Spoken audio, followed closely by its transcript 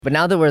But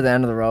now that we're at the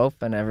end of the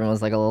rope and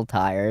everyone's like a little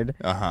tired,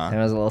 Uh-huh.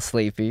 everyone's a little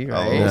sleepy,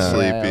 right? A little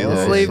sleepy, a a little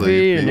little sleepy,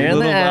 sleepy. near A the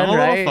little- end, I'm a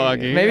little right?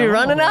 foggy. Maybe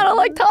running out of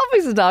like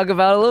topics to talk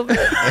about a little bit,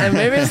 and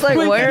maybe it's like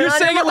wearing You're on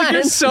saying your it like you're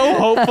mind. so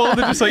hopeful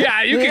to just like,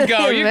 yeah, you can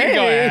go, you can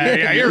go.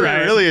 Yeah, you're right.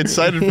 Really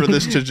excited for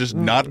this to just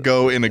not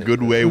go in a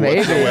good way Maybe.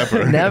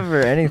 whatsoever.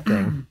 Never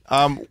anything.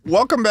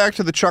 Welcome back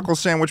to the Chuckle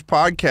Sandwich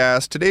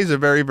Podcast. Today's a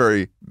very,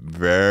 very,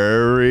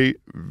 very,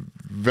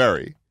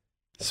 very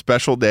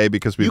special day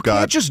because we've You got...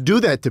 can't just do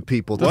that to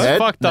people, What's Ted.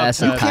 fucked up, That's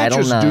Ted? You can't Title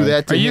just IX. do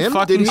that to Are you him.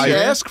 fucking Did he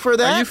serious? ask for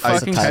that? Are you I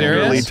fucking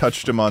literally serious?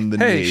 touched him on the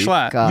Hey, knee.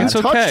 Schlatt, God. it's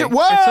Touched okay. it.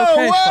 Whoa, It's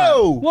okay, whoa.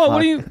 Schlatt. Whoa,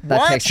 what do you...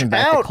 That takes Watch me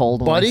back to out,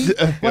 cold buddy. ones.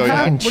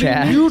 Fucking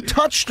chat. You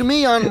touched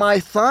me on my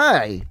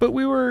thigh. But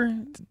we were...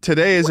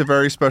 Today is a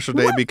very special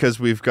day because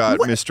we've got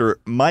Mr.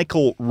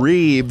 Michael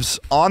Reeves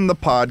on the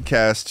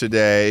podcast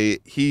today.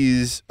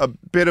 He's one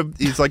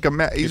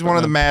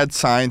of the mad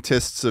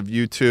scientists of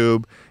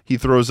YouTube. He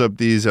throws up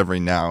these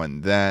every now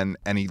and then,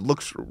 and he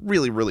looks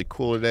really, really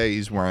cool today.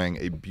 He's wearing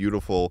a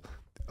beautiful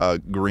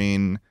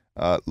green,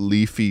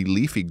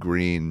 leafy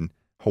green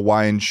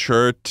Hawaiian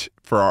shirt.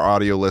 For our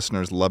audio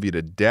listeners, love you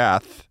to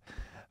death.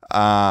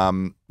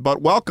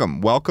 But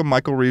welcome,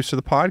 Michael Reeves, to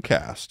the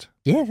podcast.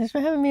 Yeah, thanks for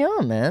having me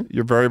on, man.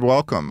 You're very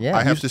welcome. Yeah.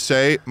 I have to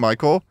say,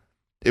 Michael,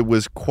 it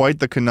was quite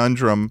the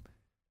conundrum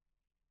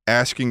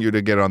asking you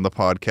to get on the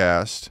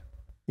podcast.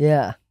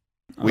 Yeah.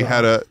 We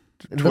had a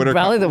Twitter...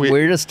 Probably the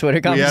weirdest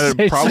Twitter We had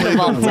conversation probably of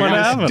all the time.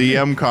 weirdest happened?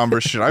 DM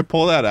conversation. Should I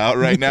pull that out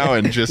right now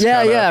and just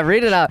Yeah,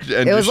 read it out.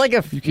 and It was just- like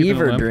a keep it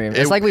fever limp? dream.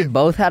 It's like we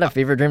both had a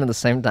fever dream at the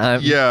same time.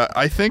 Yeah,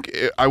 I think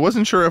I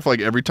wasn't sure if like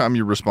every time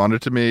you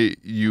responded to me,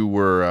 you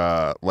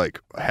were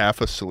like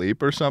half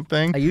asleep or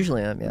something. I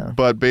usually am, yeah.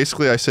 But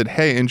basically, I said,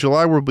 hey, in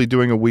July, we'll be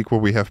doing a week where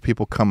we have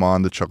people come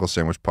on the Chuckle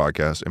Sandwich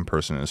Podcast in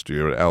person in a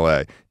studio in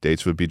LA.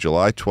 Dates would be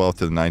July 12th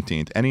to the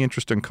 19th. Any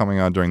interest in coming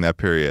on during that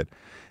period?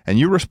 And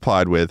you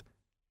replied with,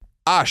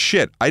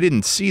 shit, I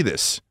didn't see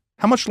this.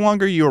 How much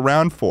longer are you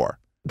around for?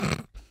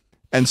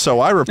 And so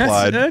I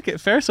replied, okay,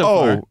 fair so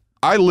far.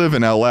 I live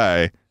in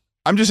LA.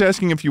 I'm just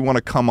asking if you want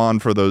to come on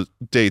for those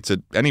dates at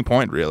any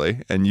point,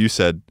 really. And you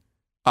said,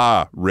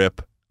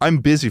 rip. I'm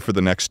busy for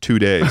the next 2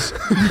 days.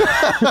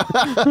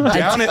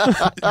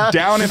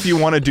 Down if you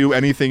want to do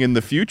anything in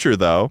the future,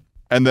 though.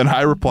 And then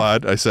I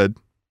replied, I said,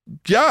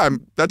 yeah,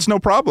 that's no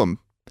problem.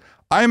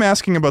 I'm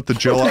asking about the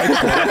July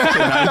 12th to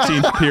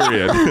 19th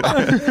period.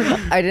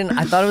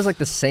 I thought it was like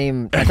the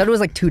same. I thought it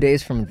was like 2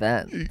 days from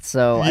then.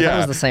 So I thought it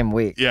was the same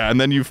week. Yeah, and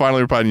then you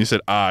finally replied and you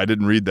said, I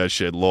didn't read that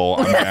shit, lol,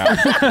 I'm down.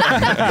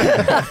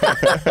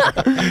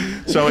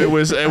 So it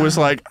was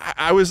like,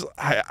 I was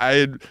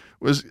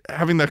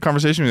having that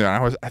conversation with you,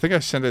 and I think I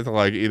sent it to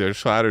like either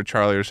Schlatt or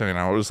Charlie or something,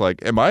 and I was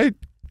like, am I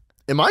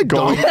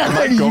going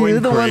Are you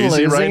the one crazy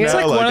losing right it? now? It's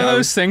like one of I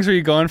those things where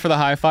you go in for the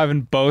high five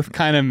and both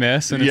kind of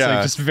miss, and it's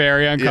like just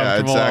very Yeah,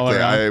 uncomfortable. all exactly.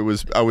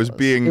 around. I was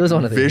being It was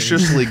one of these.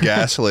 viciously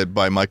gaslit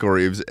by Michael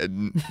Reeves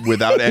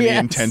without any Yes.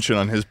 intention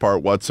on his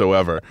part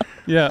whatsoever.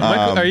 Yeah,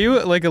 Michael, are you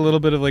like a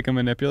little bit of like a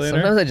manipulator?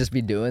 Sometimes I just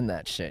be doing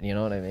that shit. You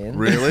know what I mean?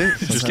 Really?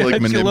 Just Yeah,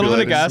 like just a little bit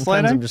of manipulating. gas-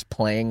 Sometimes Gaslighting? I'm just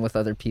playing with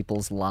other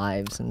people's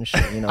lives and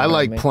shit. You know I what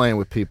like mean? playing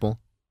with people.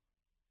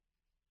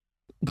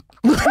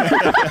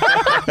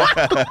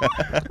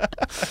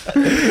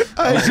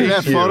 I see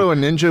that photo of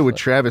Ninja with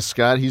Travis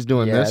Scott. He's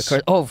doing Yeah, this. of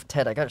course. Oh,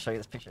 Ted, I gotta show you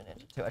this picture of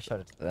Ninja too. I showed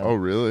it to them. Oh,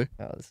 really?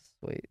 Oh, this is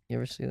sweet. You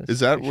ever see this? Is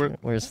that picture? where-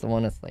 Where's the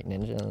one with like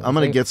Ninja? And I'm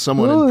gonna it's get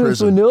someone in "Oh,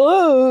 prison."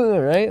 No,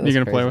 right? You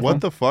gonna play with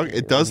What the fuck?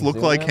 It does look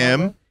like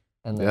him.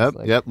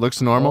 Yep.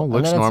 Looks normal. And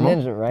Looks then it's normal.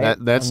 Ninja, right?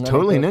 That's And then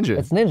totally it goes- Ninja.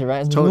 It's Ninja,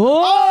 right? totally-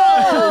 Whoa!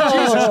 Oh,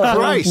 Jesus It's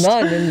Christ.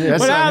 not Ninja. That's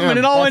what not happened? him.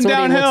 It all went That's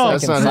what he looks downhill. like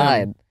That's not him.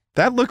 inside.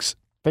 That looks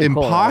Pretty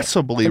cool, right?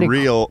 impossibly Pretty cool.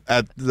 real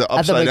at the At the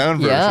upside down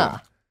version. Yeah.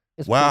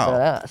 It's Wow.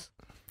 pretty badass.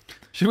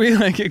 Should we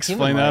like Human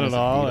explain mind that is at a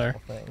all? Or?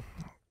 beautiful thing.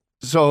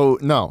 So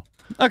no.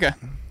 Okay.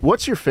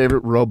 What's your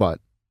favorite robot?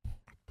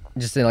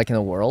 Just in, like in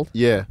the world,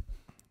 Yeah.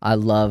 I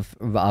love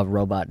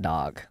Robot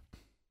Dog.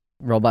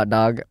 Robot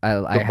Dog. I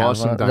have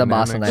Boston one. The Dynamics.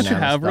 Boston Don't Dynamics. you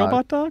have dog.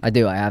 Robot Dog? I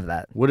do. I have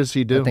that. What does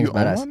he do? That thing's You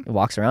own badass. one? It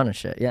walks around and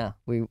shit. Yeah.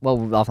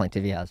 Offline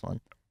TV has one.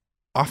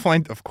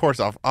 Offline, of course.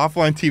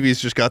 Offline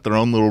TV's just got their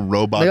own little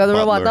robot. They got the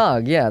butler. robot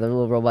dog. Yeah, the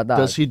little robot dog.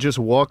 Does he just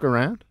walk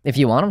around? If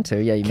you want him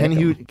to, yeah, you Can make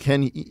you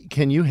him.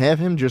 can you have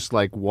him just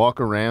like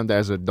walk around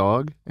as a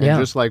dog and Yeah.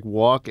 just like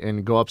walk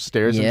and go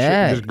upstairs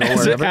Yeah. and shit? And just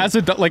go wherever? As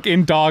a like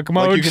in dog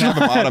mode. Like you can have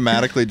them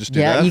automatically just do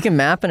Yeah, that. you can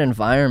map an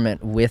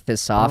environment with his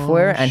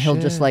software, and he'll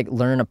just shit. like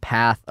learn a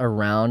path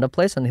around a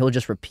place, and he'll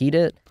just repeat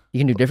it. You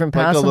can do different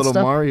Like paths a and little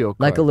stuff. Mario Kart.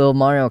 Like a little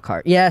Mario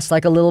Kart. Yes,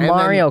 like a little And then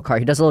Mario Kart.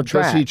 He does a little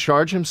track. Does he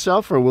charge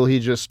himself or will he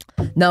just?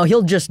 No,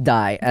 he'll just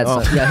die.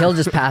 Yeah, he'll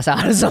just pass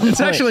out at some point.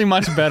 It's actually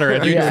much better. I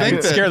think Yeah. it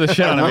would scare the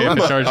shit out of me if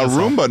it charged a itself.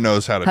 Roomba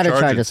knows how to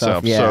charge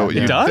itself. yeah. So It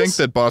you'd does? think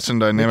that Boston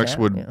Dynamics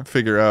can, would yeah.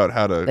 figure out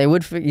how to. They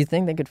would. You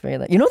think they could figure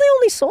that? You know, they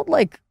only sold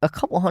like a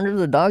couple hundred of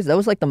the dogs. That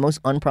was like the most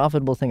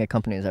unprofitable thing a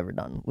company has ever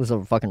done. Was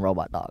a fucking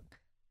robot dog.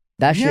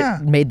 That shit Yeah.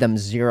 made them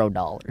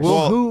 $0.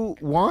 Well, who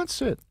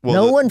wants it? Well,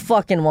 no the- one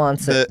fucking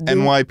wants The it. dude.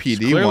 NYPD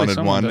Clearly wanted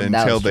someone one did.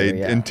 That until was they true,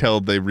 yeah.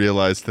 until they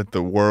realized that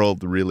the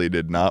world really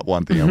did not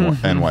want the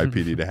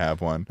NYPD to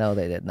have one. No,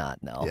 they did not.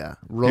 No. Yeah,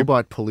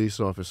 robot police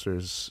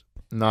officers.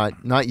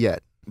 Not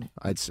yet.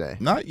 I'd say.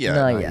 Not yet.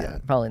 Not not yet.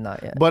 yet. Probably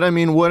not yet. But I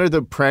mean, what are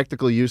the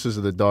practical uses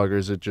of the dog, or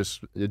is it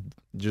just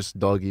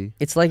doggy?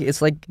 It's like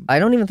I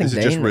don't even think Is it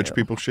they just knew. rich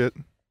people shit?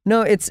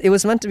 No, it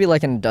was meant to be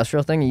like an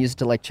industrial thing. You used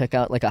to like check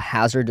out like a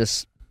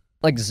hazardous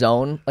like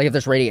zone, like if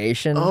there's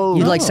radiation, Oh,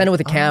 you'd like no. send it with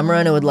a camera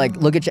and it would like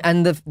look at you.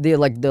 And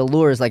the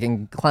lures like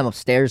can climb up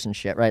stairs and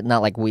shit, right?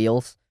 Not like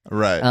wheels.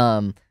 Right.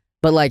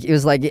 But like it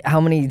was like how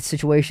many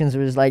situations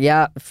where it was like,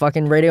 yeah,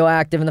 fucking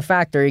radioactive in the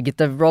factory, get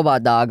the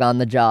robot dog on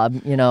the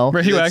job, you know.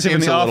 Radioactive in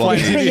the seems a little offline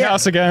neat. TV Yeah.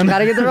 house again.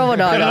 Gotta get the robot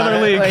dog Got on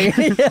another it.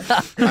 leak.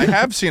 Like, yeah. I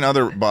have seen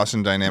other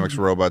Boston Dynamics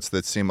robots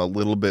that seem a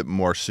little bit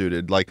more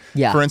suited. Like,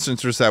 Yeah. for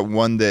instance, there's that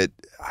one that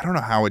I don't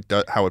know how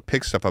it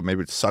picks stuff up.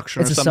 Maybe it's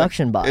suction It's or a something.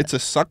 suction bot. It's a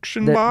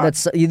suction That- bot.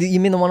 That's you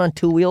mean the one on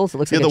 2 wheels? It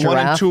looks Yeah, like the a one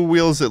on giraffe. 2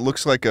 wheels that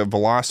looks like a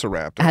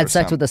velociraptor. Had or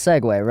sex something. with the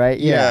Segway, right?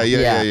 Yeah.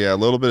 A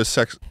little bit of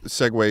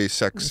Segway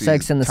sexy.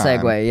 Sex in the time.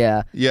 Segway,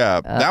 yeah.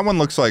 Yeah, that one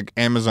looks like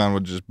Amazon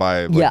would just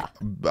buy like Yeah.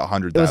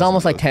 100,000. It was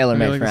almost like of those. tailor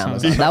made Maybe for like some-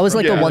 Amazon. That was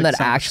like Yeah, the one like that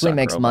some actually suck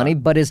makes robot. money,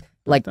 but is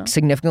like that.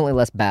 significantly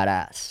less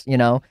badass. You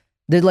know,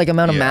 the like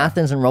amount of Yeah.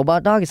 Mathins and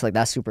Robot Dog. It's like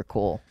that's super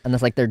cool, and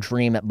that's like their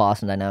dream at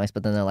Boston Dynamics.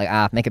 But then they're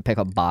like, make it pick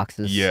up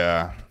boxes.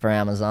 Yeah, For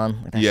Amazon.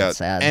 Like, that yeah. shit's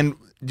sad. And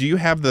do you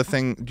have the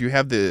thing? Do you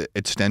have the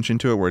extension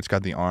to it where it's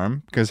got the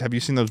arm? Because have you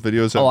seen those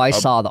videos? I of,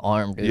 saw the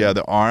arm, dude. Yeah,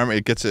 the arm.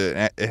 It gets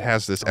it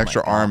has this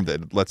extra God. arm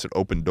that lets it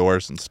open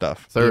doors and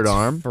stuff. Third It's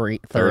arm. free,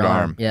 Third third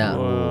arm. Yeah.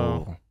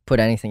 Whoa. Put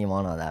anything you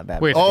want on that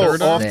bad Wait, boy. Oh,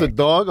 third off arm? the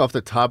dog, off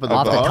the top of the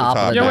Off the dog. top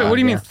of the Yeah, wait, dog, what do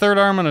you mean yeah. third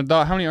arm on a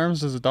dog? How many arms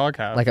does a dog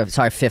have? Like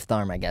fifth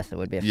arm, I guess it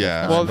would be. A fifth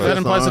Yeah. arm. well, but that it's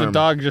implies that a arm.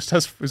 dog just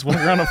is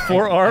walking around with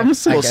 4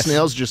 arms. I Well, guess.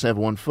 snails just have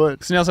 1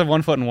 foot. Snails have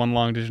 1 foot and 1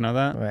 lung. Did you know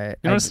that? Right.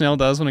 You know what a snail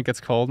does when it gets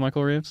cold,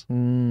 Michael Reeves?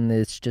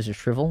 It's just a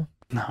shrivel.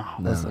 No.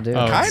 That's what it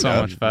Oh, is. it's so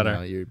Kinda. much better.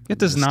 No, you're It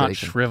does not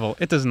mistaken. shrivel.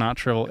 It does not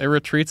shrivel. It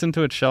retreats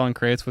into its shell and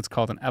creates what's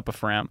called an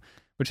epiphragm,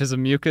 which is a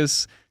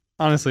mucus.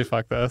 Honestly,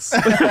 fuck this.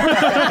 You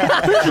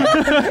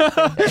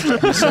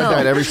said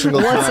that every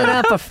single What's time.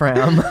 an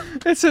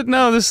epiphragm?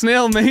 The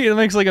snail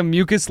makes like a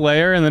mucus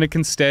layer, and then it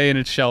can stay in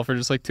its shell for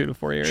just like 2 to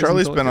 4 years.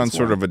 Charlie's until it been on gets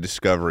sort warm. of a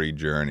discovery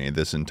journey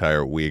this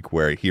entire week,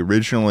 where he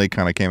originally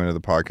kind of came into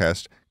the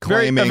podcast a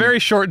claiming, very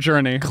short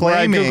journey. Where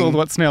I claiming- googled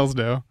what snails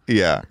do.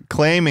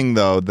 claiming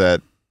though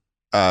that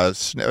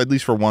at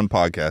least for one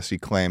podcast, he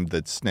claimed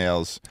that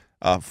snails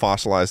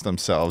fossilized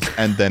themselves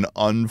and then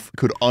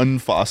could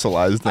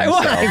unfossilize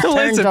themselves, Turn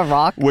Listen, to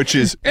rock. which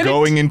is And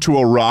going into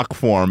a rock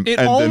form. It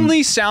and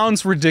only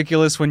sounds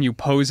ridiculous when you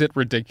pose it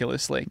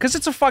ridiculously, because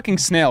it's a fucking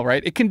snail,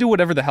 right? It can do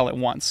whatever the hell it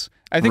wants.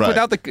 I think Right.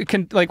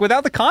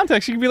 without the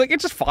context, you can be like, it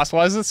just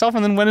fossilizes itself,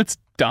 and then when it's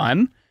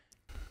done,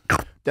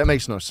 That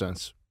makes no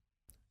sense.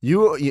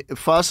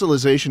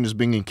 Fossilization is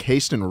being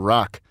encased in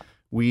rock.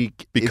 Becoming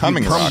if you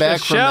come rock. back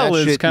The from shell that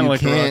is shit, kinda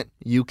like a rock.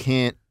 you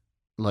can't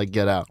like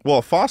get out. well,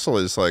 a fossil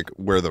is like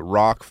where the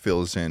rock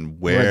fills in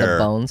Where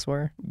the bones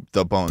were.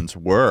 the bones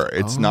were.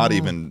 It's not Oh,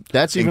 even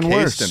that's even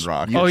encased worse. in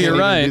rock. You oh, can't you're even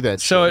right. do that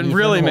So shit. it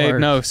really Even made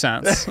worse. no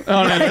sense.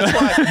 Oh, no,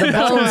 The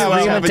That's why I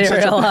was having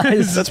such a-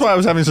 rematerialized. That's why I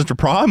was having such a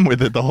problem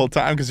with it the whole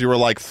time, because you were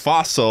like,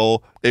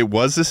 fossil, it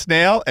was a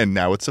snail, and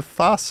now it's a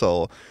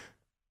fossil.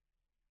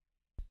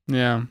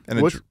 yeah. And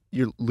it, What's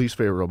your least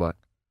favorite robot?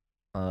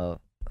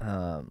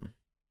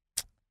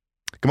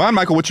 come on,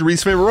 Michael, what's your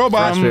least favorite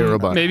robot? From- favorite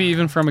robot. Maybe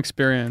even from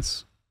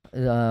experience.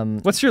 Um,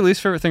 What's your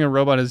least favorite thing a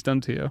robot has done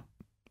to you?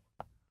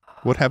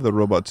 What have the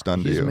robots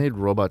done to He's you? made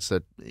robots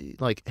that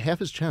like half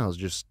his channel is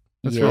just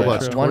That's yeah, really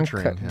robots true.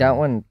 torturing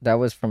him. that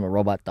was from a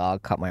robot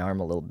dog. Cut my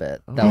arm a little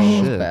bit. Oh, That one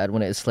was shit. bad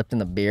when it slipped in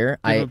the beer.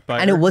 Give a bite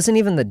And it or- wasn't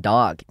even the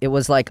dog. It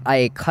was like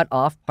I cut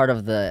off part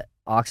of the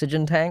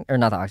oxygen tank, or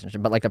not the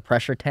oxygen, but like the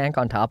pressure tank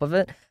on top of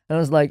it. And I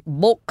was like,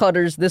 bolt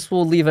cutters. This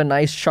will leave a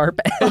nice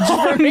sharp edge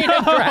for me to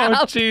Oh,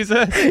 grab.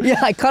 Jesus. Yeah,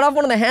 I cut off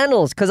one of the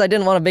handles because I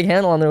didn't want a big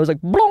handle on there. It was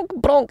like blonk,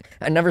 blonk.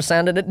 I never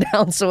sanded it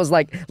down, so it was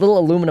like little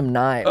aluminum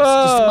knives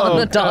just on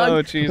the dog. Oh,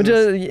 Which Jesus.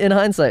 in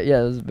hindsight,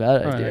 yeah, it was a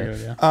bad Oh, idea. yeah,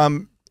 good,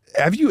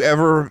 yeah. Have you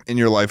ever in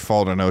your life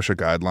followed an OSHA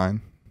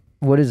guideline?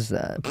 What is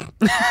that?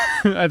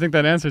 I think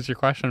that answers your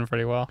question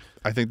pretty well.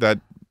 I think that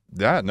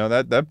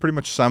pretty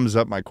much sums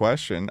up my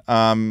question.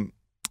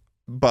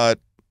 But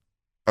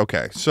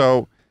okay,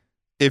 so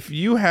if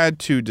you had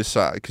to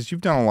decide, because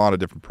you've done a lot of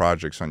different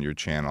projects on your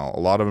channel, a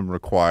lot of them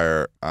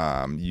require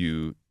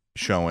you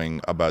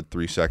showing about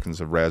 3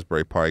 seconds of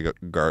Raspberry Pi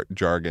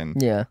jargon,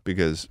 Yeah,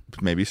 because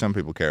maybe some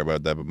people care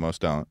about that, but most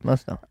don't.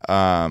 most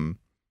don't.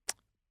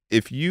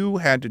 If you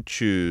had to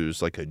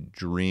choose like a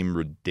dream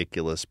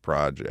ridiculous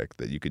project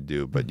that you could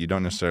do, but you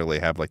don't necessarily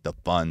have like the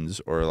funds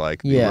or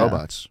like the, Yeah.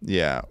 robots.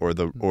 or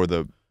the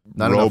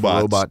Not enough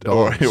robots robot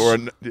dogs.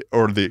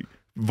 or the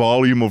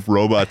volume of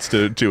robots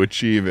to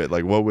achieve it,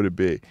 like what would it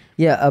be?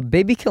 Yeah, a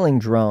baby killing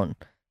drone.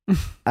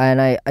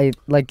 And I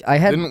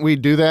had Didn't we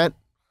do that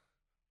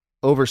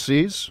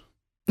overseas?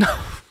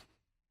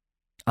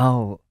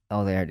 Oh,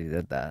 they already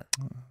did that.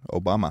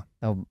 Obama.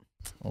 Oh,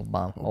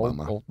 Obama.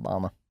 Obama.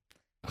 Obama.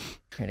 We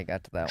already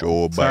got to that one.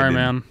 Joe Biden. Sorry,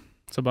 man.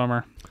 It's a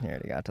bummer. We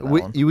already got to that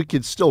one. We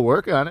could still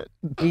work on it.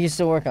 You used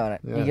to work on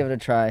it. Yeah. You give it a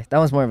try. That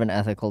was more of an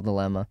ethical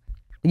dilemma.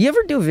 You ever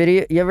do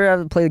video? You ever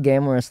have play the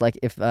game where it's like,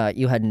 if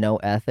you had no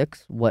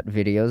ethics, what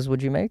videos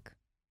would you make?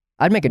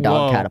 I'd make a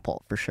dog Whoa.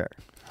 catapult for sure.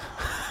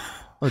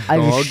 A I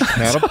dog was-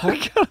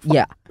 catapult?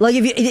 Yeah, like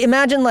if you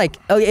imagine, like,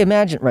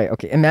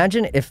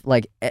 imagine if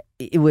like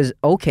it was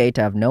okay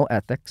to have no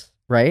ethics,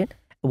 right?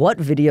 What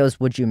videos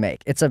would you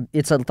make? It's a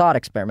thought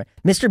experiment.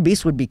 Mr.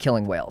 Beast would be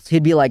killing whales.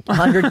 He'd be like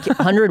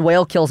 100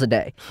 whale kills a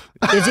day.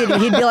 He'd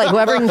be like,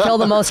 whoever can kill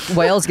the most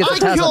whales gets a I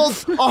Tesla.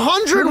 killed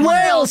 100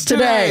 whales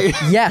today.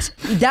 Yes,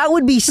 that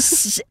would be.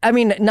 I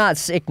mean, not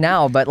sick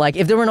now, but like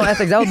if there were no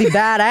ethics, that would be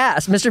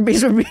badass. Mr.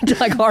 Beast would be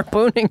like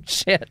harpooning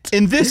shit.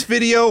 In this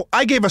video,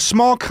 I gave a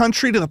small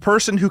country to the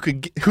person who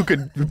could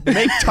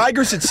make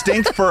tigers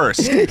extinct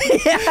first.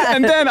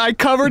 And then I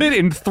covered it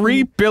in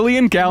 3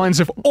 billion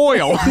gallons of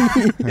oil.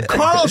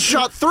 Carl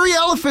shot 3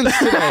 elephants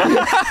today,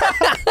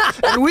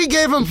 and we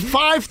gave him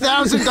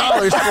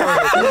 $5,000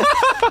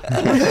 for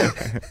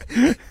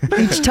it.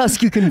 Each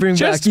tusk you can bring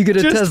back, you get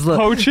a just Tesla.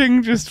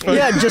 poaching, just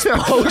Yeah, just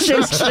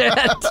poaching shit.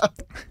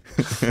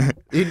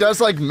 He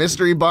does like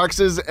mystery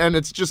boxes, and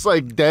it's just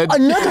like dead.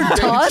 Another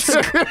tusk?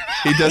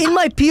 He does. In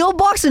my P.O.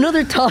 box,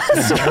 another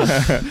tusk?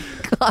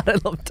 God, I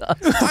love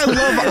tusks. I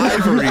love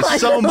ivory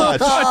so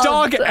much. a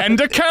dog and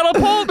a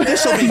catapult.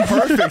 This will be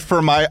perfect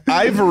for my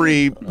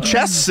ivory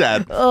chess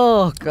set.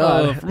 Oh,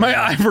 God. My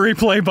ivory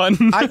play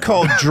button. I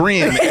called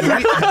Dream,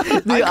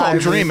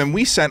 and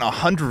we sent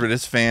 100 of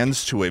his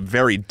fans to a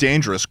very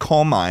dangerous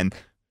coal mine.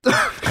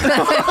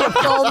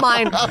 Coal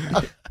mine.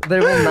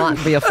 There will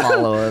not be a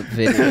follow-up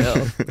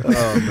video.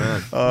 Oh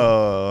man.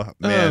 Oh,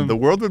 man. The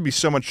world would be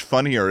so much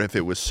funnier if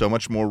it was so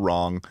much more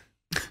wrong.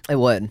 It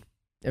would.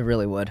 It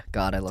really would.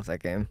 God, I love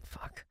that game.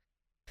 Fuck.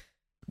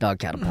 Dog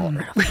catapult.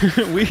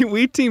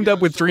 we teamed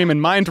up with Dream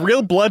and mined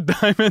real blood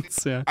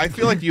diamonds. Yeah. I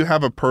feel like you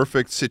have a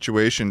perfect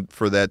situation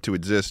for that to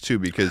exist, too,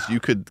 because you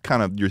could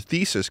your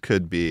thesis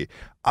could be,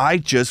 I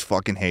just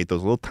fucking hate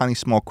those little tiny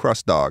small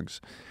crust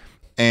dogs.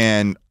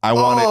 And I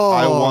want to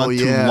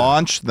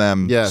launch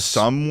them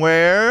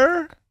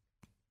somewhere.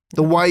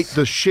 The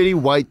shitty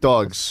white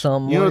dogs. You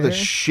know the Somewhere?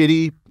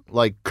 shitty,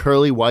 like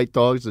curly white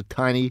dogs, the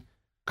tiny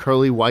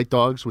curly white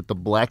dogs with the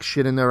black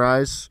shit in their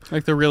eyes.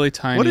 Like the really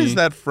tiny. What is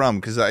that from?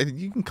 Because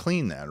you can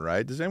clean that,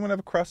 right? Does anyone have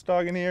a crust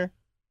dog in here?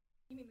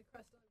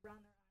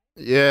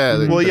 Yeah.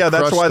 That's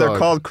crust why they're dog.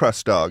 called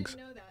crust dogs.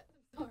 know that.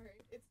 I'm sorry.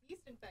 It's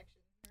yeast infection.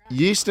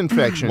 Yeast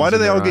infections. Why do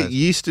in they their all get eyes.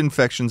 yeast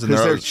infections in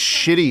Because their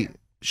they're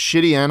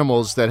shitty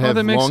animals that have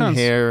that makes long sense.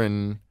 hair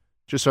and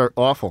just are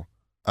awful.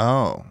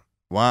 Oh,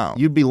 wow.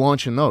 You'd be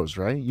launching those,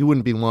 right? You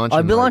wouldn't be launching.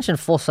 I'd be like, launching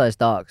full-size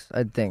dogs,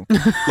 I'd think.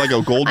 Like a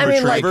golden I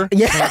mean, like, retriever?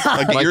 yeah.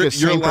 Like a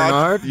Saint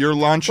Bernard? You're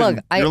launching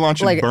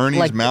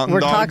Bernie's mountain we're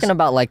dogs? talking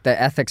about like the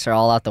ethics are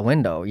all out the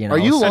window, you know. Are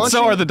you so- And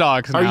so are the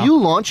dogs. Are now. you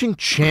launching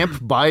Champ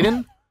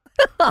Biden?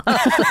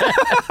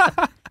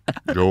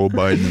 Joe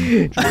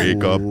Biden,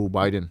 wake up. Oh,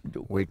 Biden,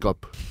 wake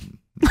up.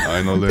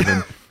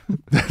 9/11.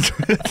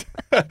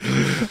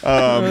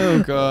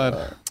 Oh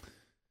God.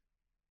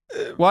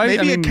 Why? Maybe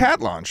I mean, a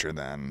cat launcher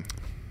then.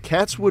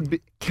 Cats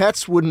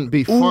wouldn't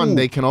be fun. Ooh.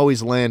 They can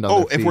always land on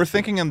Oh, their if we're feet.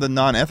 thinking of the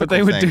non-ethical But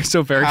they would thing, do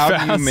so very how do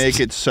fast. you make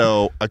it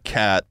so a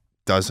cat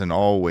doesn't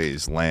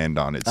always land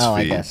on its Oh,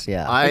 I feet? guess,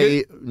 yeah.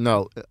 I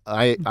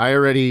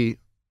already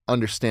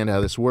understand how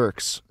this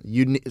works.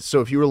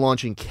 So if you were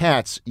launching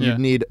cats, Yeah.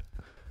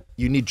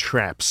 you need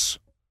traps.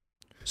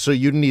 So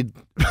you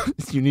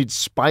need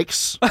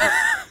spikes,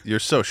 You're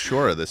so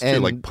sure of this too,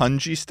 And- like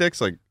punji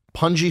sticks, like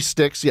punji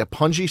sticks. Yeah,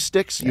 punji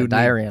sticks. Yeah, You need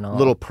diarrhea and all.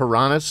 little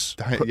piranhas.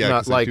 Yeah, 'cause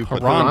not they like do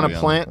put piranha diarrhea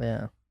on plant.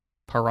 Yeah.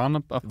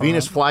 piranha?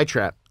 Venus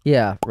flytrap.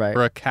 Yeah, right.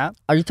 or a cat?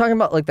 Are you talking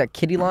about like that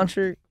kitty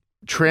launcher?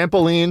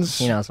 Trampolines.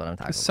 He knows what I'm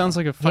talking It sounds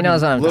like a about. He fucking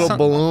knows what I'm little talking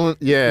balloon.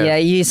 Yeah.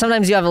 about. Yeah,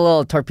 sometimes you have a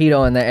little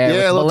torpedo in the air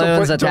Yeah, a with little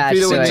balloons torpedo attached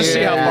in to the it. Just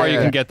see how Yeah, far you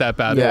yeah. can get that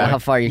bad Yeah, boy. how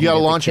far you You can gotta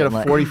get the launch at kid a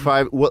line.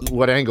 45.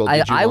 What angle did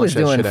you I was launch that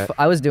doing shit at?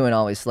 I was doing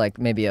always like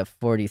maybe a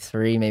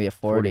 43, maybe a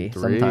 40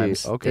 43,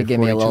 sometimes. okay, to give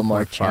me a little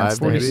more 42.5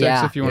 chance. maybe. 46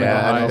 yeah, if you wanna Yeah, go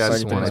I high. think that's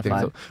the one I 40,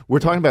 think. We're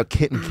talking about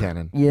Kitten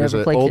Cannon. You There's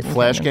ever an play old Kitten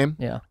Flash Cannon?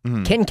 game. Yeah.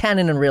 Mhm. Kitten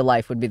Cannon in real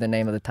life would be the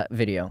name of the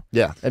video.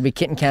 Yeah. It'd be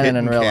Kitten Cannon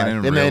in real Cannon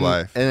life. in real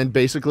life. And then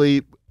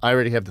basically, I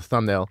already have the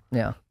thumbnail.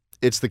 Yeah.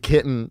 It's the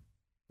kitten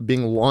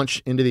being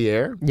launched into the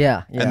air,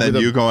 Yeah. Yeah. And then With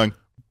a- you going,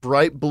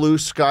 bright blue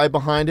sky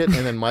behind it,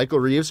 and then Michael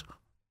Reeves,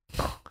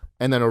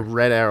 and then a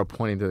red arrow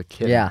pointing to the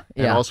kitten. Yeah,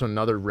 And yeah. also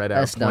another red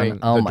arrow That's done. pointing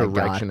Oh the my God.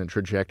 direction and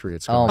trajectory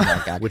it's Oh going,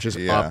 my God. which is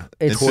Yeah. up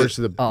It's- towards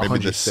the oh. maybe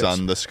the 106.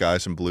 sun, the sky,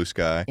 some blue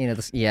sky. You know,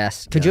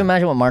 yes. Could you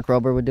imagine what Mark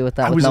Rober would do with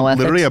that I with was no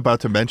literally ethics?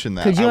 about to mention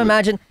that. Could you I was-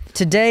 imagine?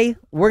 Today,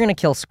 we're going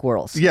to kill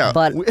squirrels. Yeah.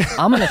 But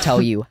I'm going to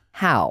tell you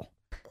how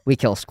we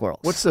kill squirrels.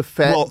 What's the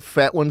Well-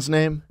 fat one's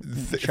name?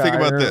 Think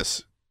about Char-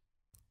 this.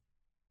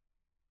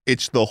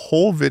 It's the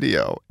whole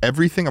video.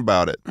 Everything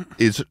about it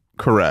is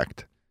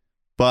correct.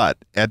 But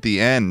at the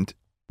end,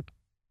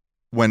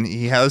 when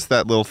he has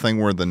that little thing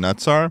where the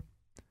nuts are,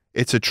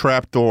 It's a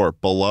trap door.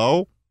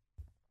 Below,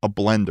 a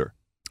blender.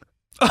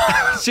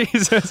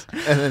 Jesus.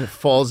 And then it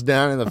falls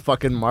down, and the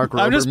fucking Mark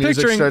I'm Rober just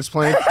music picturing- starts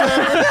playing.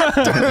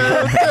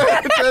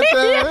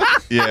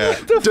 Yeah.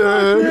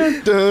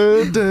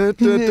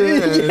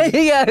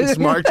 Yeah. It's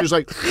Mark just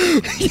like,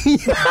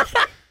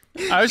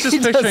 I was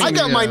just picturing. I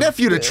got my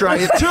nephew to try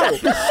it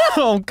too.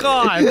 Oh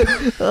God.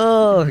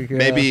 Oh, God.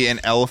 Maybe an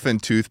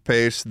elephant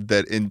toothpaste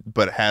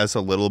but has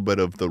a little bit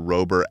of the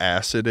Rober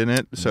acid in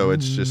it, so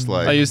it's just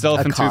like I used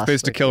elephant caustic.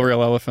 toothpaste to kill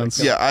real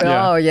elephants. Yeah,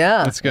 Oh,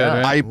 yeah. That's good.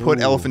 Yeah. Right? I put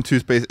elephant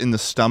toothpaste in the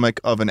stomach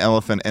of an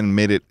elephant and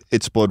made it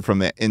explode from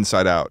the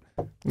inside out.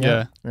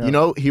 Yeah. Yeah. You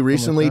know, he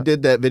recently that.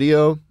 did that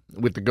video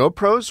with the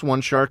GoPros,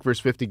 one shark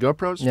versus 50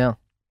 GoPros. Yeah. One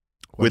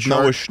With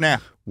shark, Noah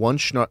Schnapp. one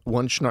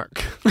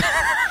snark.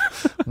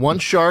 One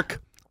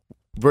shark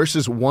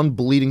versus one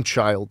bleeding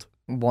child.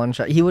 One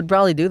shot. He would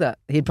probably do that.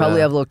 He'd probably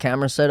Yeah. have a little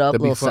camera set up,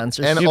 That'd be little fun.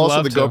 sensors. And He'd also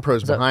love the to.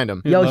 GoPros that- behind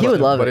him. Yo, he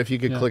would love But it. if you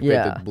could Yeah. clickbait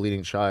Yeah. the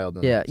bleeding child.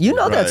 then Yeah, you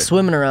know Right. that's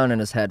swimming around in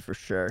his head for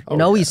sure. You Oh,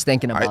 know yeah. he's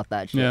thinking about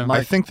that shit. Yeah. I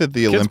Mark, think that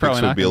the Kid's Olympics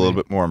probably not would be a gonna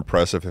little be. bit more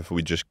impressive if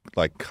we just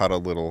like cut a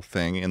little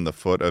thing in the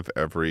foot of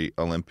every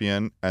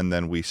Olympian and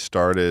then we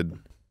started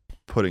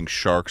putting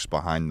sharks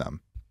behind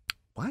them.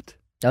 What?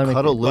 that would make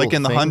Cut a me- little Like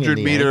in the thing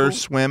 100-meter ankle?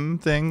 swim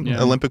thing,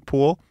 Yeah. Olympic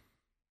pool.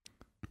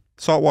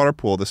 Saltwater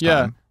pool this Yeah.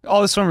 time.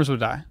 All the swimmers would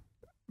die.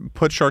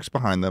 Put sharks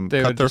behind them,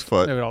 They cut would their just,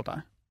 foot. They would all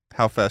die.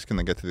 How fast can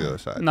they get to the other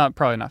side?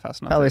 Probably not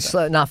fast enough. Probably They'd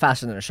die. not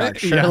faster than a shark.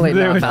 Yeah, Surely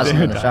they not would- faster they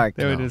than would a die. shark.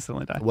 They would No.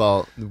 instantly die.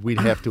 Well, we'd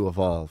have to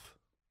evolve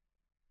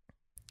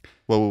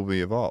What will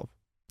we evolve?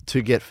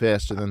 to get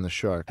faster than the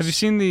sharks. Have you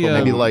seen the? Or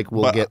maybe Um, like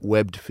we'll but- get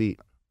webbed feet.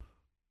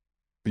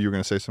 You were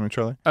going to say something,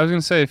 Charlie? I was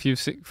gonna say if you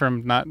see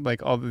from not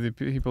like all the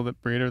people that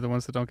breed are the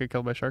ones that don't get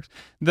killed by sharks.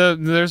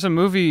 There's a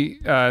movie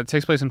it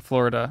takes place in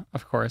Florida,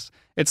 of course.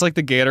 It's like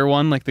the gator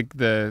one, like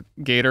the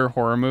gator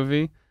horror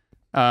movie,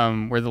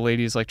 where the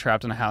lady's like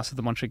trapped in a house with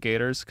a bunch of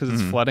gators because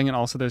it's Mhm. flooding and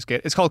also there's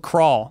It's called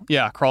Crawl.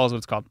 Yeah, Crawl is what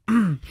it's called.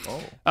 And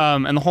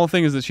the whole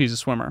thing is that she's a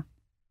swimmer,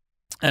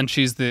 and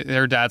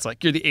her dad's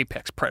like, you're the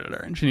apex predator,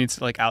 and she needs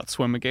to like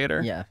outswim a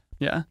gator. Yeah.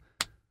 Yeah.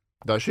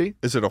 Does she?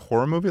 Is it a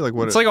horror movie? Like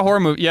what? It's like a horror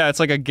movie. Yeah, it's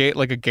like a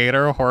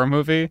gator horror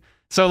movie.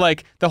 So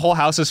like the whole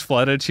house is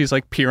flooded. She's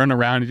like peering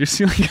around, and you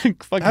see like a How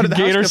did fucking the house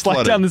gator get slide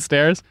flooded? down the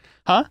stairs.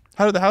 Huh?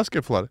 How did the house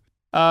get flooded?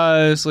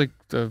 It's like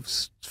the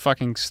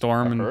fucking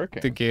storm A and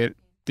hurricane. the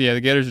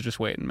gators are just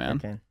waiting, man.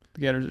 Okay. The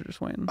gators are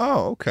just waiting.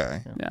 Oh,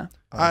 okay. Yeah,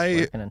 I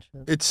Working and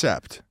shit.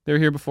 accept. they were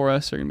here before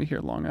us. They're gonna be here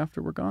long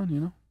after we're gone.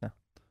 You know.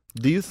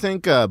 Do you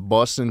think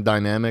Boston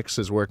Dynamics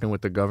is working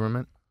with the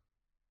government?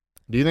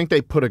 Do you think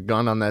they put a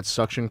gun on that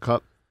suction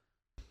cup?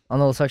 On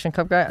the little suction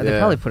cup guy, they Yeah.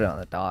 probably put it on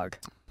the dog.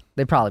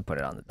 They probably put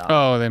it on the dog.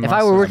 Oh, they. if must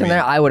I were have. working mean,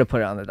 there, I would have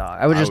put it on the dog.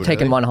 I would I just would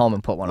taken really- one home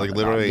and put one on Like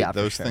the dog. literally, Yeah, for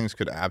those sure. things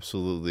could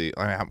absolutely.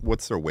 I mean,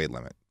 what's their weight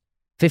limit?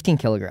 15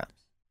 kilograms.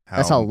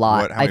 That's a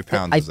lot. How many I thi-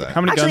 pounds I is thi- that?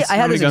 How many Actually, guns? I how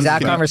had many this guns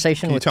exact can you-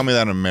 conversation Can you with tell me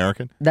that in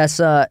American? that's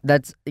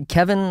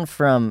Kevin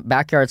from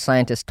Backyard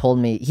Scientist told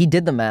me he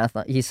did the math.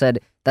 He said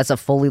that's a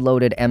fully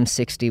loaded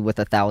M60 with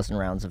 1,000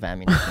 rounds of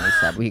ammunition. He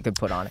said we could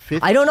put on it.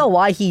 I don't know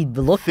why he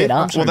looked it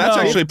up. Well, that's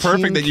No. actually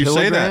perfect that you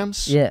say that.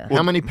 Kilograms? Yeah.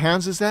 How many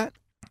pounds is that?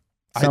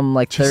 Some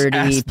like Just 30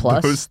 asked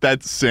plus.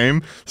 that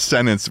same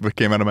sentence that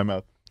came out of my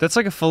mouth. That's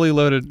like a fully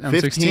loaded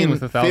M16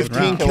 with 1,000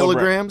 15 rounds.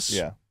 kilograms?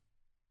 Yeah.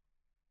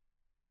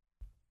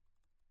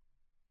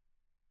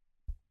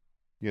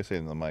 You gotta say it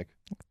in the mic.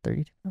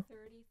 30. 33.0693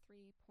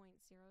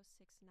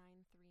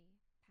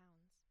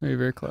 pounds. You're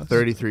very close.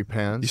 33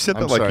 pounds. You said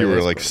that I'm like sorry, you were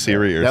that's- like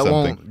Siri or that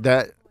something. Won't,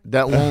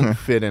 that won't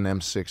fit an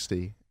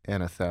M60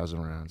 and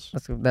 1,000 rounds.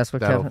 That's what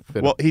That'll Kevin.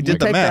 fit Well, he did You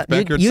the take math. that-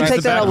 you- Backyard you science.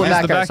 take that up with He's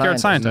the Backyard backyard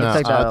Scientist. scientist. No,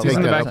 Take that I'll up. take He's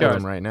in the that up backyard.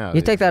 with him right now.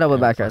 You take that up with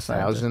Yeah, Backyard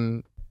Scientist.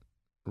 1,000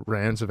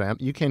 rounds of ammo.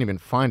 You can't even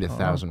find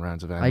 1,000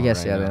 rounds of ammo. I guess,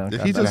 right yeah, they now. don't He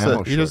got does that. the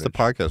Ammo he does the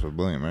shortage. podcast with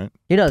William, right?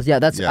 He does, yeah.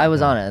 That's Yeah. I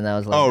was on it, and I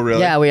was like, Oh, really?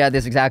 Yeah, we had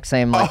this exact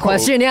same like Oh.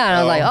 question. Yeah, and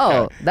I was Oh, like,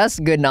 oh, okay. that's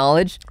good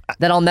knowledge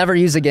that I'll never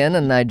use again,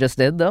 and I just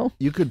did though.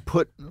 You could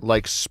put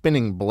like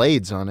spinning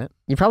blades on it.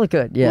 You probably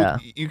could, yeah. Well,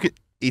 you could.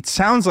 It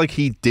sounds like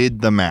he did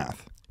the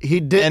math. He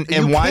did.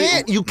 And you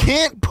why- you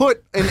can't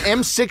put an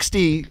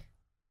M60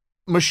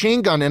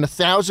 machine gun and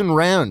 1,000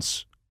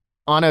 rounds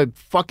on a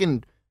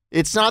fucking.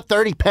 It's not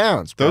 30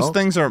 pounds, bro. Those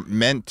things are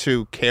meant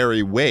to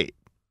carry weight.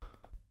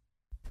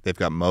 They've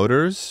got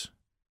motors.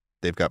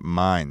 They've got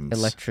mines.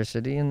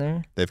 Electricity in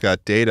there. They've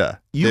got data.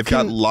 You They've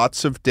got can-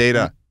 lots of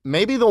data.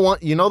 Maybe the one,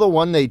 the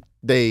one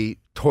they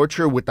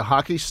torture with the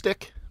hockey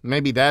stick.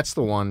 Maybe that's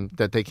the one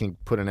that they can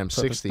put an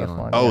M60 stuff on.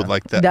 on. Oh, Yeah.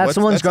 like that. That's what's-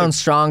 the one's that's grown like-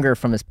 stronger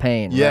from his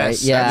pain,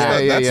 Yes, right? Yeah,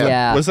 that's the-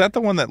 yeah. Was that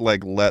the one that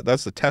like led?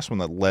 That's the test one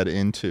that led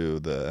into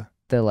the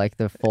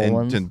the full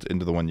ones.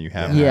 into the one you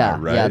have. Yeah, now,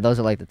 right? yeah, those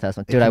are like the test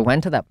ones. Dude, I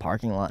went to that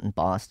parking lot in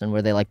Boston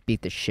where they like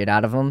beat the shit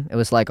out of him. It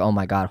was like, oh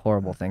my god,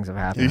 horrible things have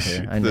happened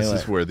here. I knew this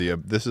is it. where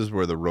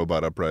the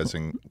robot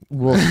uprising.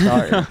 We'll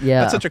start. Yeah,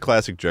 That's such a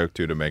classic joke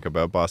too to make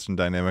about Boston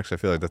Dynamics. I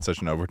feel like that's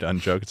such an overdone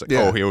joke. It's like,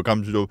 Yeah. oh, here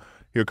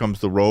comes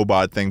the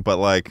robot thing, but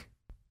like,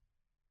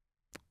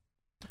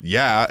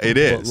 yeah, it But,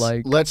 is.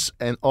 like, Let's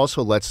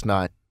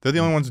not They're the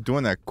only ones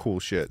doing that cool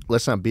shit.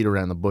 beat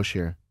around the bush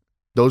here.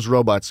 Those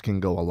robots can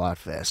go a lot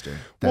faster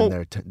than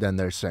Well-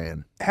 they're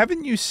saying.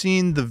 Haven't you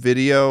seen the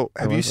video?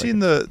 Have you was seen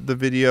the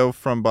video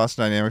from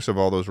Boston Dynamics of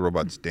all those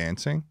robots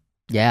dancing?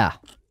 Yeah.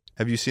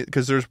 Have you seen?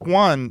 Because there's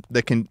one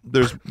that can.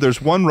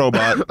 There's one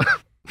robot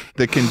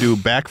that can do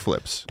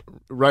backflips.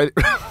 Right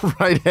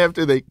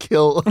after they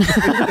kill He's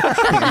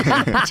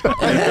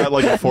got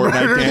like a Fortnite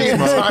murder the dance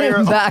mode.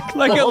 entire Back.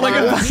 like a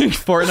fucking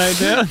Fortnite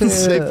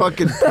dance. they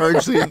fucking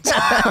purge the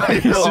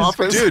entire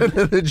office. dude.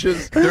 And they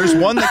just There's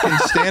one that can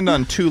stand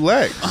on two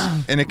legs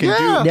and it can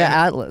Yeah. do.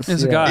 Yeah, Atlas.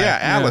 There's a yeah. guy. Yeah,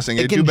 Atlas, and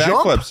It it can do can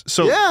jump. backflips.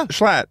 So Yeah.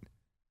 Schlatt,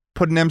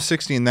 put an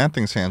M60 in that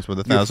thing's hands with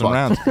 1,000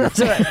 rounds.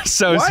 fucked.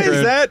 So Why screwed.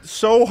 is that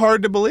so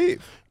hard to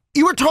believe?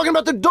 You were talking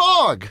about the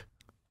dog.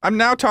 I'm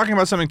now talking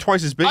about something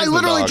twice as big I as the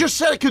literally dog. just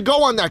said it could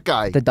go on that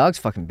guy. The dog's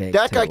fucking big.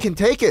 That guy too. can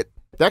take it.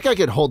 That guy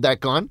can hold that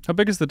gun. How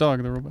big is the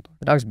dog? The robot dog?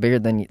 The dog's bigger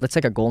than. Let's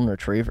take a golden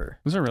retriever.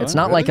 Is it really? It's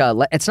not like a.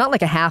 It's not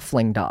like a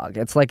halfling dog.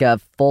 It's like a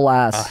full a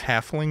ass.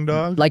 halfling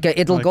dog. Like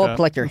it'll like go that. up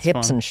to like your That's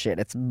hips fun. and shit.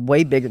 It's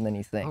way bigger than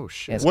you think. Oh,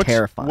 shit. It's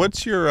terrifying.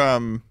 What's your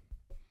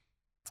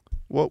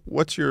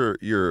what's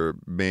your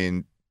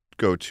main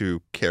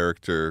go-to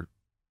character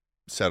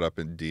setup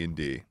in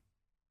D&D?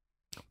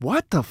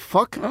 What the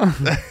fuck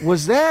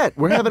was that?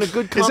 We're having a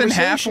good Isn't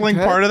conversation. halfling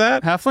Pat. part of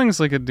that? Halfling's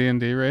like a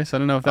D&D race. I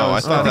don't know if that Oh,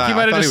 was. I thought, think that, you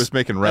might I have thought just. he was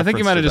making I reference think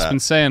you might have to just that. been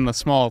saying the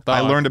small dog.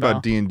 I learned though.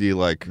 about D&D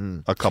like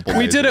a couple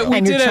We days did it- ago. we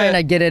and you're did trying it-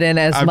 to get it in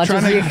as I'm much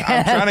trying as to, you can.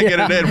 I'm trying to get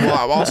it in.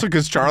 Well, also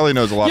because Charlie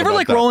knows a lot You ever about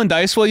like that. rolling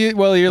dice while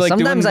you're like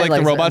Sometimes doing I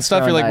like the robot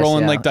stuff? You're like throwing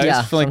rolling dice, like dice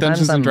yeah. for like Sometimes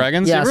Dungeons and I'm-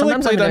 Dragons. Yeah, you ever like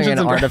sometimes play I'm doing Dungeons an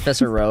and Dragons?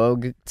 artificer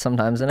rogue.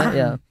 Sometimes in it,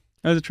 yeah.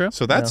 Is it true?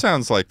 So that Yeah.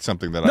 sounds like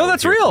something that I No, would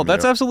that's hear real. from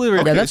That's you. absolutely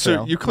real. Okay, Yeah, that's so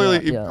real. you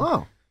clearly. Yeah, yeah.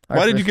 Oh,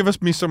 Why did you give us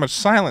me so much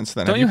silence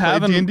then? Don't you have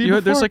played an? D&D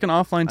There's before? like an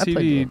offline I played TV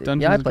D&D.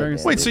 Dungeons Yeah, I and played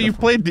Dragons. D&D. Wait, so you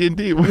played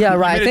D&D? Yeah,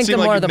 right. I It think seem the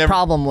like more you've the never-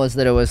 problem was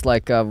that it was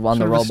like on the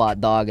Sort of a-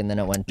 robot dog, and then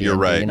it went D&D. You're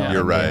right, You know what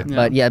you're I mean?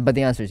 right. But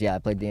the answer is yeah. I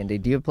played D&D.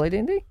 Do you play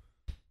D&D?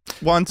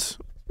 Once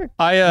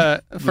I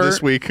for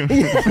this week. Was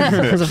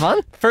it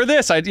fun? for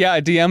this, I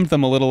DM'd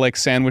them a little like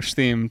sandwich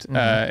themed Mm-hmm.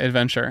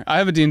 adventure. I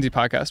have a D&D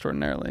podcast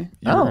ordinarily.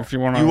 Oh. If you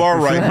want You are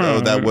right though.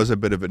 That was a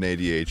bit of an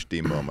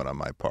ADHD moment on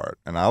my part,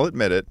 and I'll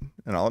admit it.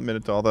 And I'll admit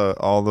it to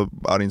all the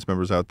audience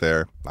members out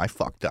there. I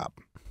fucked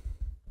up.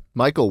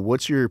 Michael,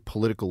 what's your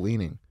political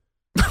leaning?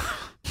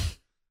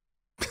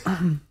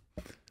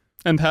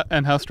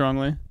 and how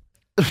strongly?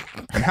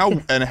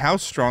 And how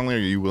strongly are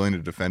you willing to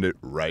defend it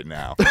right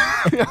now? To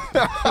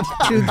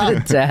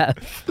the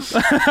death.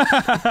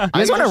 You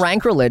guys want to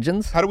rank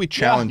religions? How do we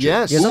challenge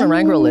Yes. You guys want to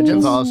rank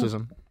religions?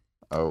 Catholicism. it?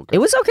 Oh, okay. It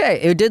was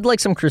okay. It did like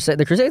some crusade.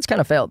 The crusades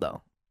kind of failed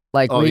though.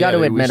 Like Oh, we got yeah, to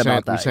we admit sent-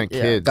 about we that. sent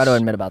Yeah, kids. got to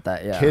admit about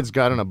that. Yeah. Kids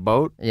got on a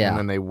boat, Yeah. and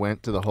then they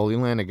went to the Holy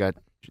Land.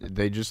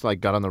 They just like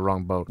got on the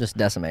wrong boat, Just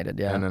decimated.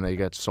 Yeah. and then they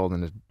got sold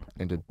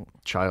into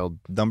child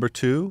Number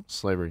 2,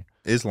 slavery.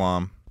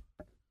 Islam.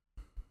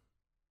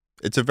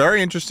 It's a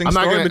very interesting I'm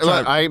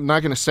story. not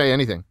gonna say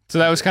anything. So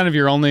that was kind of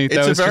your only. It's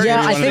That a was very just Yeah, your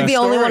I interesting think the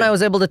only story. one I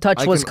was able to touch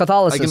I was can-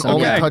 Catholicism. I can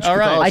only Okay, touch all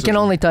right. Catholicism. I can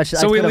only touch.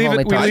 So I we could have leave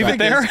only it. We touched leave that. it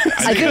there.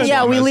 I think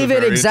yeah, we leave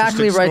it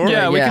exactly right there.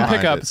 Yeah, we can yeah.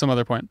 pick up it. some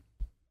other point.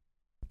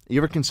 You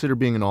ever consider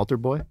being an altar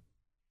boy?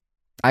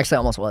 Actually, I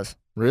almost was.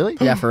 Really?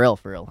 Yeah, for real.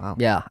 Wow.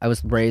 Yeah, I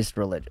was raised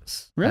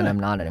religious, Really? and I'm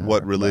not anymore.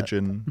 What but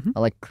religion? I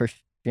like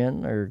Christian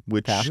or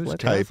Which Catholic.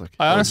 type? Catholic.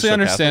 I Oh, honestly just a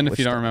understand Catholic? if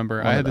you don't Which remember.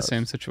 one I of had the those?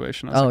 same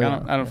situation. I was Oh, like, yeah,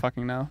 I don't okay.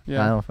 fucking know. I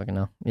Yeah. don't fucking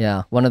know.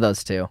 Yeah, one of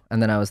those two.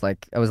 And then I was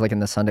like in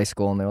the Sunday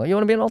school, and they were like, "You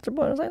want to be an altar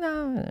boy?" I was like,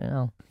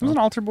 "No." What does an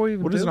altar boy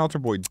even What do? does an altar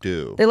boy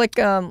do? They like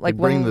They bring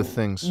when the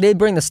things. they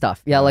bring the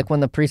stuff. Yeah, like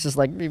when the priest is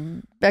like,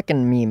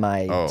 "Beckon me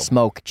my Oh.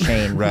 smoke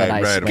chain Right, that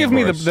I right, swing." Give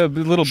me course. the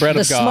little bread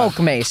the of God.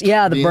 smoke mace.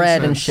 Yeah, the The bread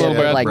and incense, shit.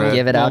 little bread, like bread,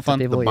 give it all out fun.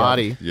 to people. The yeah.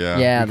 body. Yeah.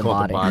 Yeah, We the call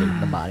it body, the body.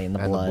 the body, and the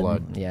And the blood.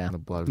 blood. Yeah. And the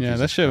blood of Yeah, Jesus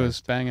that shit Christ.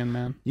 was banging,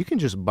 man. You can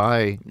just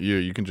buy.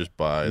 You can just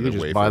buy You the can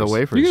just wafers. buy the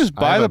wafers. You can just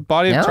I buy have the a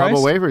body Yeah. of tub Christ.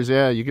 of wafers.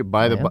 Yeah, you could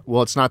buy the. Yeah.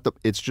 Well, it's not the.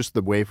 It's just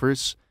the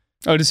wafers.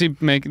 Oh, does he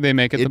make? They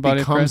make it the It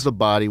body of becomes Christ. the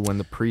body when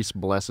the priest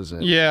blesses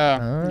it. Yeah,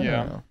 Oh.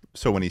 yeah.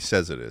 So when he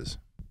says it is.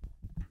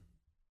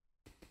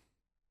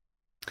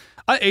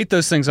 I ate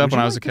those things up Would when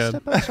you I was a like to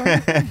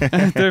kid.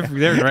 step outside?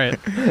 they're great.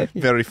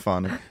 Very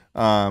fun.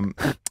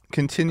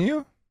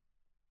 Continue.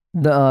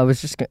 No,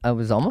 I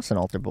was almost an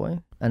altar boy,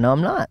 and no,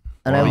 I'm not,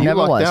 and Well, I you never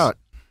lucked was. out.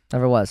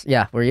 Never was.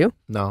 Yeah, were you?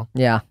 No,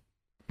 Yeah,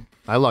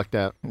 I lucked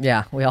out.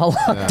 yeah. We all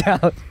lucked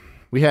out.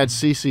 We had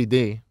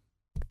CCD,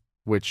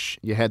 which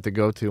you had to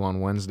go to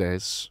on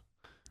Wednesdays.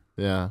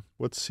 Yeah,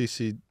 What's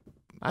CCD?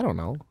 I don't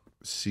know.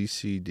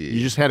 CCD. You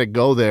just had to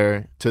go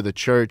there to the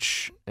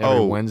church every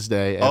Oh.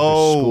 Wednesday after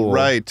Oh, school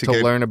right, to to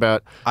get- learn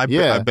about. I've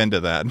yeah. been to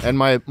that. And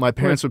my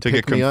parents would to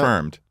pick get me up.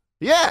 confirmed.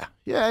 Yeah.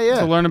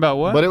 To learn about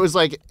what? But it was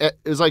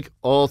like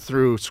all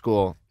through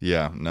school.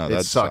 Yeah, no, It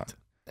that sucked.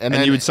 And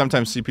then you would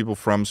sometimes see people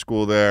from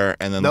school there,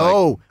 and then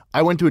no,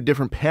 I went to a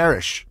different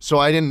parish, so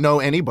I didn't know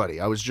anybody.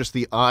 I was just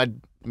the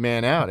odd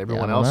man out.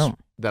 Everyone I don't else know.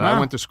 that Wow. I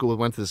went to school with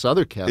went to this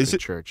other Catholic Is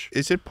it- church.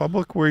 Is it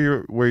public where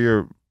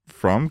you're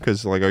from?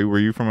 Because like, were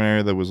you from an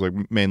area that was like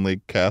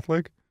mainly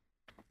Catholic?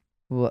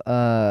 Well,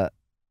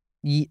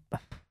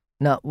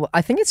 No, well,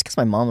 I think it's because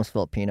my mom was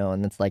Filipino,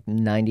 and it's like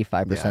 95%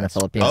 Yeah, of it's-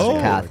 Filipinos Oh.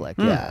 are Catholic.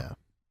 Yeah,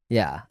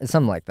 yeah, it's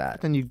something like that.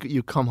 Then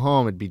you come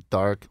home, it'd be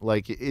dark.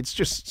 Like it's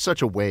just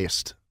such a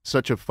waste,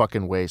 such a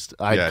fucking waste.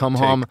 I'd come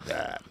home,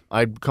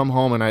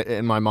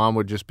 and my mom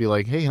would just be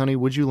like, "Hey, honey,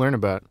 what'd you learn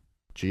about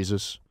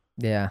Jesus?"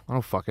 Yeah, I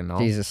don't fucking know.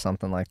 Jesus,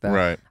 something like that.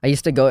 Right. I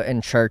used to go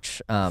in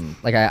church,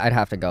 like I'd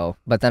have to go,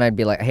 but then I'd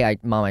be like, "Hey,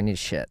 Mom, I need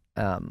shit."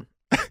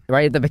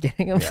 Right at the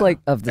beginning of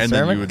of the And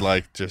sermon. then you would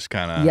like just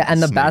kind of Yeah,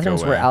 and the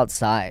bathrooms were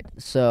outside,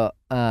 so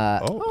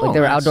like they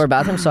were nice. outdoor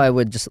bathrooms. So I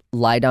would just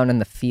lie down in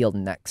the field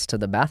next to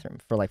the bathroom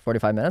for like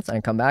 45 minutes, and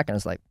I'd come back and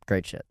it's like,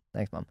 "Great shit,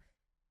 thanks, Mom."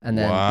 And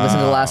then listen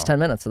to the last 10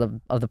 minutes of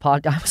the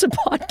podcast. It was a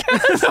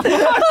podcast.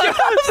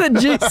 The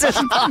Jesus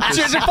podcast.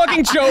 There's a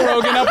fucking Joe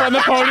Rogan up on the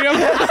podium.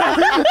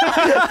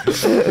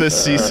 The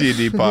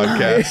CCD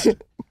podcast.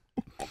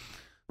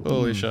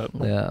 Holy shit.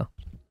 Yeah,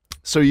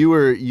 So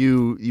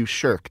you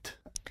shirked.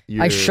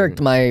 I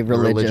shirked my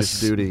religious religious.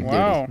 duty.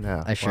 Wow.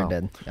 Yeah, I sure wow.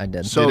 did. I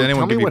did. So Did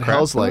anyone tell me give you what crap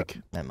hell's for that? like.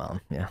 My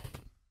mom. Yeah,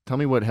 Tell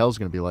me what hell's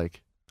gonna be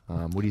like.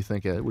 What do you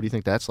think? What do you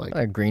think that's like?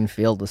 a green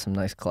field with some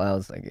nice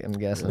clouds. Like, I'm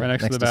guessing Right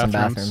next to the some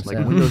bathrooms. bathrooms. Like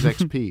yeah. Windows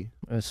XP,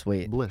 It was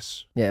sweet.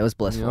 bliss. Yeah, it was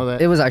blissful. know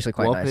that It was actually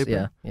quite nice. wallpaper?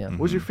 Yeah, yeah. Mhm. What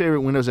was your favorite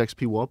Windows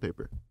XP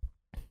wallpaper?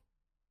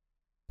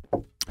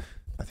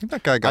 I think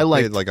that guy I got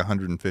liked- paid like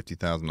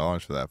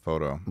 $150,000 for that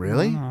photo.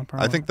 Really? Oh, I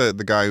probably. think the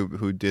guy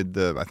who did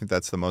I think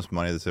that's the most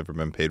money that's ever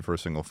been paid for a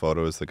single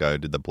photo is the guy who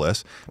did the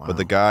Bliss. But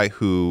the guy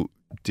who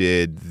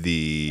did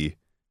the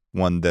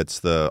one that's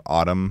the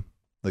autumn,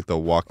 like the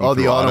walking Oh,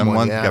 through the autumn one,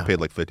 one, yeah. got paid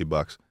like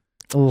 $50.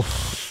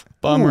 Oof,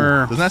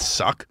 Bummer. Doesn't that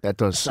suck? that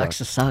does sucks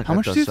suck. to suck. How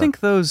much does do you suck. think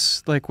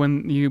those, like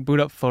when you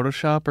boot up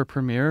Photoshop or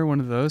Premiere, one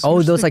of those? how Oh,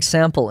 much do those you like think-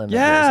 sample images.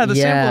 Yeah, the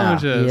sample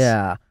images.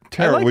 Yeah.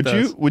 Tara, like would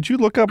those. you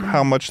look up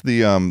how much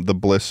the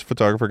Bliss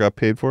photographer got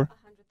paid for?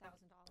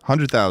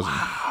 $100,000.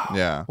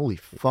 Yeah. Holy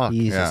fuck!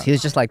 Jesus. Yeah. He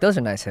was just like, those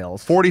are nice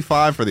hills.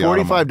 45 for the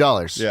autumn one.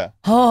 $45. Yeah.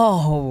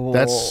 Oh.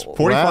 That's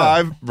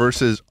 45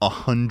 versus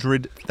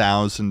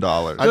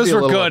 $100,000. I'd Those be a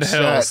were little good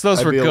upset. hills. Those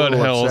I'd were be a good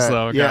little hills, upset.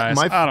 though, Yeah,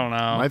 guys. I don't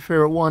know. My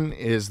favorite one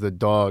is the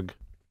dog.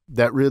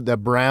 That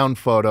brown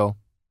photo.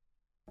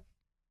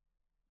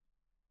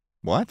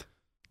 What?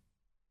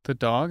 The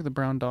dog, the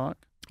brown dog.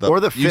 Or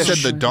the You said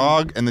fish. the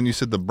dog, and then you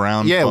said the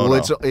brown. Yeah, photo.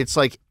 well,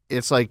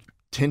 it's like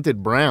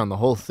tinted brown, the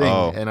whole thing,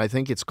 Oh. and I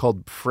think it's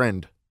called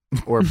Friend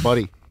or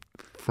Buddy.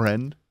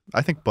 Friend.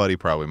 I think Buddy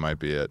probably might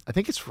be it. I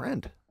think it's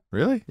Friend.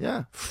 Really?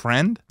 Yeah.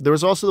 Friend? There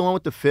was also the one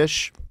with the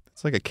fish.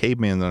 It's like a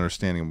caveman's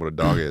understanding of what a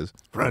dog is.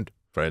 Friend.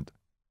 Friend.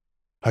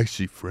 I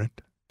see friend.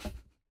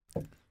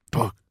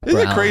 Dog. Isn't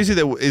it Brown. crazy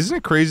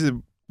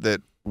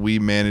that we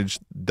manage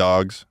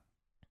dogs?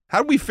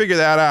 How did we figure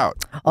that out?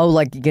 Oh,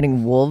 like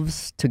getting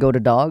wolves to go to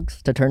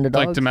dogs, to turn to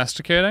dogs? Like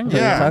domesticating? Is that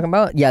what Yeah. you're talking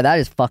about? Yeah, that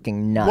is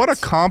fucking nuts. What a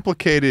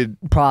complicated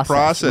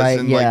process, right?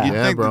 and yeah. like you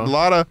Yeah, think bro. a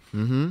lot of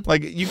Mm-hmm.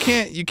 like you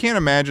can't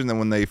imagine that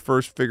when they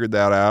first figured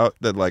that out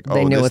that like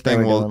they knew this what they thing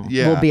were will doing.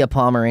 yeah We'll be a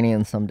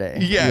Pomeranian someday.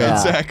 yeah,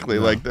 exactly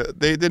like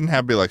they didn't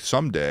have to be like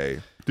someday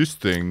this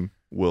thing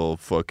will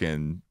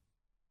fucking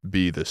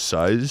be the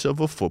size of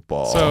a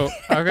football. So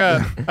I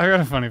got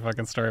a funny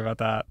fucking story about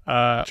that.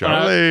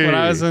 Charlie. when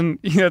I was in,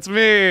 that's me.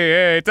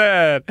 Hey,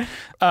 Ted.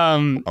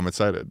 I'm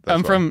excited.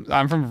 That's why.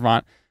 I'm from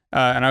Vermont,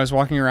 and I was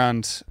walking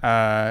around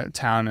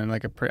town in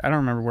like I don't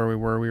remember where we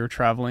were. We were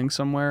traveling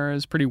somewhere. It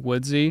was pretty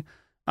woodsy,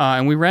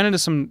 and we ran into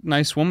some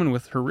nice woman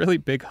with her really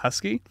big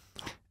husky.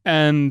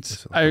 And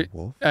Is it like a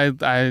wolf?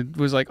 I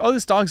was like, oh,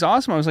 this dog's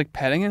awesome. I was like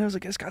petting it. I was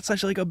like, it's got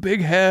such like a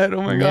big head.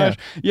 Oh my Yeah. gosh.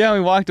 Yeah. We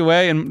walked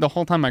away, and the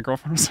whole time my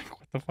girlfriend was like,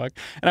 what the fuck?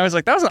 And I was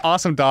like, that was an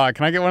awesome dog.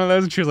 Can I get one of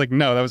those? And she was like,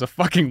 no, that was a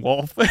fucking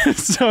wolf.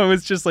 So it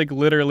was just like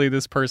literally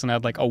this person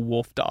had like a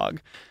wolf dog.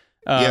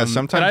 Yeah,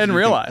 sometimes and I didn't you can-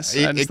 realize.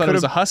 I it just thought it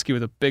was a could've- husky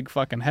with a big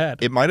fucking head.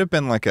 It might have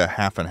been like a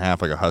half and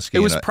half, like a husky.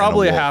 It was and a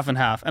probably a wolf. half and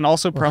half, and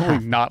also probably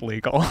not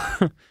legal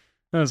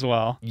as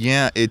well.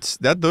 Yeah, it's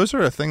that. Those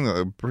are a thing that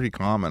are pretty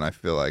common. I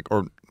feel like,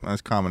 or as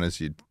common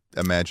as you'd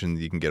imagine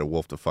you can get a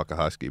wolf to fuck a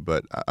husky.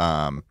 But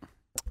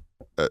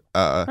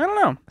I don't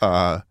know.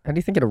 How do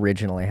you think it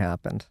originally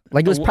happened?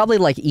 Like it was probably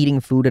like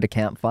eating food at a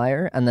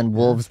campfire, and then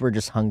wolves were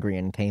just hungry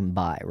and came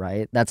by,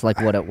 right? That's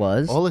like what it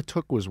was. All it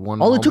took was one.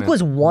 All it took moment-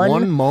 was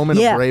one- moment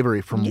yeah. of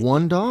bravery from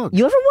one dog.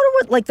 You ever wonder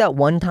what like that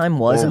one time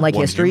was Or in like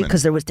one history? human.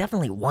 Because there was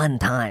definitely one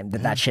time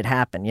that shit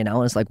happened. You know,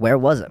 and it's like, where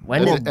was it?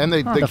 When did and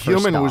the first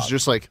human was dog?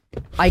 just like,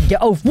 I get.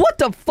 Oh, what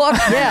the fuck?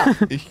 Yeah.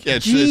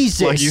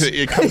 it's like Jesus.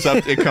 it comes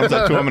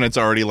up to him and it's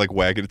already like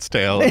wagging its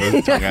tail. With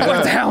its tongue out.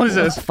 What the hell is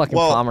this? Fucking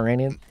Well,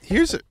 Pomeranian.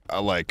 Here's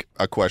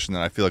a question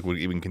that I feel like would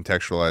even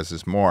contextualize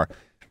this more.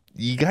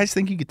 You guys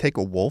think you could take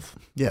a wolf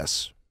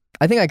yes.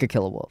 I think I could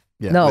kill a wolf.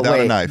 Yeah, no, without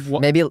wait. a knife?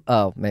 Maybe.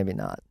 Oh, maybe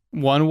not.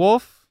 One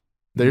wolf?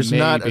 There's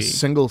not a Maybe.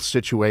 single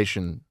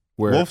situation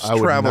where Wolves I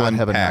would travel not in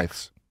have a knife.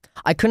 packs.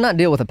 I could not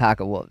deal with a pack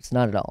of wolves.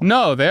 Not at all.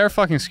 No, they're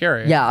fucking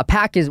scary. Yeah, a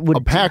pack would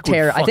A pack would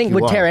tear. I fuck think you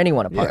would up. tear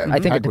anyone apart. Yeah, I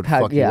think pack a would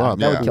pack. fuck you Yeah, up.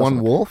 that would Yeah. kill One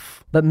someone.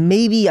 wolf. But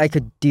maybe I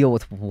could deal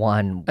with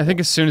one. I think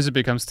as soon as it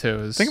becomes two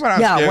is Think about how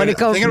Yeah, scary- when it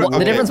goes, think about-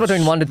 the difference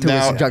between 1 to 2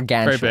 now, is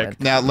gargantuan. Very big.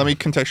 Now let me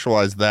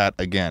contextualize that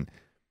again.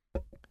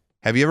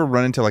 Have you ever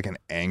run into like an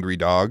angry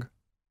dog?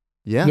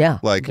 Yeah. Yeah.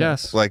 Like,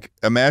 Yes. like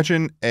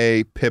imagine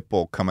a pit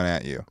bull coming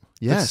at you.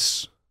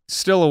 Yes.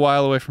 Still a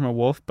while away from a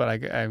wolf, but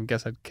I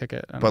guess I'd kick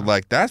it. I don't But know.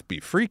 like that'd be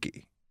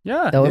freaky.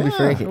 yeah, That would be Yeah.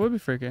 freaky. it would be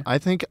freaky. I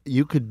think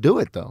you could do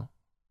it, though.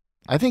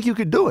 I think you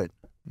could do it.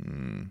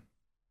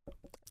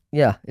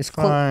 Yeah, it's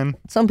close. Fine.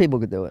 Some people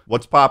could do it.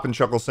 What's poppin',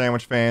 Chuckle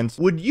Sandwich fans?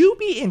 Would you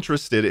be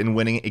interested in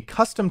winning a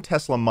custom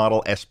Tesla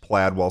Model S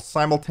Plaid while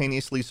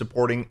simultaneously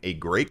supporting a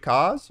great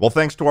cause? Well,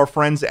 thanks to our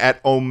friends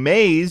at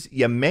Omaze,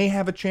 you may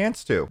have a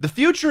chance to. The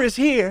future is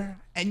here,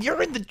 and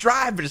you're in the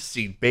driver's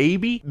seat,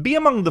 baby. Be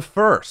among the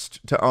first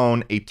to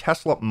own a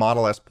Tesla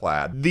Model S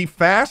Plaid, the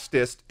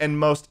fastest and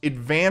most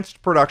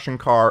advanced production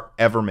car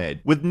ever made.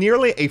 With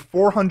nearly a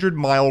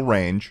 400-mile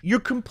range, you're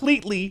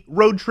completely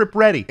road trip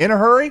ready. In a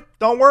hurry?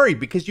 Don't worry,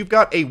 because you've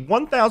got a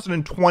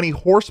 1,020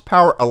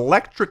 horsepower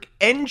electric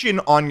engine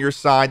on your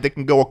side that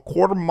can go a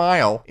quarter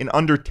mile in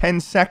under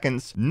 10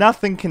 seconds.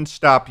 Nothing can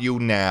stop you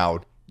now.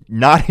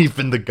 Not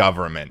even the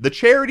government. The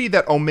charity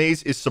that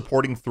Omaze is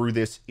supporting through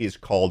this is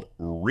called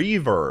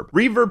Reverb.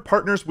 Reverb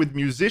partners with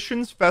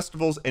musicians,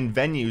 festivals, and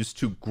venues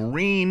to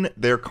green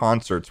their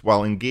concerts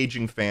while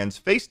engaging fans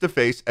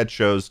face-to-face at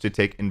shows to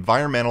take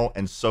environmental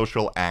and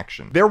social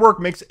action. Their work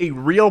makes a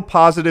real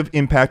positive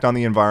impact on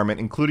the environment,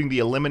 including the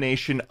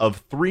elimination of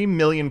 3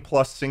 million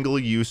plus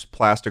single-use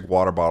plastic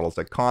water bottles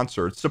at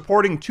concerts,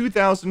 supporting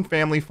 2,000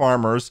 family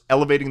farmers,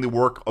 elevating the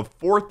work of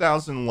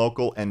 4,000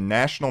 local and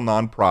national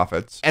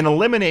nonprofits, and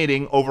eliminating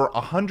over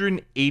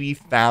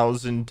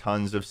 180,000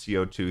 tons of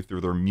CO2 through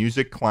their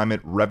Music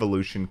Climate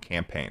Revolution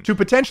campaign. To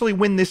potentially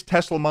win this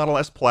Tesla Model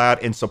S Plaid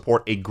and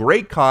support a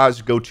great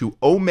cause, go to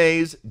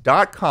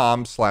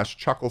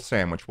omaze.com/chuckle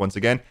sandwich. Once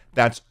again,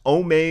 that's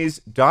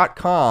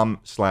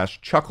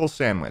omaze.com/chuckle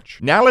sandwich.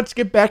 Now let's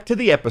get back to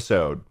the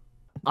episode.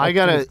 I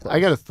got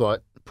a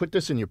thought. Put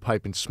this in your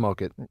pipe and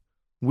smoke it.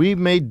 We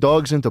made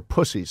dogs into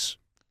pussies,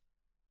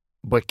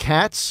 but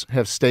cats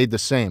have stayed the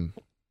same.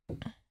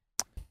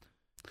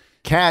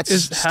 Cats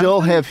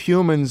still have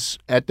humans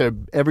at their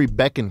every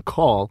beck and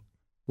call,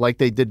 like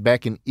they did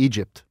back in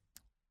Egypt.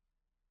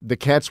 The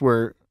cats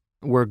were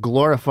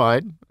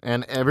glorified,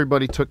 and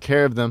everybody took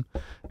care of them,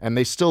 and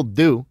they still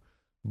do.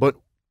 But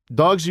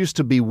dogs used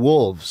to be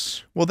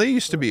wolves. Well, they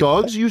used to be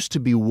Dogs used to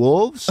be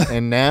wolves,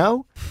 and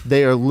now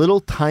they are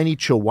little tiny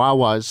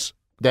chihuahuas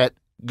that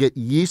get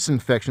yeast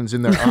infections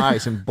in their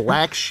eyes and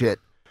black shit.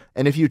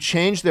 And if you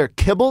change their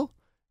kibble,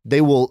 they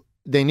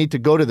need to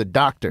go to the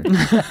doctor.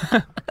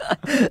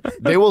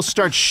 They will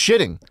start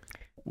shitting.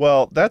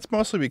 Well, that's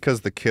mostly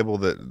because the kibble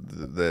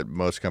that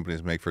most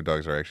companies make for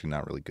dogs are actually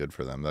not really good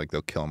for them. Like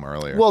they'll kill them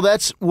earlier.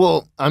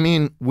 Well, I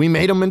mean, we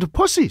made them into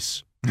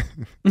pussies.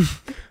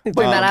 Think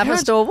that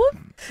happens to a wolf?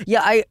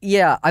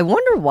 Yeah, I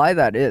wonder why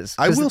that is.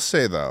 I will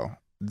say though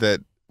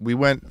that we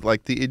went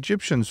like the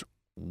Egyptians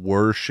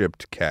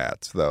worshipped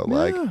cats though.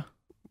 Like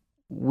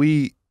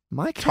we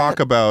talk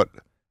about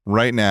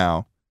right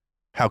now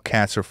how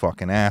cats are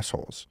fucking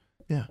assholes.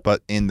 Yeah.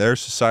 But in their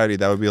society,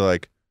 that would be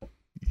like,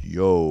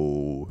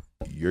 yo,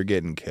 you're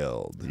getting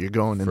killed. You're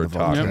going in for the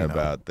talking volcano.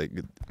 about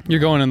You're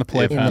going in the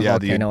playpen. In the Yeah,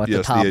 volcano at the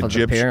yes, top the of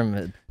the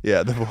pyramid.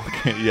 Yeah, the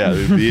volcano. Yeah,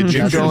 the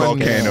Egyptian going-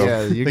 volcano. yeah,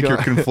 I you're think you're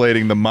go-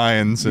 conflating the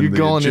Mayans and You're the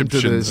going into the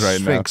Egyptians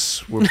right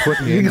Sphinx. We're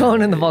putting you You're in.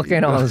 going in the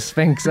volcano on the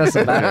Sphinx. That's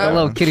a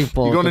little kiddie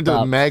pool. You're going at into the the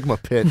top. magma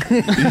pit.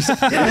 now.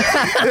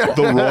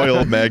 The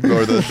royal magma,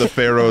 or the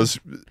pharaoh's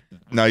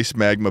nice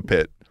magma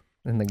pit.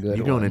 In the good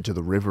You're going one. into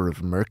the river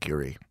of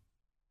Mercury.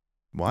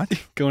 What?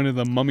 Going to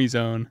the mummy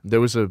zone.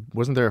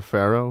 Wasn't there a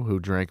pharaoh who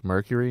drank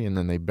mercury and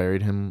then they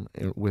buried him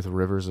with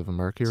rivers of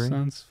mercury?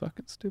 Sounds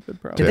fucking stupid,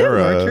 Did probably. they have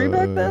They're, mercury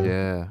back then?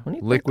 Yeah, When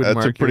you- liquid That's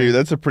mercury.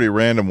 a pretty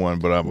random one,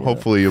 but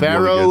hopefully you'll be able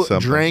to Pharaoh get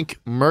something. drank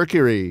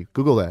mercury.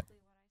 Google that.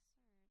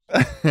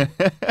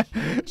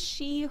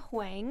 Shi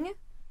Huang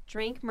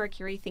drank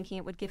mercury thinking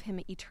it would give him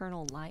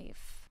eternal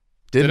life.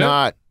 Did Did it?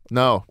 not.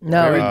 No.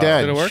 No, Very it-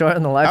 dead. Did it work?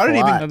 Shorten the life How a did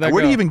lot. How'd that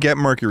where do you go? even get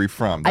mercury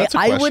from? That's a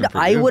I question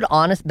for you. would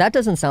honest. That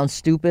doesn't sound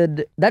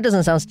stupid. That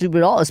doesn't sound stupid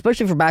at all,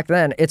 especially for back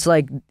then. It's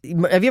like,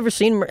 have you ever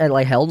seen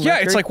like held? Yeah,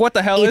 mercury? it's like, what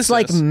the hell It's is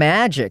like this?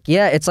 magic.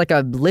 Yeah, it's like a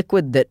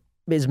liquid that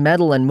is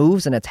metal and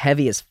moves, and it's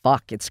heavy as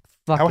fuck. It's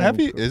fucking. How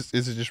heavy is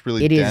it? Just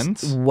really It is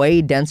dense?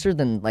 way denser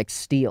than like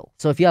steel.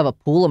 So if you have a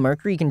pool of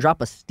mercury, you can drop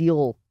a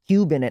steel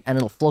cube in it, and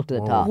it'll float to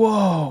the top.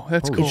 Whoa,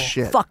 that's Holy cool.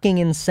 shit. Fucking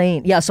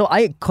insane. Yeah, so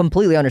I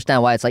completely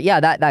understand why it's like, yeah,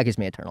 that gives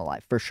me eternal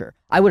life for sure.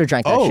 I would have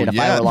drank that Oh shit if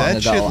I yeah, were long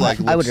that ago. shit like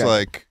I would looks drink.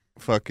 like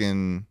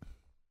fucking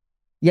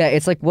Yeah,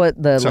 it's like what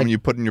the something like, you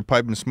put in your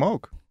pipe and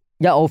smoke.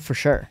 yeah, oh for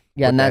sure.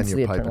 Yeah, Put and that that's in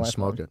the your pipe eternal and life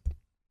smoke one. it.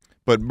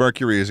 But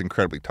mercury is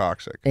incredibly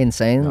toxic.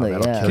 Insanely, No,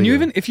 that'll yeah. kill Can you you.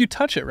 even, if you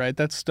touch it, right,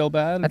 that's still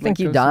bad? I think Like,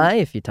 you goes die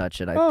if you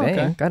touch it. I Oh, okay.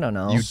 think. I don't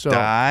know. You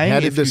die How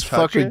did if this you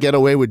touch fucker it? get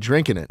away with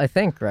drinking it? I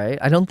think, right?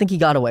 I don't think he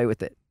got away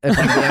with it. If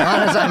I'm being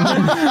honest,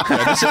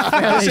 I'm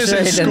fairly this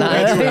sure he isn't did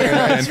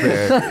not.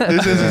 Scooby-Doo,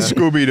 This isn't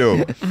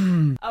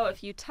Scooby-Doo. Oh,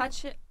 if you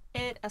touch it,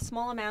 a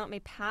small amount may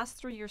pass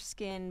through your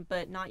skin,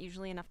 but not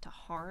usually enough to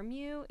harm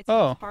you. It's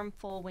Oh. most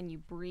harmful when you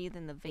breathe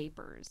in the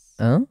vapors.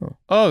 Oh.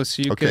 Oh,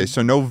 so you Okay, could.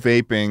 so no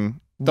vaping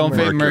Don't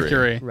vape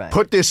mercury. Right.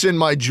 Put this in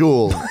my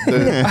jewel. The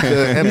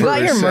you emperor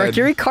got your said.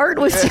 mercury cart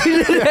with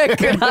you today?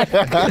 Could I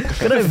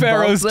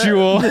Pharaoh's bump that?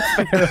 jewel.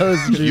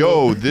 Pharaoh's jewel.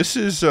 Yo, this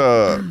is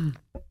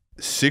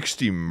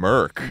 60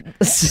 merc.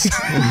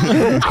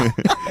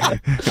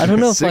 I don't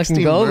know if I can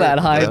 60 go that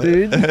merc, high, yeah.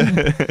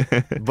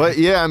 dude. But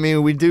yeah, I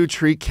mean, we do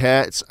treat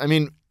cats. I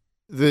mean,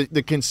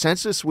 the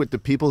consensus with the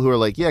people who are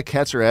like, yeah,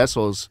 cats are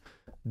assholes.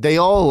 They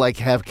all like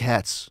have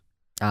cats.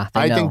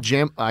 They know.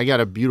 think I got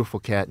a beautiful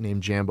cat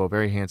named Jambo,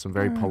 very handsome,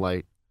 very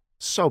polite.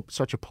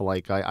 Such a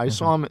polite guy. I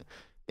saw him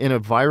in a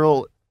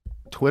viral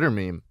Twitter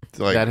meme It's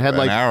like that had an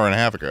like hour and a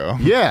half ago.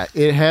 yeah,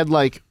 it had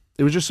like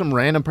it was just some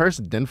random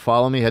person didn't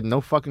follow me, had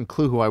no fucking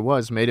clue who I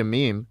was, made a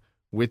meme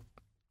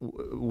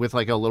with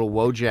like a little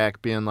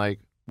Wojak being like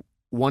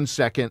 1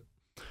 second,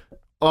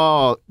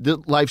 oh,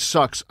 life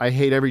sucks. I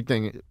hate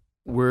everything.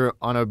 We're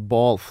on a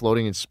ball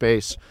floating in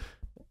space.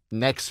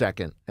 Next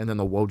second, and then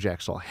the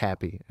Wojak's all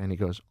happy, and he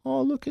goes,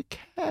 "Oh, look at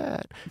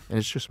cat," and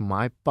it's just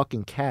my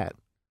fucking cat.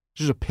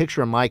 It's just a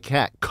picture of my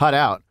cat cut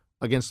out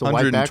against the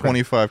white background.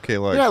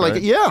 125K likes. Yeah, like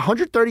right?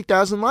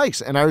 130,000 likes,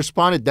 and I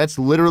responded, "That's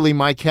literally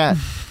my cat."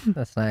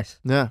 That's nice.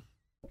 Yeah,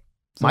 So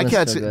my that's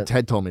cat's. so good.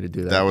 Ted told me to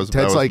do that. That was-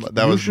 Ted's that was- like,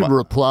 that you was should my-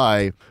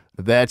 reply.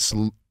 That's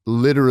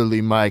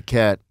literally my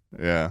cat,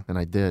 Yeah, and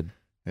I did.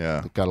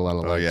 yeah. It got a lot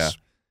of Oh, likes. yeah.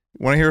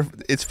 Want to hear?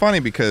 It's funny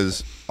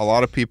because a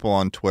lot of people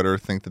on Twitter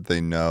think that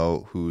they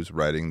know who's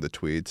writing the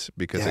tweets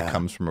because it Yeah.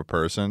 comes from a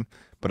person.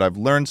 But I've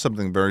learned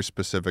something very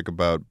specific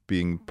about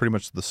being pretty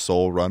much the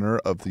sole runner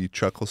of the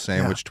Chuckle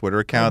Sandwich Twitter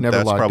account. never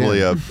That's logged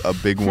probably in. a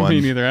big Me one.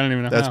 neither. I don't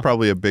even know That's how.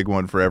 probably a big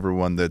one for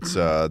everyone. That's.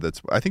 I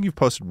think you've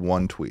posted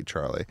one tweet,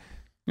 Charlie.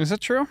 Is that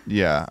true?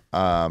 Yeah.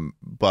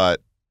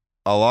 But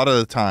a lot of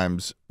the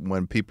times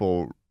when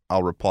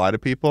I'll reply to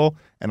people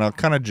and I'll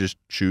kind of just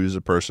choose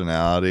a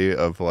personality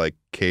of like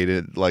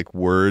cated like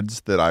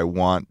words that I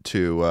want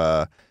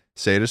to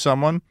say to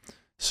someone.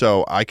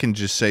 So I can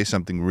just say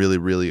something really,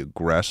 really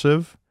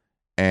aggressive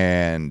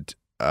and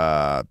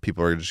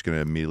people are just going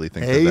to immediately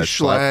think Hey, that that's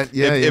Schlatt.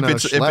 Yeah, if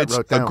it's Schlatt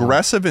wrote that one.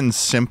 aggressive and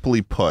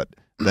simply put,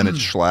 then it's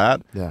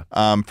Schlatt. Yeah.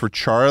 For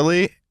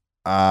Charlie's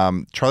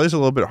a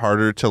little bit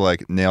harder to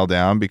like nail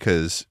down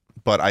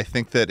but I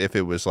think that if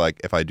it was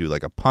like if I do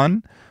like a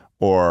pun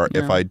or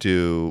if Yeah. I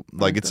do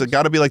like it's this.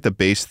 got to be like the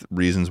base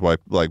reasons why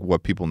like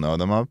what people know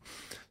them of.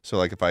 So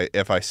like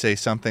if I say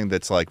something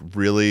that's like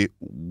really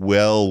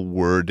well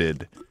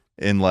worded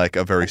in like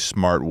a very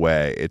smart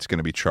way, it's going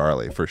to be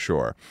Charlie for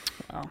sure.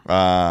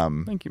 Wow.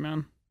 Thank you,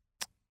 man.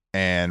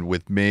 And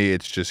with me,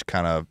 it's just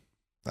kind of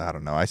I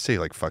don't know. I say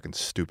like fucking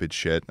stupid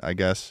shit, I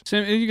guess. So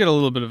you get a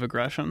little bit of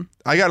aggression.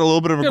 I got a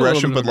little bit of You got a little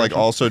aggression, bit of but like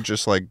aggression. also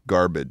just like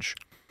garbage.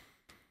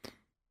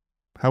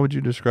 How would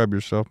you describe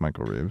yourself,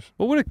 Michael Reeves?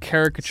 What would a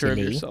caricature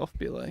Silly. of yourself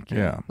be like?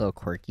 Yeah. Little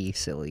quirky,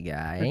 silly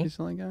guy. Quirky,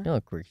 silly guy?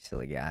 Little quirky,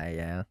 silly guy.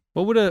 Yeah.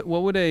 What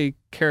would a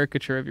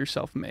caricature of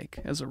yourself make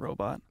as a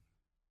robot?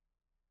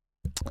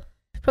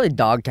 Probably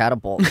dog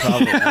catapult.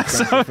 Probably.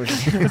 So,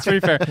 that's pretty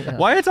fair. Yeah.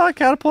 Why a dog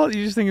catapult?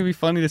 You just think it'd be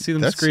funny to see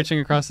them That's- screeching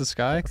across the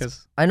sky?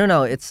 Because I don't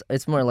know. It's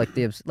more like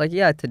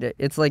yeah today.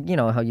 It's like you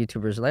know how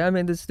YouTubers are like I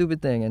made this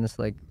stupid thing and it's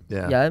like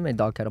yeah I made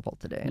dog catapult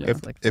today. And Yeah.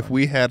 it's like If fun.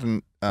 we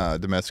hadn't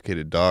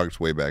domesticated dogs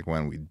way back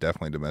when, we'd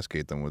definitely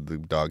domesticate them with the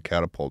dog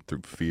catapult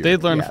through fear.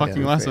 they'd learn a Yeah,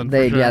 fucking yeah. lesson. for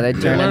They sure. they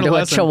turn learn into a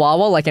lesson.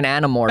 chihuahua like an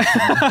animorph.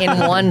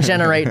 In one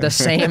generate the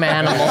same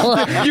animal.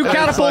 You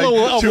catapult a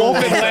wolf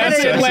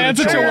and lands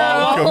a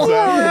chihuahua. Comes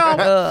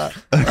out.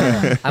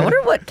 I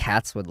wonder what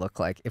cats would look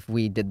like if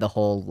we did the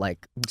whole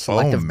like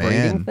selective breeding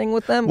man. thing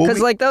with them. Well, Because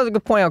we- like that was a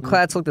good point. How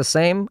cats look the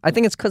same. I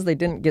think it's because they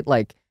didn't get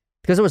like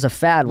because it was a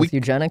fad with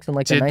eugenics in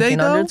like the Did they,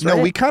 though? 1900s. No,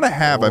 right? we kind of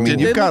have. I mean,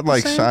 Did you've they got look the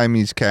like same?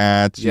 Siamese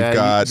cats. Yeah, You've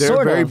got they're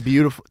Sort very of.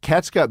 beautiful.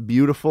 Cats got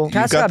beautiful.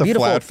 Cats got got the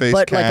beautiful, flat-faced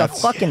but like a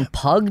cats. fucking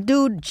pug,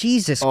 dude.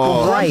 Jesus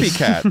Oh, grumpy Christ.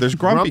 cat. There's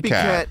grumpy, Grumpy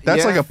cat. cat, That's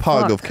yeah. like a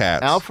pug Fuck. of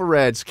cats. Alpha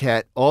Rad's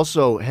cat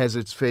also has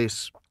its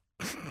face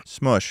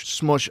Smush.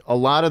 smush. A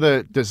lot of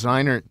the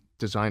designer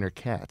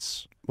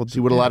cats. Well, See,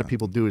 what a lot of yeah.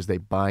 people do is they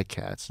buy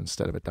cats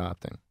instead of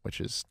adopting, which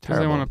is 'Cause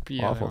they terrible, want to,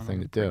 awful thing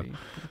to do.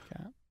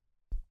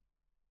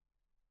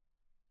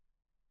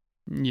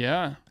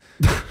 Yeah.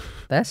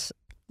 That's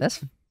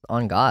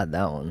on God.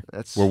 That one.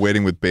 That's We're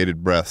waiting with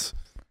bated breaths.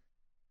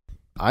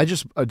 I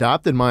just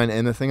adopted mine,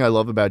 and the thing I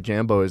love about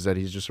Jambo is that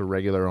he's just a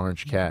regular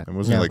orange cat. And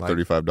wasn't Yeah. it like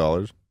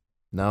 $35?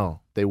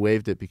 No, they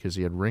waived it because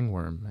he had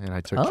ringworm, and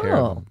I took care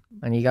of Oh, him.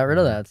 and you got rid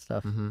of that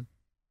stuff. Mm-hmm.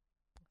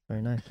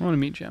 Very nice. I want to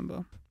meet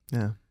Jambo.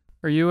 Yeah.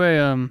 Are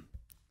you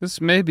this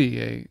may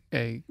be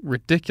a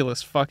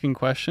ridiculous fucking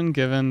question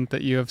given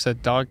that you have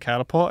said dog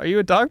catapult. Are you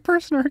a dog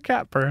person or a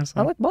cat person?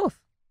 I like both.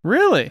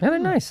 Really? Yeah, they're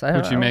nice.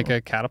 Would you make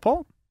a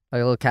catapult? like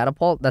a little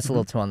catapult? That's a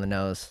little too on the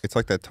nose. It's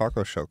like that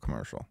taco shell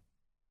commercial.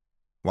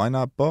 Why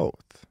not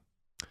both?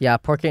 Yeah,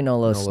 Porque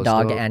Nolos, Nolos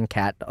dog dog. and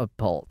cat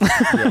pult.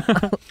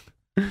 Yeah,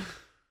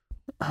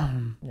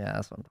 Yeah,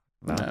 that's what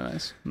I'm talking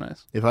about.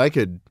 nice. If I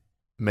could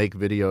make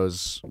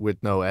videos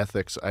with no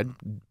ethics, I'd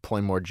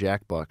play more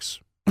Jackbucks.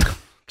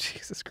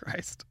 Jesus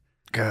Christ.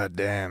 God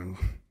damn.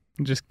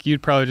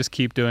 You'd probably just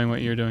keep doing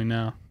what you're doing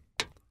now.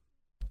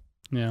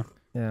 Yeah.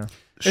 Yeah.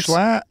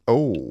 Charles?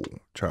 Oh,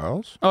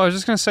 I was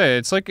just gonna say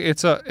it's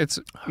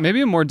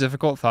maybe a more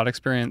difficult thought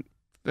experiment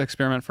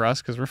for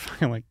us because we're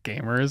fucking like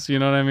gamers. You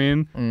know what I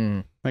mean?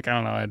 Mm. Like I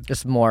don't know.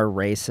 Just more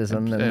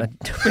racism than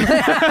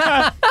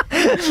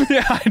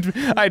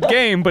Yeah, I'd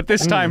game, but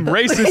this time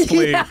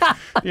racistly.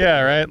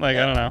 Yeah, right. Like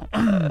I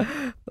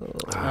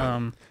don't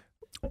know.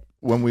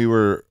 When we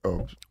were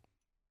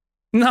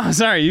No,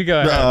 sorry, you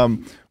go ahead.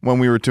 when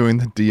we were doing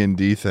the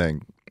D&D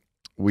thing,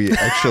 we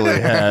actually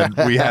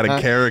had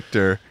a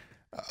character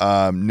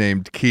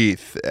named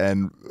Keith,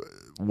 and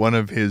one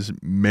of his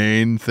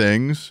main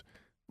things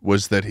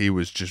was that he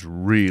was just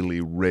really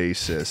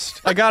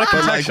racist. I gotta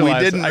But like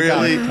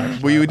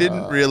contextualize. we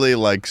didn't really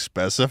like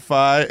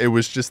specify. It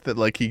was just that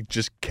like he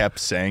just kept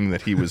saying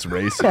that he was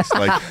racist.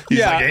 Like he's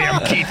Yeah. like, hey,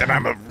 I'm Keith and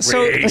I'm a So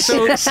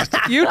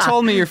racist. you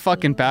told me your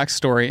fucking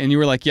backstory, and you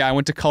were like, "Yeah, I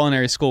went to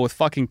culinary school with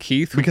fucking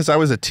Keith." Because I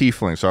was a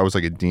tiefling, so I was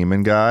like a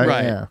demon guy.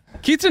 Right. Yeah.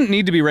 Keith didn't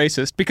need to be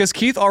racist because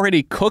Keith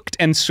already cooked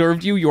and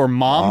served you your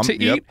mom to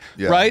Yep, eat,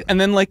 yeah. right? And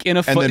then like in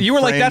a then you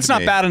were like, framed "That's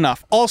not me. bad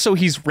enough." Also,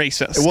 he's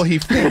racist. Well, he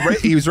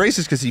was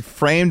racist because he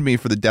framed me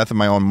for the death of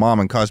my own mom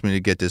and caused me to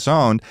get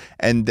disowned.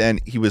 And then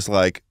he was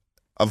like,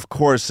 of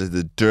course,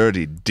 the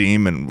dirty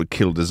demon would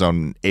kill his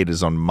own, ate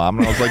his own mom.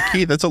 And I was like,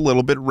 Keith, that's a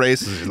little bit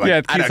racist. He's like, yeah,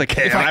 I Keith's don't like,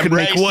 care. if I I'm could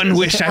make racist. one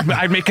wish,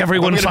 I'd make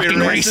everyone I'm gonna fucking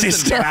be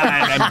racist. and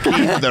fine. I'm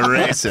Keith the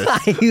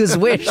racist. Use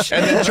wish.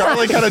 And then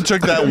Charlie kind of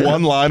took that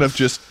one line of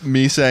just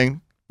me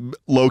saying,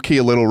 low key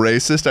a little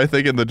racist, I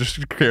think, in the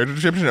character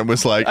description. It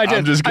was like, I did.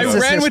 I'm just I gonna.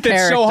 This ran is with it so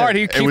character. hard.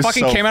 He was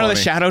fucking so came out of the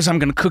funny. shadows. I'm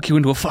gonna cook you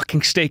into a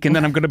fucking steak, and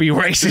then I'm gonna be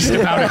racist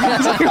about it. I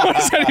was like, what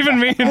does that even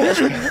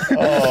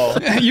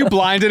mean? You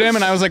blinded him,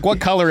 and I was like, "What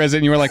color is it?"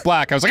 And you were like,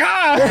 "Black." I was like,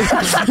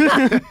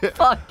 "Ah!"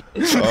 Fuck.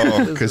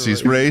 Oh, because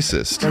he's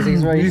racist.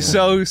 He's right. He's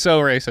so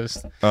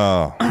racist.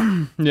 Oh,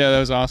 Yeah, that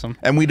was awesome.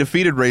 and we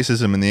defeated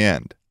racism in the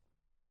end.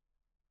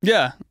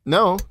 Yeah.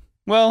 No,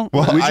 Well,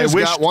 Well, we I just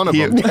wished got one of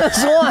he- them.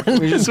 That's one.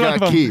 We just one of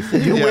got them. Keith.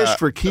 You Yeah. wished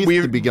for Keith we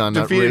to be gone,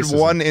 not defeated racism.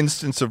 one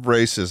instance of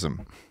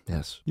racism.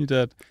 Yes. you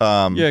did.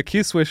 Um, Yeah,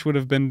 Keith's wish would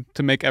have been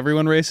to make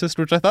everyone racist,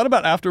 which I thought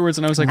about afterwards,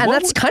 and I was like, And what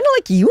that's would- kind of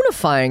like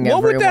unifying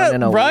What would everyone that-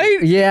 in a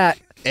right? Yeah.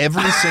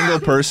 Every single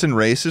person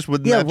racist?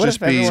 Wouldn't Yeah, that what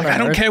just if be? everyone I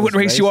don't Earth care what was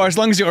race you are, as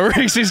long as you're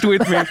racist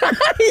with me. Well,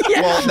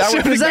 that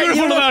would Does that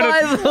beautiful about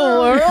unify it. the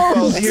world?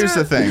 Well, here's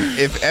the thing.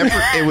 If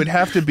it would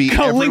have to be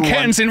Go link everyone.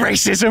 hands in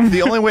racism.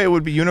 The only way it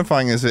would be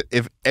unifying is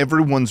if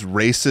everyone's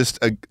racist,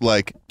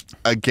 like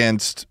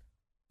against,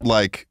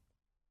 like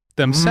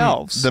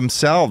Themselves.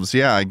 themselves.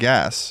 Yeah, I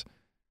guess.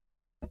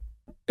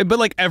 But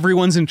like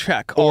everyone's in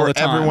check all Or the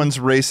time. everyone's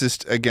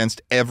racist against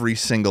every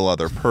single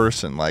other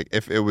person. Like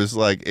if it was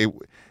like it.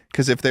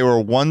 Because if they were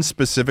one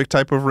specific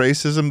type of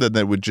racism, then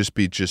that would just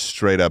be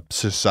straight up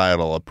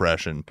societal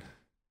oppression.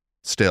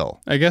 Still,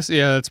 I guess,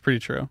 yeah, that's pretty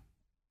true.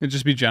 It'd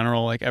just be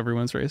general, like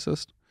everyone's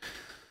racist.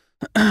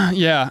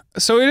 Yeah.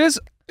 So it is,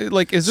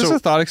 like, is this So- a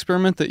thought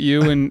experiment that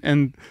you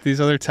and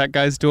these other tech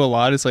guys do a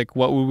lot? It's like,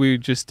 what would we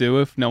just do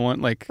if no one,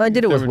 like. I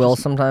did it if with there were Will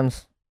just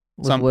sometimes.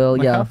 With some- Will,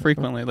 like, yeah. How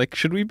frequently? Like,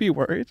 should we be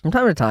worried? From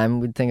time to time,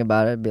 we'd think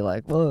about it, be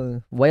like,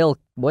 "Whoa, whale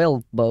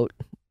boat."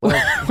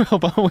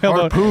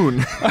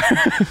 Harpoon.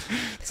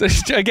 So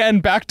again,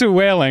 back to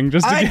whaling.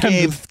 Just I again,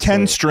 gave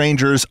 10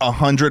 strangers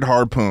 100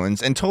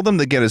 harpoons and told them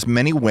to get as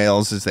many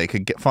whales as they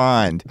could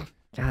find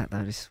God,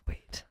 that'd be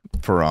sweet.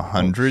 for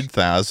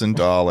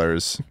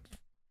 $100,000.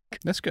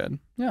 That's good.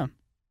 Yeah.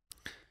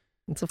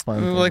 It's a fun.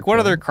 thing Like, to what play.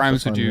 other It's a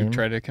crimes fun would you meme.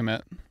 try to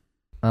commit?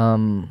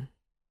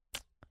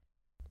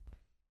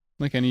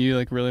 Like any you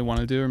like really want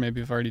to do, or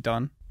maybe you've already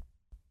done?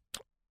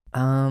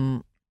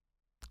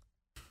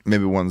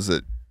 Maybe ones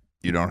that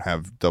you don't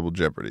have double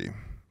jeopardy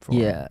for.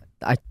 Yeah,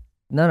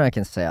 none I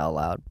can say out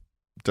loud.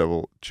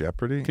 Double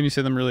jeopardy? Can you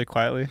say them really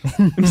quietly?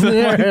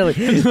 Yeah, really.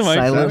 Into the mic,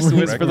 Silently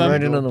whisper them.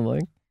 right into the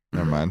mic.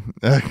 Never mind.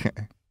 Okay.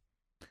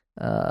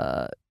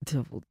 No,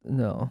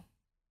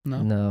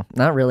 No.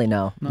 not really.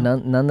 No, No?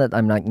 none that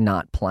I'm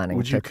not planning.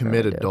 Would to you commit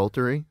currently do.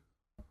 adultery?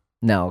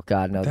 No,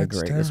 God, no, the That's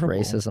greatest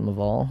terrible. racism of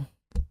all.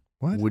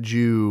 What? Would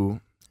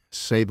you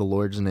say the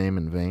Lord's name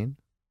in vain?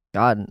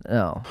 God,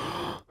 no.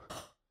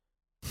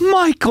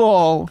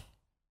 Michael!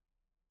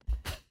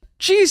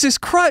 Jesus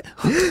Christ!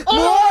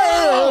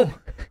 Oh!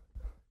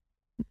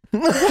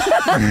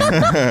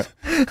 I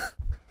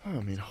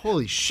mean,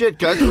 holy shit,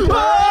 guys.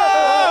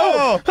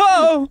 Oh!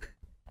 Oh!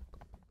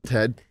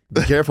 Ted,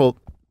 be careful.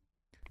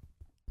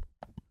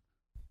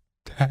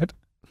 Dad.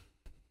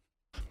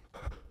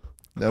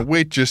 Now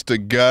wait just a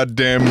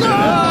goddamn minute.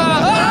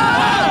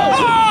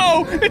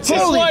 Oh! It's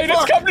his Holy light.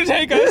 fuck. It's come to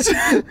take us.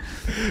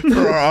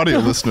 For our audio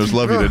listeners,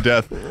 love you to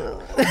death.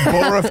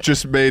 Borov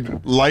just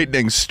made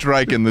lightning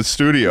strike in the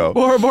studio.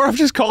 Borov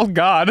just called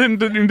God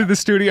into the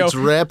studio. It's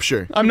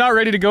rapture. I'm not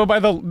ready to go by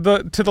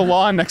to the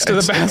lawn next to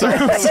the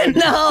bathroom.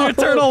 No!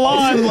 Eternal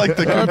lawn. Like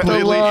the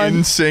completely lawn.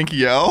 in sync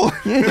yell.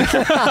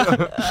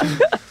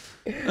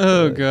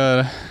 Oh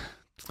god.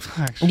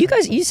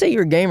 You say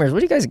you're gamers. What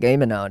are you guys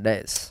gaming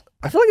nowadays?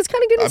 I feel like it's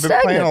kind of getting I've been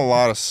stagnant. playing a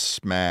lot of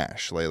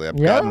Smash lately. I've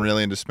Yeah? gotten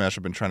really into Smash.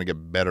 I've been trying to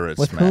get better at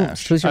With who?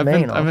 Smash. Who's your I've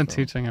main? been also?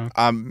 teaching him. Me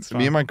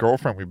fun. and my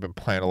girlfriend, we've been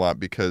playing a lot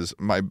because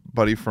my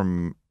buddy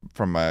from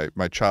my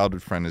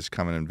childhood friend is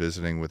coming and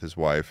visiting with his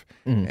wife,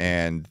 Mhm.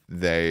 and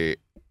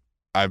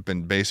I've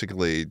been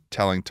basically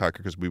telling Tucker,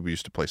 because we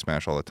used to play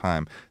Smash all the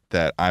time,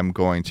 that I'm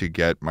going to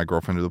get my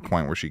girlfriend to the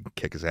point where she can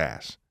kick his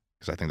ass,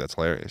 because I think that's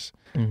hilarious.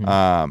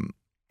 Mhm.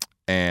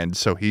 And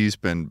so he's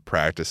been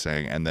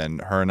practicing, and then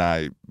her and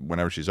I,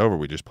 whenever she's over,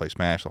 we just play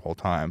Smash the whole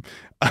time,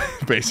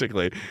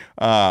 basically.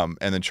 And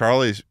then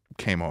Charlie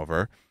came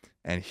over,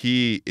 and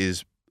he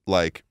is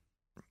like,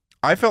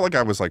 I felt like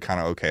I was like kind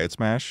of okay at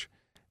Smash.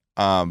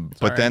 But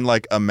Sorry. then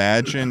like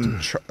imagine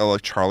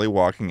like Charlie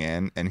walking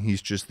in, and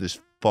he's just this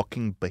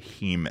fucking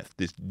behemoth,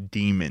 this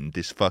demon,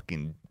 this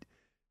fucking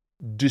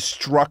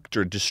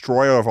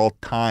destroyer of all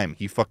time.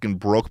 He fucking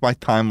broke my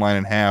timeline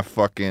in half,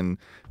 fucking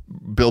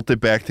built it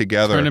back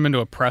together. Turned him into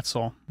a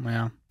pretzel.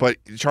 Yeah. But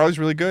Charlie's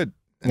really good,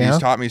 and Yeah? he's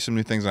taught me some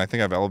new things, and I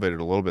think I've elevated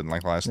a little bit in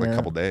like the last Yeah.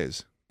 couple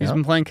days. He's Yeah.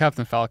 been playing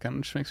Captain Falcon,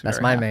 which makes me That's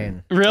very my happy.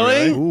 main.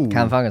 Really? Ooh.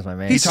 Captain Falcon's my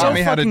main. He He's taught so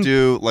me how to fucking-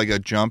 do like a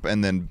jump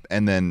and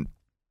then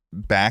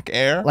back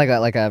air.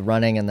 like a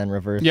running and then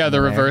reverse. Yeah, and the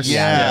then reverse.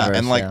 yeah, reverse,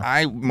 and like yeah.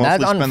 I that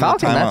mostly on spend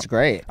Falcon, my time. that's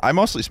great. I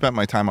mostly spent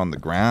my time on the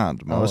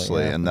ground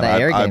mostly, Oh, yeah. and then the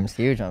air I game's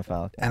huge on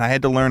Falcon. and I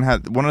had to learn how.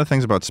 One of the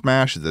things about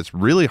Smash that's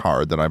really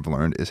hard that I've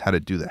learned is how to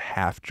do the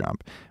half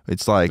jump.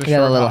 It's like The Yeah,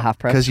 the short little hop. half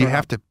press. because you short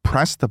have to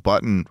press the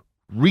button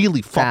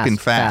really fucking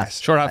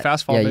fast. Short hop,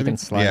 fast fall, Yeah, you baby. can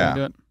slide. Yeah. You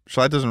do it.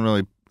 So that doesn't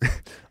really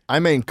I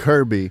mean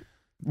Kirby, hop.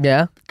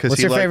 Yeah. because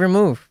What's your favorite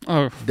move?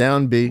 Oh,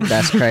 down B.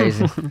 That's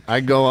crazy. I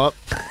go up.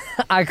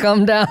 I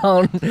come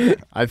down.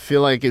 I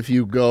feel like if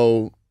you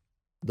go,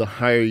 the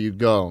higher you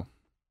go.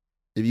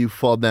 If you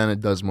fall down, it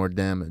does more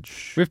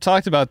damage. we've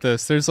talked about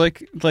this. There's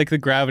like the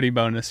gravity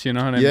bonus. You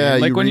know what I Yeah,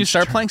 mean? Like you when you reach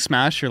start ter- playing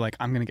Smash, you're like,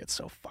 I'm gonna get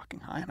so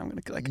fucking high, and I'm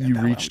gonna like You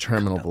that reach out.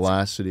 terminal That's-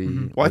 velocity.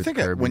 Mhm. Well, I with think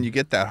Kirby. when you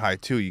get that high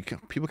too,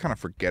 people kind of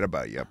forget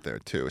about you up there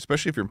too,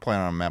 especially if you're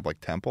playing on a map like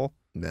Temple.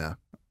 Yeah.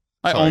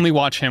 I Sorry. only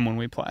watch him when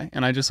we play,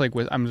 and I just like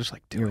I'm just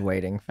like, You're dude.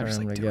 waiting for I'm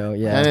just him like, to do go. it.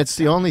 Yeah. And it's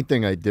the only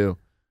thing I do.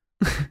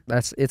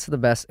 It's the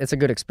best. It's a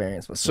good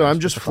experience with So Smash. I'm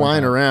It's just a fun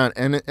flying time. around,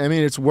 and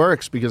it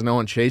works because no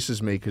one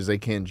chases me because they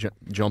can't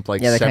jump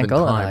like Yeah, they 7 can't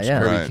go that high, times. yeah.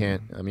 Kirby Right.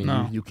 can't. I mean,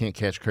 No. you can't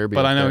catch Kirby.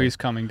 But up I know there. he's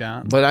coming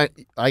down, But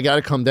I got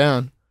to come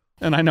down.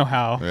 and I know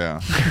how.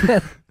 Yeah.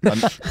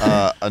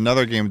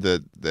 Another game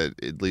that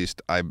at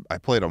least I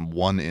played on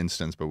one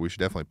instance, but we should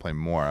definitely play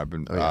more. I've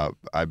been Oh,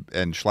 yeah.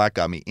 and Schlack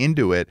got me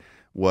into it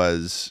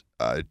was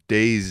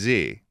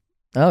DayZ.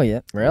 Oh yeah,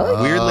 really?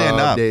 Weirdly Oh,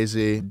 enough.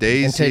 Daisy.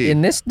 DayZ.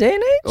 In this day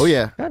and age? Oh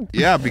yeah, God.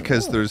 Yeah,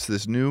 because there's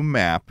this new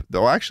map.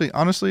 Though actually,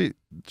 honestly,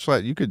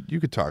 Schlack, you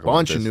could talk about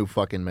bunch this. of new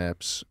fucking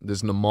maps.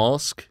 There's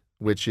Namalsk,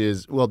 which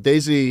is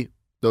Daisy.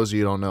 Those of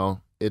you who don't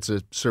know, it's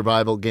a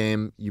survival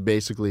game. You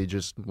basically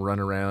just run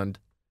around.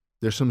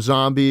 There's some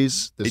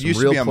zombies. There's It some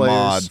used real to be a players.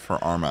 mod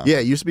for Arma. Yeah,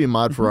 it used to be a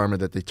mod for Armor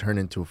that they turned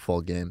into a full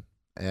game.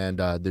 And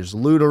there's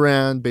loot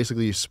around.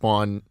 Basically, you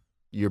spawn.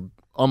 You're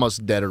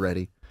almost dead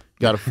already.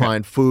 Got to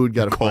find food.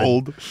 Got to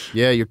cold.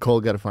 Yeah, you're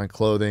cold. Got to find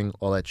clothing.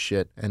 All that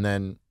shit. And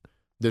then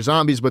there's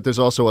zombies, but there's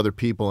also other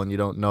people, and you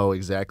don't know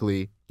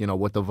exactly,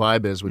 what the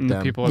vibe is with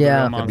them. People are Yeah. the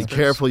real And And be monsters.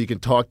 careful. You can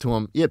talk to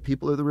them. Yeah,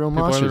 people are the real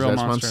People are the monsters. real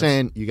That's what monsters. I'm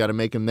saying. You got to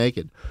make them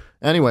naked.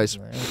 Anyways,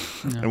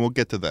 And we'll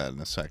get to that in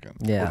a second.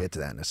 Yeah. we'll get to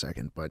that in a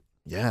second. But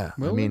yeah,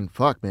 Will I we? mean,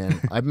 fuck, man.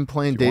 I've been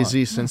playing If you want.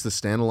 DayZ since the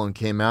standalone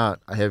came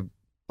out. I have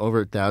over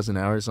 1,000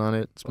 hours on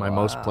it. It's my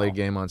most Wow. played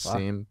game on Fuck.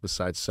 Steam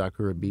besides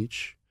Sakura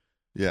Beach.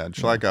 Yeah, and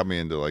Schlack got me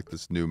into like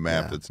this new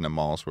map Yeah. that's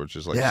Namalsk, where it's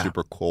just like Yeah.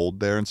 super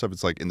cold there and stuff.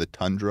 It's like in the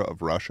tundra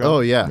of Russia.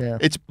 Oh yeah. Yeah.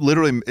 It's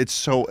literally, it's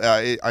so.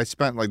 I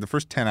spent like the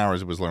first 10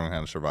 hours it was learning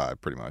how to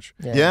survive, pretty much.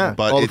 Yeah,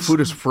 But all the it's-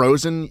 food is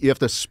frozen. You have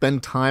to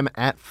spend time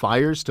at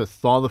fires to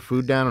thaw the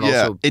food down and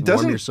Yeah, also it warm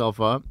doesn't- yourself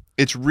up.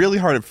 It's really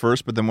hard at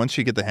first, but then once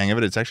you get the hang of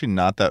it, it's actually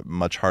not that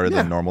much harder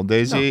Yeah. than normal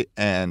DayZ.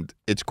 And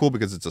it's cool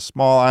because it's a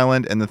small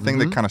island. And the thing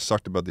that Mhm. kind of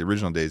sucked about the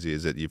original DayZ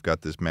is that you've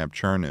got this map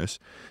Chernus,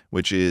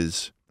 which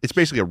is, it's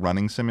basically a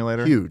running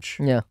simulator. Huge.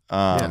 Yeah.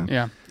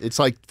 Yeah. It's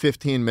like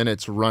 15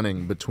 minutes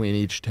running between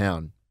each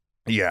town,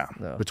 Yeah.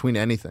 So. between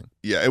anything.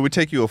 Yeah. It would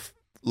take you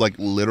like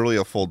literally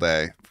a full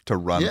day to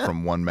run Yeah.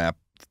 from one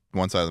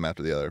side of the map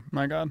to the other.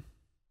 My God.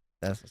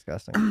 That's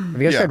disgusting.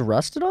 Have you guys Yeah. tried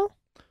Rust at all?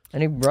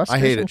 Any Rust? I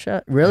hate and it.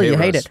 shit? Really? You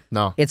hate Rust. it?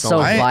 No. It's don't so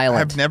like it.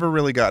 violent. I've never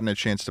really gotten a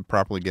chance to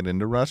properly get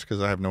into Rust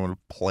because I have no one to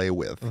play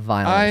with.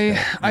 Violent.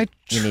 shit. I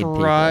You need people.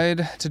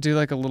 tried to do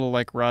like a little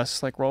like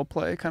Rust like role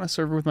play kind of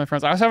server with my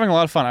friends. I was having a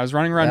lot of fun. I was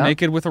running around Yeah?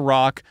 naked with a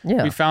rock.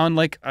 Yeah. We found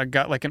like I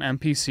got like an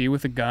NPC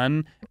with a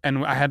gun,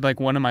 and I had like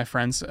one of my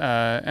friends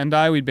and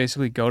we'd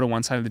basically go to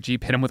one side of the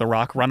Jeep, hit him with a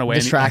rock, run away,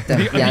 Distract and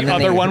them. the, Yeah, the and then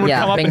other they- one would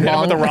yeah, come up bing and hit him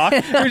with a bong.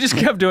 rock. We just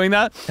kept doing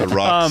that. The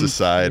Rock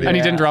Society. And he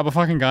Yeah. didn't drop a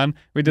fucking gun.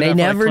 We did They that for,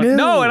 never like, do.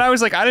 No, and I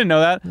was like, I didn't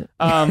know that.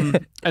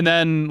 And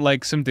then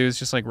like some dudes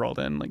just like rolled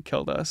in, like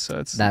killed us. So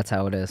it's That's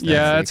how it is.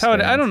 yeah, That's it's the how it. I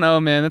experience. don't know,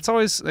 man. It's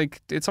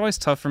always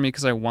tough for me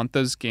because I want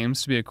those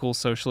games to be a cool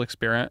social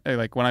experience.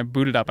 Like when I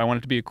boot it up, I want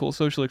it to be a cool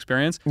social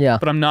experience. Yeah.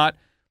 But I'm not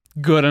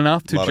good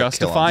enough to Lot of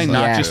justify killing.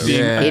 not Yeah. just being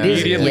Yeah. It is,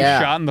 immediately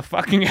yeah. shot in the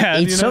fucking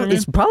head. It's, You know what I mean?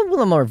 it's probably one of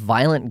the more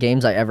violent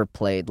games I ever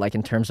played. Like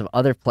in terms of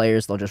other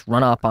players, they'll just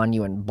run up on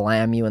you and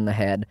blam you in the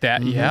head,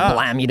 That yeah,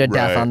 blam you to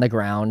death Right. on the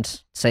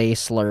ground, say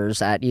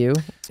slurs at you.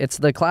 It's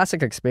the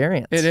classic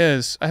experience. it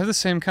is. I have the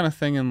same kind of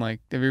thing in like.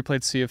 Have you ever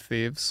played Sea of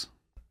Thieves?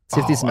 See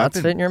if these I've nuts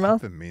been- fit in your I've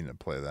mouth. been meaning to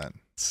play that.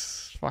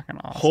 It's fucking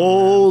awesome.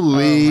 Holy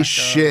man. Oh my God.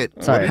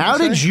 shit! Sorry. How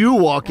did you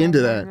walk into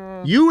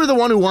that? You were the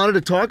one who wanted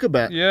to talk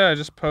about. Yeah, I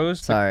just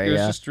posed. Sorry, it was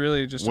yeah. just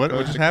really just What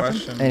posed just a happened?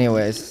 question.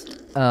 Anyways,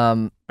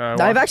 Watch-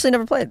 I've actually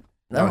never played.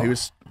 No, he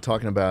was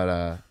talking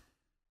about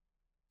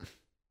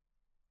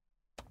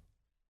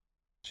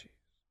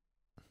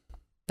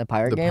the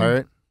pirate the game.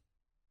 pirate.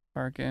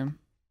 pirate game,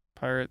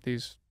 pirate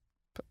these.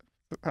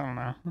 I don't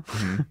know.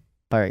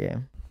 Pirate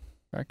game.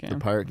 Pirate game. The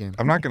pirate game.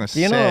 I'm not going to Do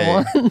you say know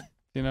what one?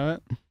 You know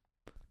it?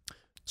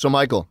 So,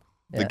 Michael,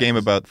 the Yeah, game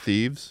about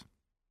thieves.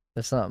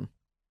 There's some.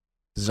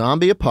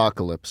 zombie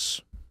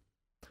apocalypse.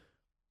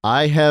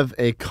 I have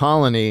a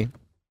colony.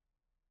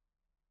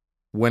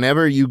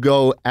 Whenever you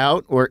go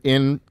out or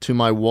into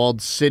my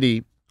walled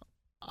city,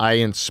 I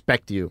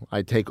inspect you.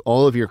 I take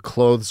all of your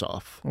clothes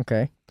off.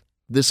 Okay.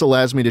 This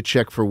allows me to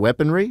check for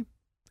weaponry,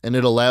 and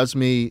it allows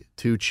me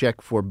to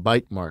check for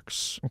bite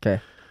marks.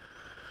 Okay.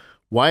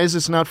 Why is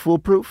this not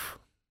foolproof?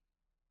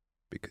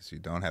 Because you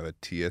don't have a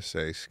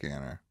TSA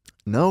scanner.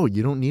 No,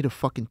 you don't need a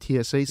fucking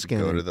TSA Go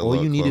scanner. to the All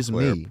you need is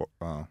local me, airport.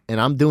 Oh. and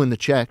I'm doing the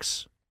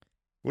checks.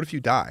 What if you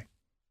die?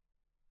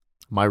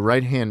 My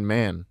right-hand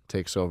man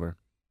takes over.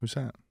 Who's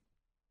that?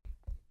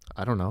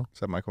 I don't know. Is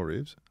that Michael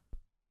Reeves?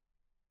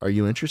 Are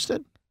you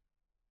interested?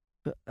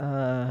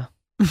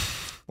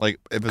 Like,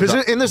 if it's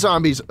Because in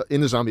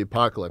the zombie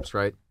apocalypse,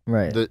 right?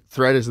 Right. The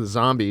threat is the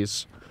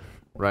zombies,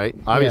 right?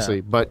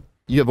 Obviously, but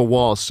you have a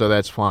wall, so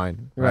that's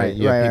fine, right? Right,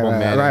 You have right, people right,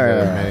 manning,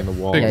 right. manning the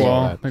wall. Big and all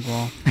wall. that. Big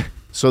wall.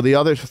 So the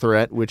other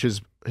threat, which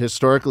has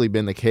historically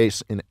been the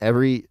case in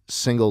every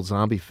single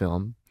zombie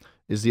film,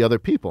 is the other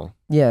people.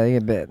 Yeah, a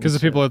bit. Because the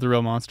people are the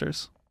real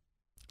monsters.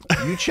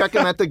 You check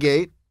them at the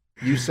gate.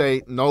 You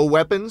say no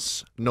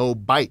weapons, no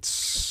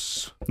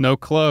bites. No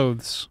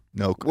clothes.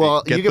 no,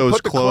 Well, get you can those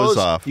put the clothes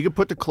off. You can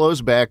put the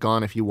clothes back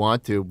on if you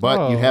want to,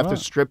 but you Oh, have to right.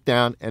 strip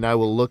down, and I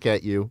will look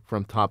at you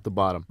from top to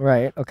bottom.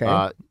 Right.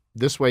 Okay.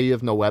 This way you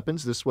have no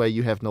weapons. This way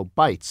you have no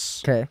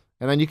bites, okay.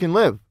 and then you can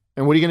live.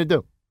 And what are you going to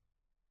do?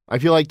 I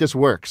feel like this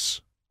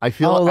works. I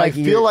feel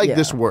you're- like yeah.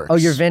 this works. Oh,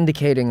 you're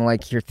vindicating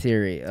like your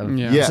theory of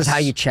Yeah. this is Yes. how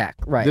you check.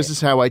 Right. This is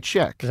how I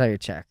check. This is how you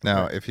check.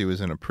 Now, Right. if he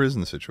was in a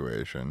prison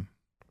situation,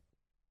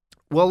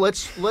 Well,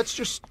 let's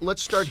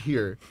start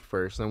here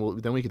first,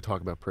 then we can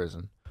talk about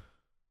prison.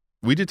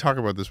 we did talk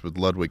about this with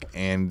Ludwig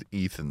and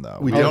Ethan, though.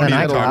 We We did. don't then need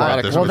I to talk gotta-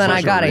 about this. well, with then I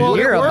Social gotta Media.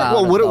 hear it work? about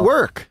Well, it, would it though.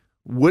 work?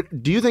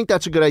 Do you think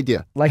that's a good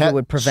idea? Like it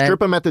would prevent- strip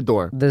them at the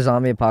door. The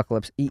zombie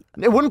apocalypse. It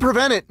wouldn't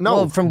prevent it. No,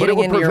 Well, from but getting it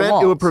would into your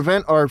prevent. It would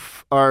walls. prevent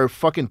our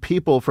fucking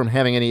people from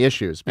having any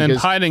issues. And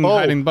Because,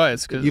 hiding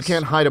bites. 'Cause You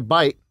can't hide a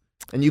bite,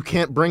 and you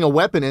can't bring a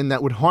weapon in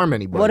that would harm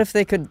anybody. What if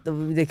they could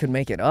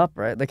make it up?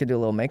 Right. They could do a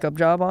little makeup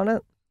job on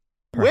it.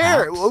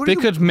 Where? Perhaps. What are They you-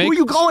 could make. Who are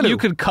you going to? You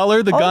could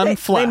color the Oh, gun they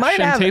flesh might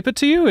and have tape it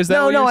to you. Is that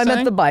No, what no, you're I saying?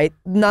 meant the bite,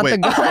 not the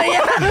Wait.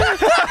 gun.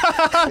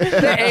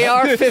 The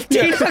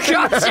AR-15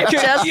 across your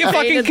chest. You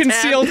fucking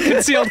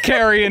concealed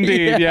carry,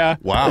 indeed. Yeah.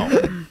 Wow.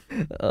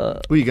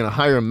 Were you going to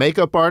hire a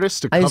makeup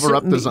artist to cover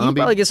up the You zombie?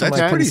 probably get some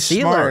That's like, pretty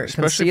concealer, smart,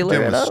 especially if concealer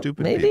you're it dealing with up,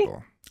 stupid maybe.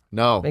 people.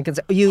 No. Because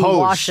you Hose.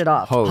 wash it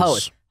off.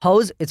 Hose.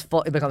 Hose. It's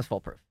full. It becomes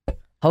foolproof.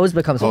 Hose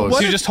becomes Hose. foolproof.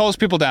 So you just hose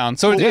people down.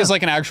 So it is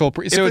like an actual.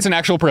 So it's an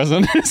actual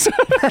prison.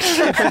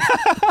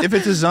 If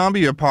it's a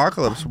zombie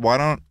apocalypse, why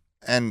don't?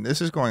 And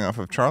this is going off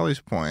of Charlie's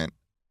point.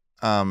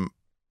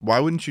 Why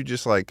wouldn't you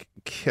just like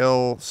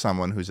kill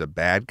someone who's a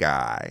bad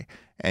guy,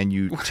 and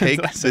you take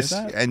Did I say this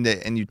that?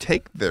 and you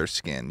take their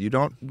skin? You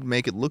don't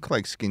make it look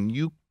like skin.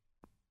 You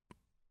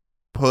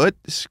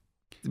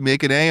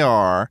make an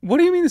AR What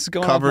do you mean this is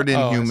going covered on? in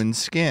Oh, I see. human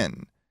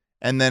skin,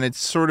 and then it's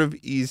sort of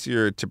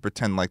easier to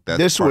pretend like that.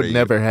 This would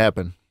never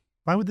happen.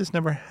 Why would this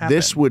never happen?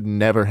 This would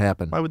never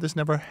happen. Why would this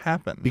never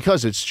happen?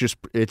 Because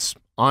it's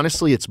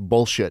honestly, it's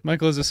bullshit.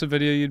 Michael, is this a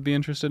video you'd be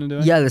interested in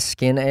doing? Yeah, the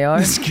skin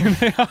AR. Skin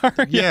AR.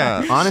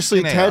 yeah, Honestly,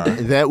 skin Ted, AR.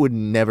 that would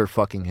never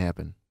fucking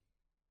happen.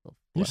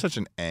 You're such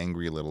an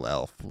angry little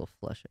elf. Little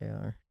flesh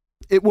AR.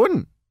 It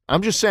wouldn't.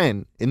 I'm just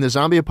saying, in the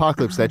zombie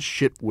apocalypse, that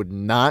shit would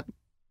not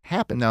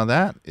happen. Now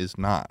that is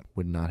not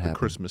Would not the happen.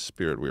 Christmas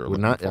spirit we were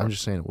Would looking not. for. I'm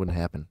just saying, it wouldn't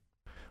happen.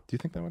 Do you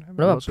think that would happen?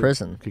 What about Also,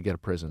 prison? Could get a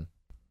prison.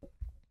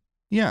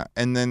 Yeah,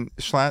 and then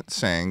Schlatt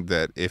saying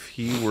that if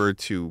he were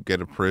to get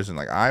a prison,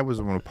 like I was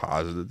the one who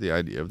posited the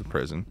idea of the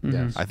prison. Mhm.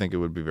 Yes. I think it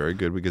would be very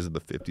good because of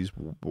the 50s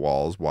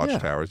walls,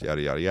 watchtowers,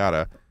 yada, yada,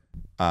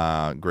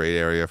 yada. Great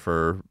area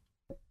for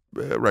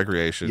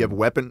recreation. You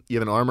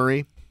have an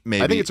armory.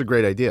 Maybe. I think it's a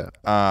great idea.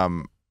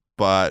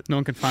 but No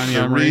one can find the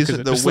the armory because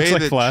reason, it the just way looks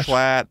like that flesh.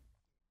 Schlatt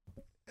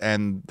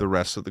and the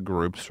rest of the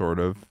group sort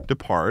of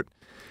depart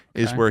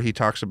is Okay. where he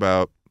talks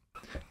about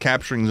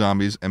capturing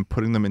zombies and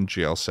putting them in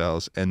jail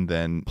cells and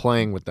then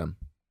Playing with them.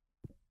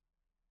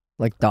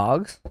 Like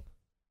dogs?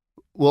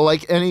 Well,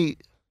 like any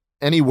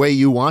any way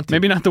you want to.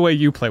 Maybe not the way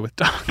you play with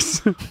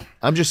dogs.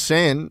 I'm just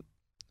saying,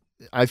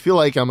 I feel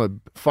like I'm a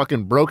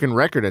fucking broken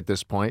record at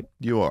this point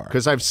You are.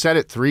 because I've said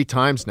it 3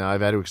 times now.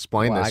 I've had to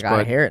explain Well, this, I gotta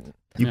but hear it.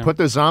 you Yeah. put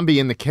the zombie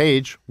in the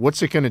cage.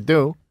 What's it gonna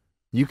do?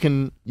 You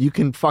can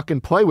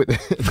fucking play with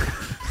it.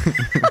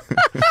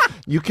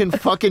 You can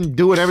fucking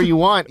do whatever you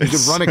want. You can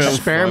It's run so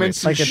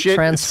experiments funny. and Like a shit.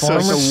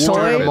 Transformers It's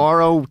like the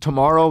war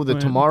tomorrow, the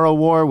Right. Tomorrow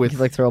War with You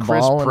could, like throw a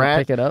Chris ball Pratt.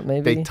 and pick it up,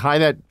 maybe. They tie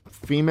that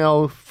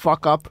female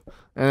fuck up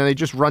and then they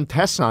just run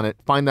tests on it,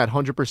 find that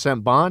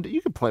 100% bond.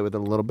 You can play with it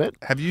a little bit.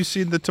 Have you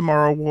seen the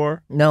Tomorrow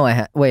War No,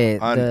 wait.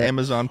 on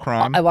Amazon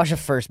Prime? I watched the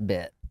first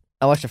bit.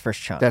 I watched the first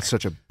chunk. That's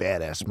such a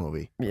badass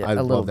movie. yeah, I a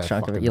love little that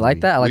chunk of it. fucking You like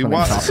movie. that? I like we when they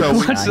wa- talk so about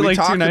we, watched it we like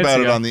 2 talked nights about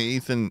it ago. on the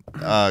Ethan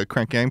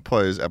Crank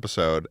Gameplays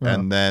episode, Yeah.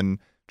 and then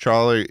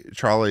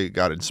Charlie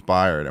got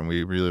inspired, and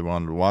we really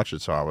wanted to watch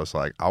it. So I was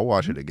like, "I'll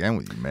watch it again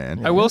with you,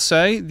 man." I will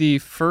say the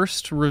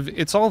first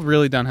it's all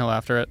really downhill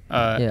after it.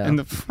 Yeah. And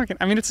the fucking,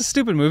 I mean, it's a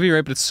stupid movie,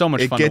 right? But it's so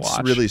much It fun to gets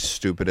watch. really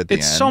stupid at the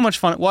It's end. so much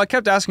fun. Well, I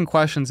kept asking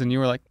questions, and you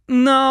were like,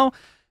 no.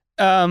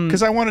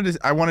 because I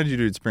wanted you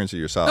to experience it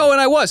yourself. Oh, and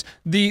I was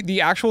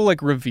the actual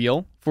like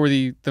reveal for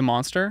the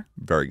monster.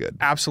 Very good.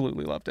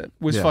 Absolutely loved it.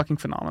 Was Yeah. fucking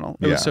phenomenal.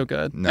 It Yeah. was so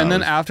good. No, and it then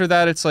was- after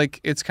that,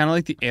 it's kind of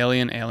like the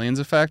aliens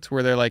effect,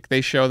 where they're like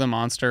they show the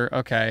monster.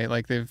 Okay,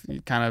 like they've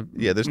kind of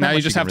Yeah, there's now not you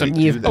much just you have can to.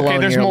 really You've do there.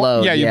 blown there's your more.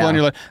 load, Yeah, you've yeah. blown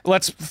your load.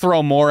 Let's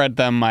throw more at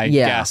them, I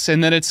Yeah. guess.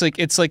 And then it's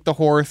like the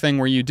horror thing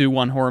where you do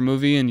one horror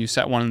movie and you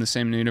set one in the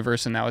same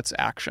universe, and now it's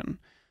action.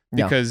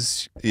 Yeah.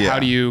 Because Yeah. how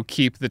do you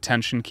keep the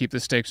tension, keep the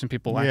stakes, and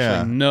people Yeah,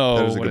 actually know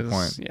that is a what good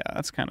point. Yeah,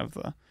 that's kind of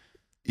the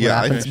Yeah,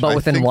 I happens, think- but I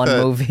within think one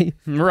that- movie.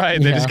 right.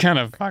 They Yeah. just kind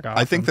of fuck off.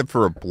 I think that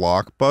for a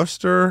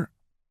blockbuster,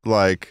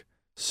 like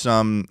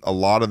a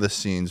lot of the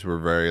scenes were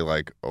very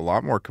like a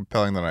lot more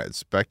compelling than I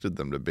expected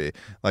them to be.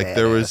 Like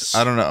there was, Badass.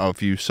 I don't know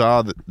if you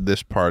saw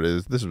this part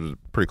this was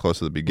pretty close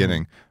to the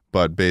beginning,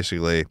 but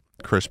basically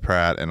Chris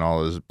Pratt and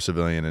all his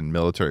civilian and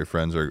military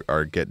friends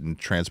are getting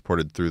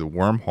transported through the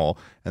wormhole,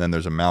 and then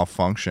there's a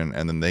malfunction,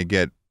 and then they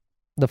get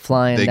The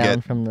flying They down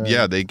get- from the.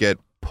 yeah, they get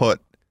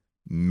put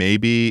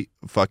maybe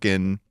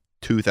fucking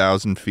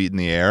 2,000 feet in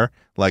the air,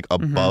 like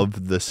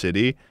above the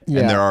city,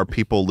 Yeah. and there are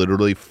people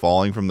literally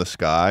falling from the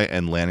sky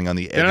and landing on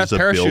the they don't have edges of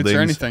parachutes buildings,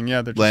 or anything.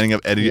 Yeah, they're just, landing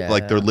up Yeah.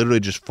 like they're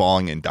literally just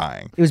falling and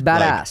dying. It was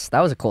badass.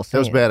 That was a cool scene.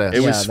 was badass. It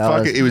was that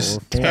fucking. It was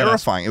cool.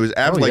 terrifying. It was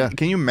Oh, like, yeah.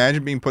 can you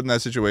imagine being put in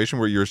that situation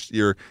where you're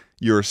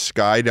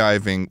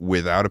skydiving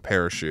without a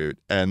parachute,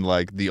 and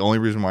like the only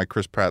reason why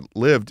Chris Pratt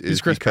lived is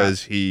Chris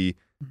because he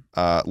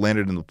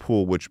landed in the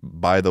pool, which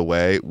by the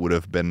way would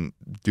have been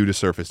due to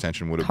surface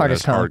tension would have Hard been as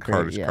as hard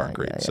concrete. as Yeah,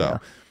 concrete. yeah, So yeah.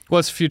 well,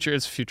 it's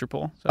future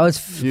pool. So. Oh, it's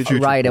Future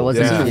right. It pool.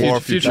 wasn't. Yeah. Before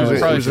future, future.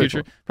 probably It was a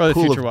future, probably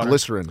Pool future of water.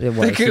 glycerin. It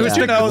was. It was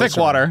yeah. thick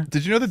water.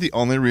 Did you know that the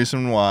only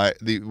reason why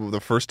the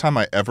first time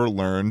I ever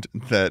learned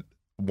that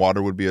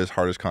water would be as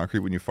hard as concrete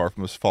when you fall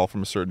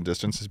from a certain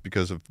distance is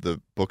because of the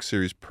book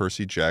series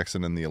Percy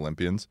Jackson and the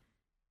Olympians?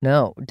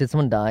 No, did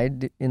someone die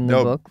in the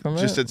No, book from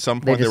just it? at some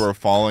They point they, just- were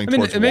falling I mean,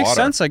 towards it makes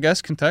water. sense, I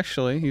guess,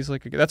 contextually. He's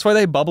like, that's why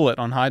they bubble it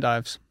on high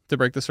dives to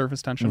break the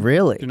surface tension.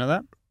 Really? Do you know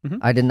that?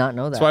 I did not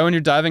know that. That's why when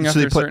you're diving So after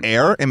they a put certain,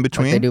 air in Like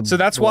between. they do so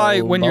that's why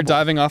blow when you're bubbles.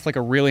 diving off like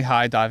a really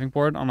high diving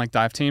board on like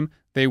dive team,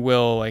 they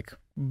will like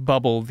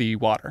bubble the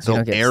water So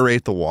you They'll don't get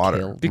aerate the water.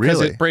 killed. because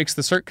really? it breaks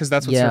the because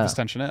that's what Yeah. surface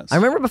tension is. I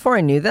remember before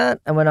I knew that,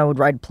 and when I would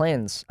ride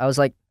planes, I was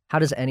like, "How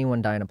does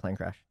anyone die in a plane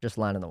crash? Just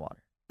land in the water."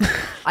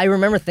 I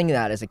remember thinking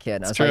that as a kid.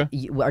 And I was It's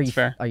like, "Are you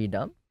fair. are you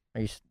dumb? Are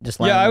you just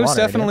land Yeah, in I the was water,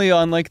 idiot? definitely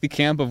on like the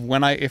camp of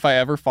if I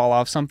ever fall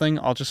off something,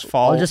 I'll just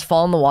fall. I'll just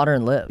fall in the water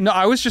and live." No,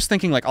 I was just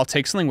thinking like I'll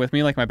take something with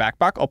me, like my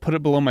backpack. I'll put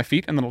it below my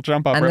feet, and then I'll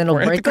jump up and right then it'll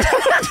before I hit break.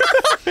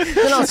 the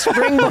Then I'll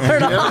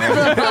springboard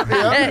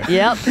off.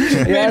 Yep.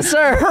 Yes,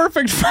 sir.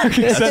 perfect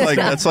fucking sense.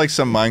 That's like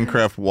some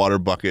Minecraft water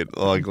bucket.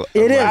 Like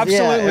It is.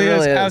 Absolutely it really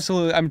is. is.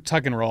 Absolutely. I'm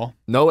tuck and roll.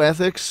 No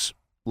ethics.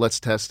 Let's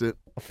test it.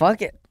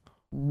 Fuck it.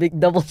 Big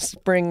double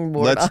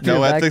springboard. Let's off your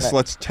no ethics. backpack.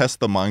 Let's test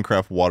the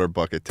Minecraft water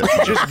bucket test.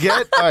 Just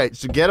get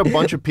So get a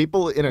bunch of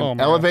people in an Oh,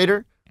 my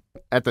elevator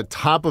at the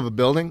top of a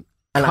building.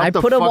 And cut I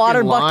the put a water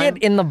fucking line,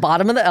 bucket in the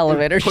bottom of the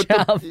elevator put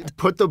shaft.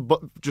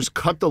 just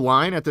cut the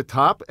line at the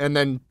top and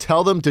then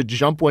tell them to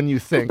jump when you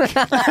think.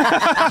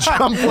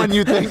 Jump when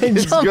you think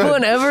it's Jump good.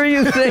 whenever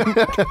you think.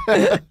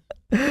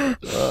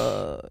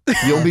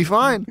 You'll be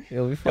fine.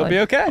 You'll be You'll fine. be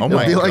okay. Oh It'll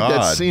my be like that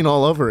god! scene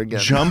all over again.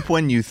 Jump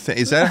when you think.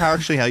 Is that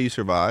actually how you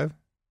survive?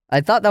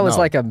 I thought that was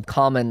No. like a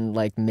common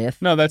like myth.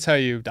 No, that's how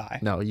you die.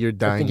 No, you're I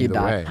dying think you either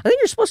die. way. I think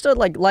you're supposed to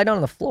like lie down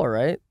on the floor,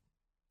 right?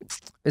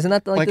 Isn't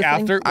that Like the thing?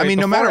 after. I wait, mean,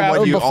 no before matter or what,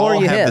 after? you before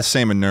all you have hit. the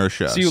same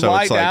inertia. So you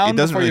lie it's like down it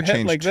doesn't before you really hit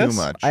change like too this?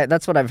 much.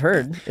 That's what I've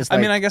heard. It's I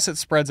like, mean, I guess it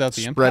spreads out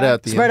the Spread impact.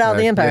 out the spread out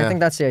the impact. Yeah. I think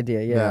that's the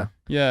idea. Yeah.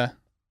 Yeah.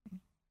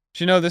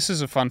 Do you know this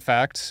is a fun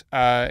fact?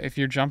 If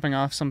you're jumping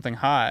off something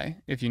high,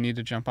 if you need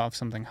to jump off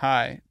something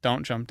high,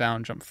 don't jump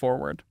down, jump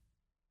forward.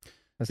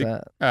 What's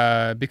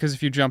that? Because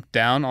if you jump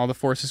down, all the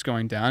force is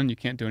going down, and you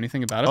can't do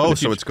anything about it. Oh, But if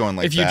so you, it's going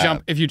like if you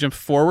that. jump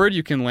forward,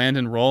 you can land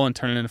and roll and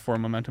turn it into forward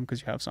momentum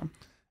because you have some.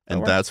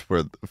 And that's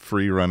where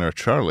free runner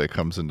Charlie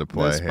comes into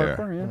play That's here.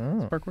 parkour, yeah. Oh,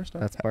 It's parkour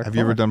stuff. That's parkour. Have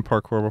you ever done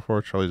parkour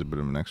before? Charlie's a bit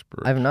of an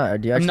expert. I've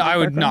not. Do you actually No, do I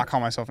would parkour? not call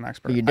myself an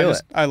expert. But you do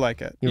it. I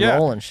like it. You yeah.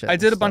 roll and shit. I and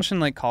did a stuff. bunch in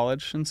like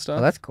college and stuff.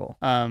 Oh, that's cool.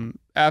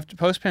 After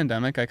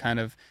post-pandemic, I kind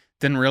of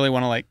didn't really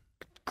want to like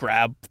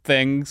grab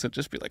things and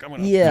just be like, I'm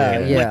gonna Yeah,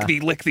 fucking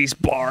yeah. lick these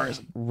bars.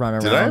 Run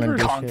Did I around ever-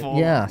 and do Kung shit. Fu.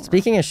 Yeah.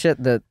 Speaking of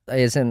shit that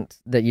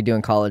you do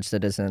in college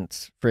that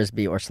isn't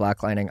frisbee or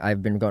slacklining,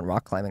 I've been going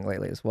rock climbing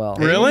lately as well.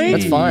 Really?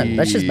 That's fun.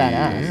 That's just badass.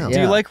 Damn. Yeah.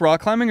 Do you like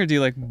rock climbing or do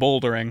you like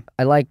bouldering?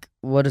 I like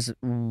what is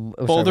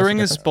Bouldering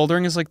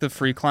is like the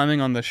free climbing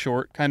on the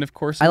short kind of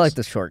courses. I like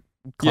the short.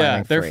 Yeah,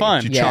 climbing they're free.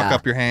 fun. Did you chalk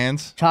up your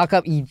hands? Chalk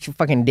up, you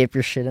fucking dip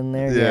your shit in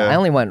there. Yeah. I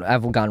only went.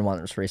 I've gone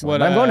once recently. What,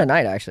 But I'm going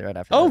tonight actually, right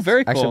after. oh, this.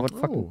 very Actually, cool. what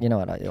fucking, you know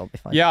what? It'll be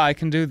fine. Yeah, I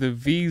can do the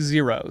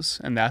V0s,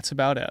 and that's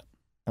about it.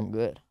 I'm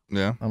good.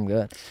 Yeah. I'm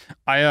good.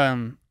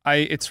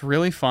 It's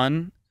really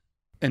fun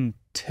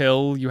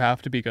until you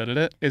have to be good at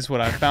it, is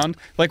what I've found.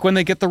 Like when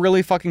they get the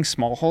really fucking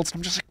small holds,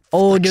 I'm just like,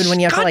 Oh, dude, when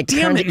you have to God like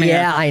damn turn it, man.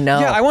 Yeah, I know.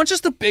 Yeah, I want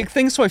just the big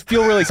thing so I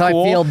feel really So I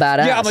cool. feel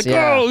badass, Yeah, I'm like,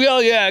 yeah. oh,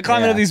 yeah,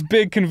 climbing Yeah. up these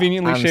big,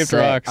 conveniently I'm shaped sick.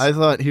 rocks. I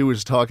thought he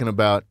was talking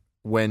about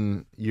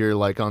when you're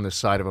like on the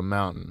side of a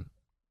mountain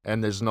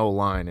and there's no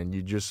line and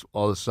you just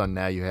all of a sudden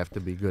now you have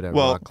to be good at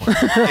Well, rock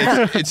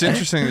climbing. it's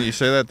interesting that you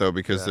say that though,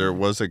 because there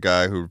was a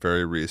guy who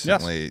very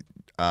recently,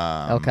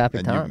 El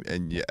Capitan.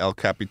 El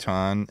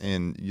Capitan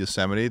in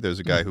Yosemite. There's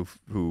a guy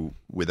who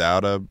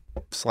without a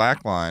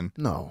slack line,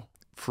 No.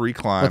 free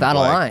climb Without a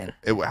line.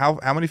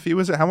 How many feet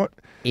was it? How much?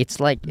 It's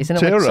like, isn't it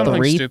Tara. like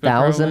Something stupid,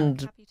 3,000?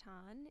 Capitan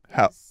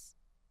How- is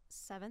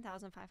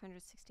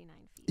 7,569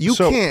 feet. You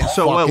so, can't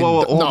So whoa, fucking- whoa,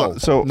 whoa, hold no, on.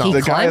 So no. He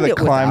the guy climbed that it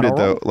climbed without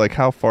it a though, rope? like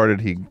how far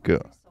did he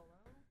go?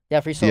 Yeah,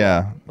 free solo.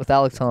 Yeah, With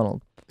Alex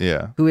Honnold,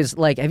 yeah. who is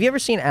like, have you ever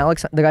seen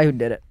Alex, the guy who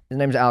did it? His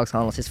name's Alex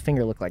Honnold. His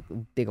finger looked like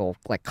big old,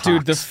 like cocks.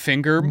 Dude, the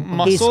finger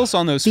muscles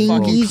on those fucking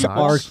Fingies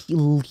are,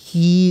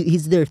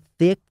 cocks. they're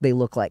thick, they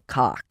look like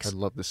cocks. I'd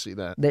love to see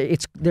that.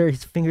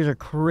 His fingers are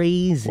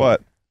crazy.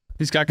 What?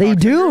 He's got They cock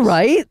do, fingers.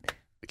 right?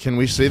 Can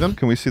we see them?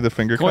 Can we see the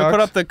finger Can we cocks? put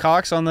up the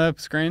cocks on the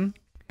screen?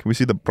 Can we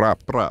see the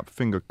brop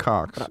finger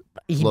cocks?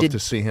 He Love did. to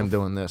see him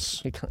doing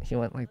this. He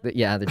went like,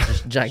 yeah, they're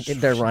just giant.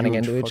 They're running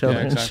Huge into each fucking- other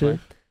Yeah, and exactly. shit.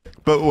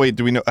 But wait,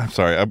 do we know? I'm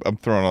sorry, I'm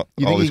throwing all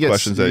You think these he gets,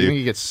 questions at you. you. Think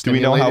he gets Do we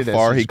know how stimulated as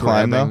far he's he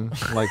climbed, though?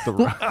 grabbing, Like the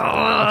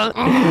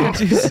rock?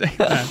 Did you say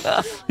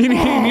that? He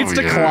needs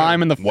to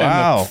climb in the,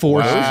 Wow. in the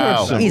force.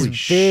 Wow. These Holy big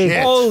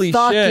shit. Holy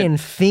fucking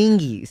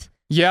fingies.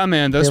 Yeah,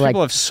 man, those They're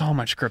people like- have so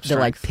much grip They're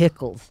like strength.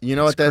 pickles. You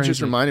know what It's that just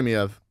crazy. reminded me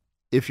of?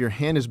 If your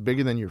hand is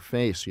bigger than your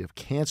face, you have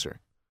cancer.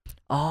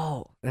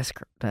 Oh, that's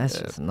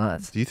just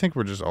nuts. Do you think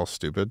we're just all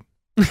stupid?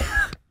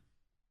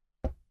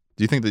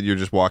 Do you think that you're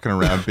just walking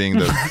around being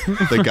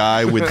the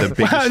guy with the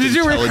biggest Wow, did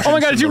you intelligence oh my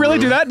god, in did you the really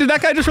room? do that? Did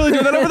that guy just really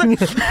do that over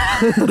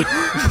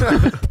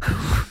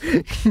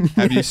there?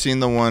 Have you seen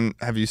the one?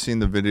 Have you seen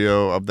the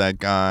video of that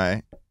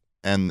guy?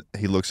 And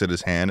he looks at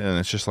his hand, and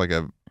it's just like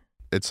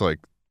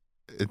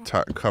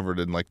covered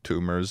in like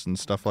tumors and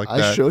stuff like I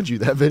that. showed you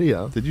that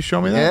video. Did you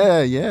show me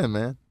that? Yeah,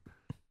 man.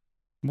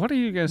 What are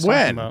you guys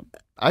When? talking about?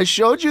 I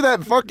showed you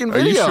that fucking Are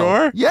you video.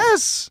 sure?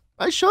 Yes.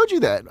 I showed you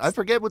that. I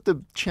forget what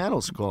the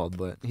channel's called,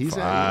 but he's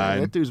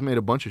Fine. that dude's made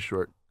a bunch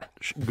of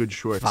good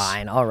shorts.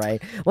 Fine, all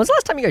right. When's the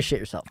last time you guys shit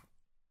yourself?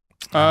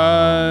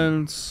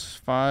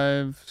 It's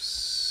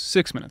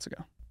 6 minutes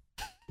ago.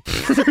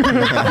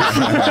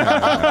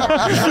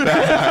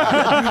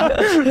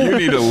 You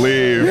need to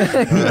leave.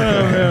 Yeah,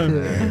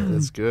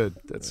 that's good.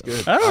 That's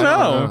good. I don't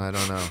know. I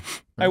don't know.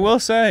 I will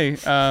say,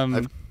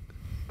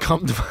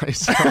 Come to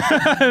myself.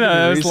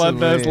 no,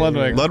 that's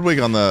Ludwig. Ludwig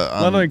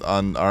Ludwig.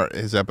 on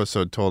his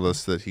episode told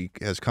us that he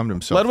has come to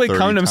himself. Ludwig 30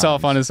 cummed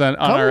himself on times. his on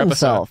Come our episode.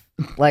 himself.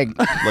 Like,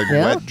 Like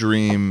Yeah? wet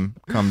dream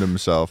come to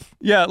himself.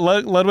 Yeah,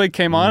 Ludwig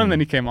came on and then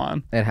he came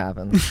on it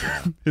happens.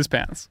 his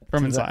pants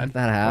from inside.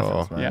 That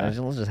happens, Oh. man. Yeah.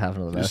 It'll just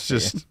happen to the It's best of you.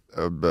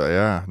 just, but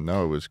yeah,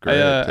 no, it was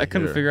great. I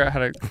couldn't figure out how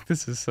to.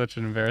 This is such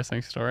an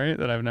embarrassing story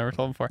that I've never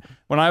told before.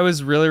 When I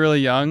was really, really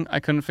young, I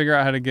couldn't figure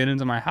out how to get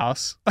into my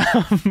house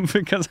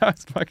because I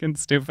was fucking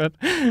stupid,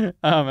 and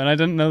I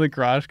didn't know the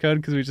garage code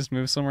because we just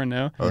moved somewhere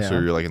new. Oh, so Yeah.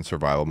 you're like in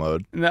survival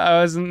mode. No,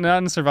 I was not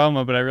in survival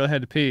mode, but I really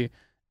had to pee,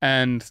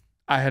 and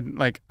I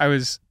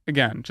was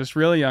again just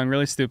really young,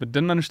 really stupid.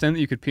 Didn't understand that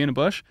you could pee in a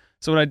bush.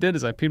 So what I did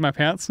is I peed my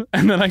pants,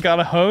 and then I got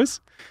a hose,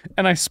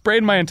 and I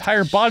sprayed my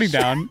entire body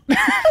down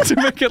to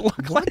make it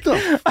look like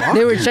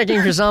They were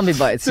checking for zombie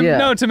bites, yeah.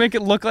 No, to make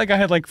it look like I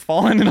had like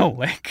fallen in a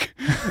lake,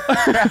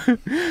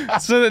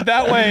 so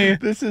that way.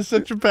 This is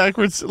such a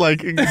backwards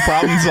like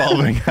problem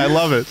solving. I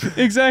love it.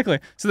 Exactly.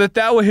 So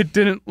that way it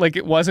didn't like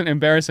it wasn't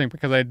embarrassing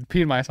because I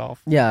peed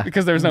myself. Yeah.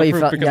 Because there was no But you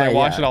proof fell- because yeah, I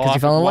washed yeah, it all 'cause you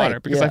off fell with in a water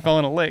lake, because yeah. I fell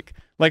in a lake.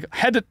 Like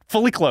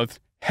fully clothed,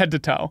 head to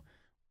toe.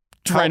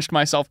 Drenched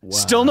myself.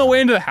 Still no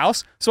way into the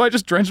house, so I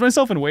just drenched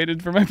myself and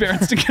waited for my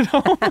parents to get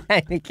home.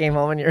 He came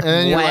home and you're And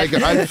then you're wet.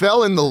 like, I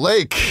fell in the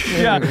lake.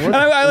 Yeah. And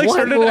I like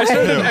What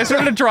I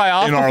started to dry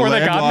off In our before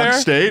they got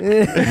landlocked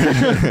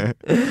there.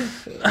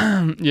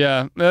 state.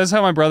 Yeah. That's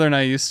how my brother and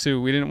I used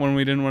to. When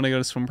we didn't want to go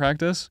to swim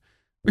practice,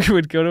 we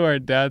would go to our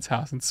dad's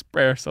house and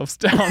spray ourselves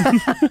down.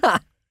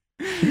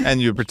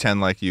 And you pretend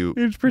like you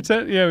We'd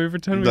pretend, we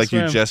pretend we like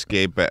swam. you just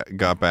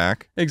got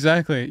back.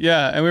 Exactly.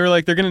 Yeah, and we were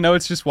like, they're gonna know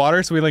it's just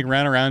water, so we like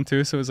ran around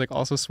too. So it was like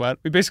also sweat.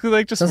 We basically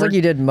like just Sounds like worked-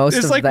 you did most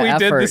It's of like the we effort.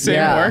 did the same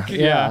yeah, work.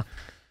 Yeah.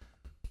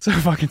 So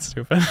fucking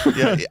stupid.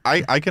 Yeah,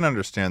 I can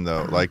understand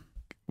though. Like,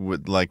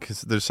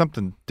 'cause there's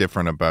something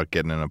different about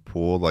getting in a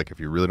pool. Like, if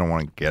you really don't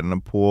want to get in a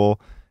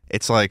pool,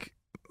 it's like,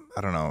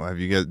 I don't know.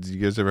 Do you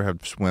guys ever have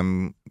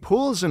swim?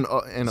 Pools and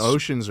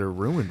oceans are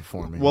ruined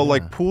for me. Well, yeah.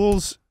 like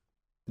pools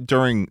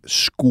during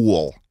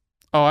school.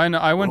 Oh, I know.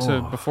 I went to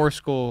Oh. before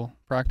school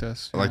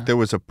practice. Like yeah. there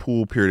was a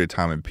pool period of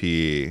time in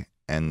PE,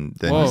 and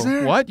then Whoa, Was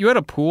there? what? You had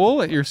a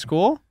pool at your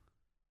school?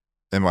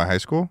 in my high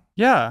school.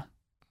 Yeah.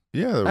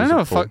 Yeah, there was I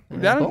don't know.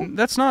 a pool.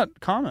 That's not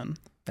common.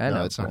 I know.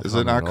 No, it's not Is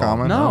it common not at all.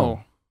 common?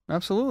 No,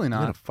 absolutely You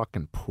had a not.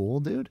 fucking pool,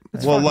 dude?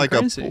 It's Well, fucking like a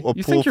crazy. pool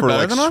You think you're for,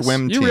 better like, than us?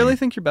 swim You team. really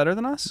think you're better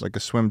than us? Like a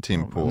swim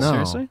team pool. No.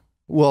 Seriously?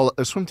 Well,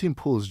 a swim team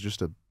pool is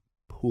just a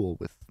pool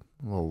with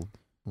little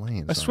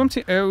lanes. A on swim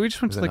it. team? We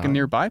just went Is to it like a not?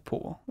 nearby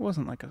pool. It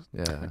wasn't like a. Yeah.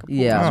 Like a pool.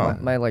 Yeah,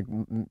 Oh. my like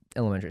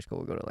elementary school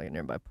would go to like a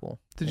nearby pool.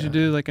 Did Yeah. you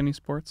do like any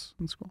sports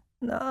in school?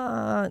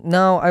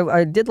 No,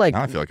 I did like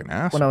Now I feel like an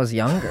ass. when I was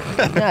younger.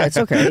 Yeah, it's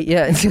okay.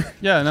 Yeah.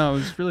 Yeah, no, it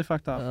was really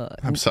fucked up.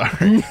 I'm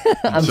sorry.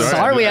 I'm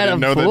sorry we I had a didn't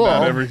know pool. That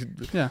not every,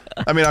 Yeah.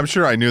 I mean, I'm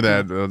sure I knew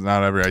that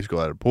not every high school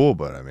had a pool,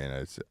 but I mean,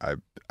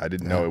 I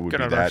didn't know it would Get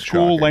be out our that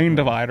school shocking. lane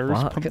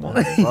dividers. Fuck. Come on.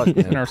 Fuck,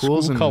 man. In our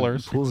pools school and,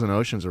 colors. Pools and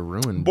oceans are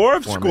ruined.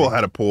 Borf for school me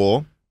had a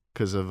pool.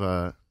 because of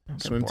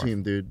swim Borf.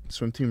 team, dude.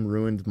 Swim team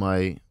ruined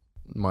my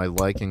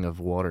liking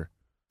of water.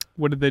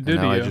 What did they do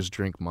And to now you? I just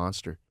drink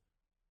Monster.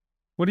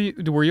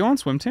 Were you on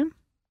swim team?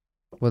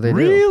 What they do?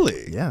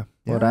 Really? Yeah.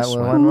 What I what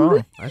swam. went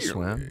wrong? I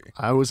swam.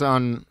 I was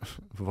on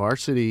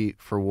varsity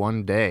for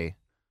one day.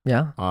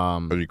 Yeah.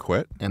 Or you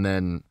quit? And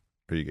then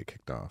Or you get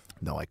kicked off?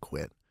 no, I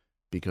quit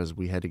because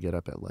we had to get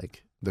up at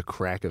like the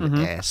crack of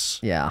Mhm. S.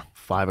 Yeah.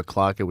 5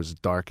 o'clock. It was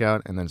dark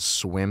out, and then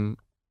swim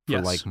for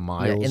Yes. like Yeah,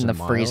 miles in the and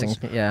freezing.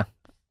 miles. Yeah.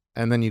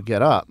 And then you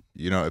get up,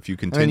 You know, if you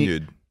then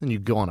continued, you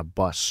go on a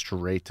bus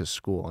straight to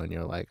school, and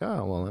you're like,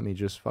 oh well, let me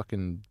just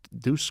fucking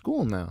do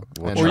school now.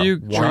 well, And Or you-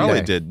 one Charlie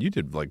day- did. You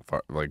did like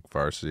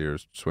varsity or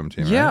swim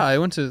team. Yeah, right? I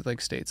went to like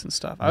states and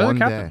stuff. I was One a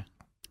captain. day.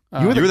 Uh,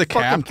 You were You were the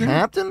fucking captain?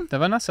 captain?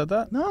 Have I not said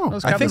that? No. I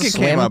was I captain think of it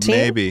the came swim up team?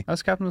 maybe. I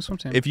was captain of the swim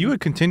team. If you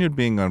had continued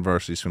being on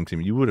varsity swim team,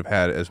 you would have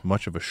had as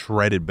much of a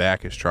shredded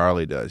back as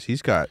Charlie does.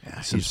 He's got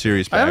some he's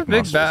serious I back have a big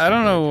muscles. back. I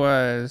don't know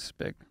why it's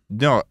big.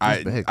 No,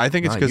 He's big. I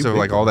think it's No, because you of big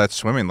like all guy. that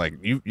swimming. Like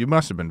you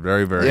must have been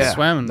very, very. I Yeah.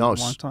 swam in No, a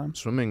long time.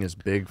 Swimming is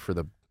big for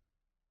the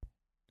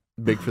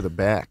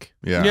back.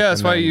 Yeah. Yeah, that's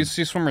and why then- you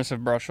see swimmers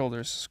have broad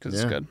shoulders because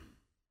Yeah. it's good.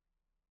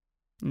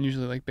 And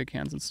usually like big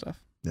hands and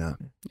stuff. Yeah.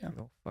 Yeah.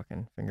 Little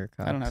fucking finger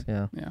cocks. I don't have-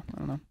 Yeah. Yeah, I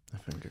don't know. The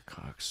finger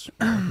cocks.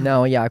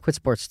 No, yeah, I quit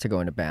sports to go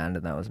into band,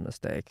 and that was a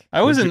mistake.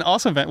 I was Did in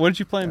also band. What did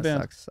you play in That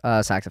band?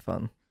 sucks.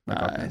 Saxophone. Like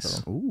rock band Nice.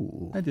 fiddle.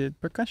 Ooh. I did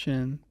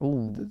percussion.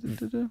 Ooh.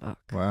 Du-du-du-du. Fuck.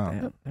 Wow.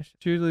 Damn. I should-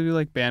 Did you usually do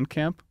like band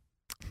camp?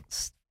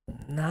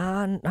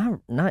 Nah,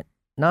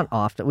 not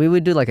often. We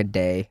would do like a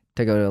day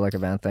to go to like a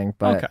band thing,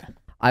 but Okay.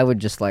 I would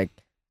just like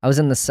I was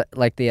in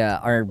the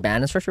our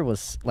band instructor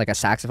was like a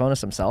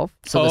saxophonist himself,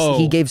 so Oh.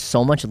 he gave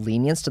so much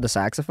lenience to the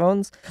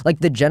saxophones. Like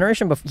the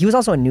generation before, he was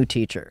also a new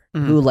teacher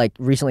who like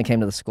recently came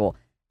to the school,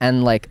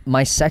 and like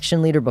my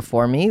section leader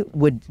before me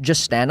would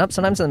just stand up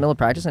sometimes in the middle of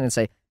practice and he'd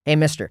say, "Hey,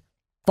 Mister,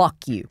 fuck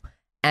you,"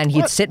 and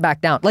he'd sit back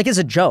down like it's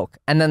a joke,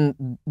 and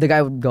then the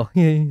guy would go,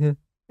 and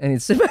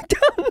he'd sit back down.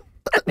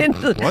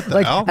 What the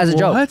like, hell? As a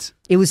joke. What?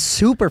 It was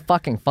super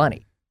fucking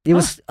funny. It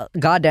was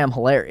goddamn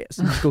hilarious.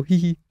 Just go, hee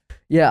hee.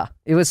 Yeah,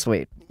 it was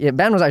sweet. Yeah,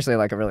 band was actually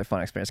like a really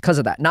fun experience because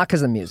of that, not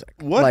because of the music.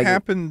 What Like,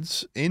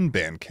 happens in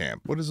band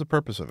camp? What is the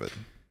purpose of it?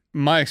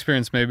 My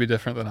experience may be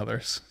different than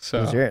others.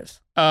 What was So,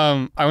 yours?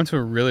 I went to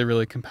a really,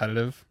 really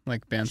competitive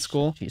like band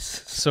school.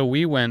 Jesus. So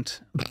we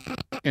went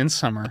in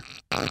summer.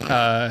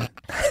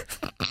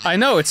 I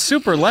know it's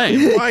super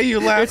lame. Why are you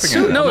laughing It's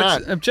at no,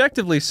 it? it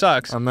objectively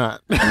sucks. I'm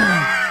not.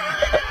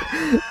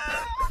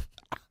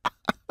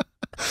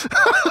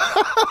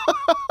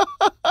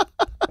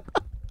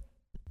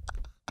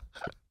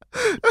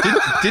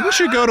 Didn't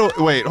you go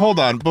to? Wait, hold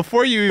on.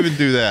 Before you even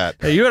do that,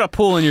 Hey, you had a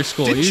pool in your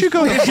school. didn't you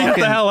go to Shut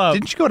fucking? the hell up.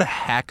 Didn't you go to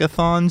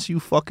hackathons? You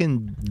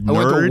fucking nerd. I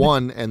went to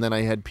one, and then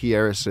I had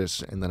Pierre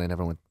assist, and then I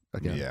never went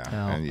again. Yeah,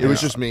 No. and It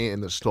was yeah. just me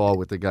in the stall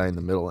with the guy in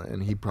the middle,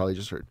 and he probably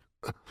just heard.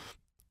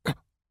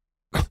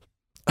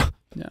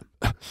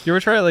 You ever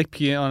try to like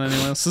pee on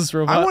anyone else's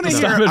robot? I want to and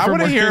hear. stop it I from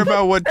want to hear working?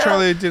 about what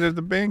Charlie did at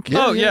the band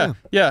camp. Oh yeah.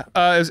 It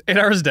was 8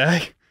 hours a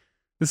day.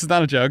 This is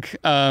not a joke.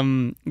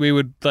 We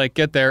would like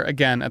get there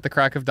again at the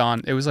crack of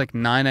dawn. It was like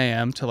 9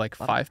 a.m. to like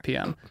 5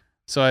 p.m.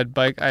 So I'd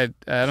bike. I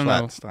don't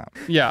know. Stop.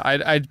 Yeah,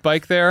 I'd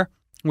bike there.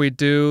 We'd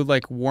do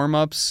like warm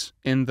ups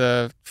in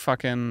the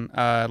fucking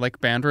like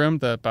band room,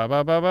 the ba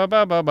ba ba ba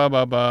ba ba ba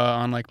ba ba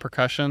on like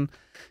percussion,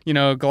 you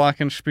know,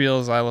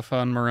 glockenspiel,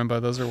 xylophone,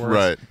 marimba. Those are words.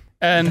 Right.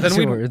 And Those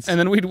then are we'd words. and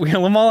then we'd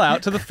wheel them all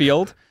out to the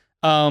field.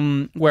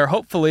 where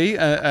hopefully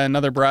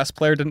another brass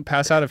player didn't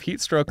pass out of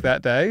heat stroke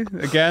that day.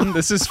 Again,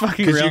 this is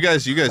fucking real.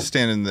 Because you guys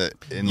stand in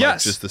like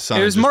just the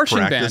sun. It was and just marching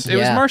practice? band. It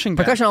was marching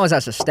band. Percussion always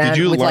has to stand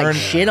you with like learn-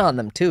 shit on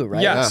them too,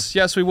 right?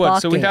 Yes, we would.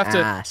 So we'd have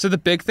Fucking to. ass. So the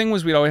big thing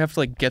was we'd always have to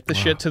like get the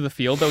shit to the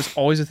field. That was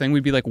always a thing.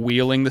 We'd be like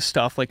wheeling the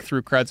stuff like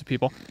through crowds of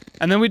people,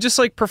 and then we just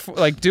like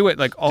do it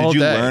like all day.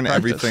 Did you learn practice.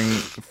 everything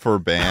for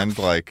band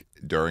like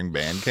during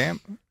band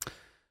camp?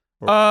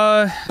 It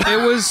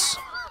was.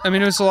 I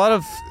mean, it was a lot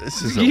of.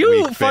 This is a You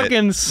weak bit.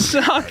 fucking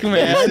suck,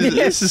 man.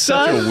 This is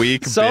such a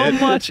weak So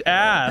bit. much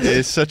ass.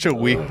 It's such a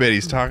weak bit.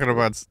 He's talking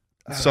about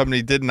something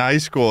he did in high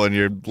school, and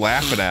you're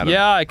laughing at him.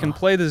 Yeah, I can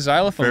play the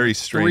xylophone. Very with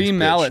strange 3 bitch,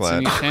 mallets lad.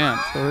 in each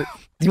hand.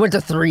 You went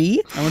to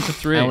 3? I went to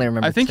 3. I only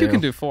remember I think you 2.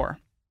 can do 4.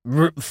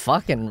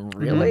 Fucking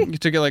really? You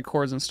to get like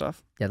chords and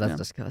stuff. Yeah, that's Yeah.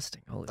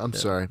 disgusting. Holy I'm shit.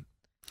 sorry.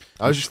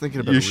 I was just thinking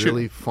about You a should-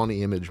 really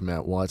funny image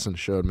Matt Watson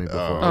showed me before.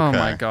 Oh Okay.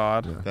 my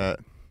god. That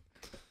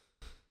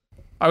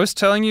I was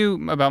telling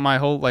you about my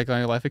whole like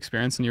my life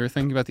experience, and you were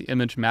thinking about the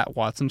image Matt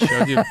Watson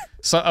showed you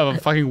of a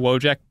fucking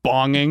Wojak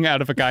bonging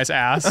out of a guy's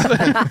ass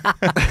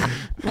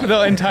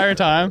the entire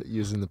time.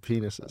 Using the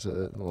penis as a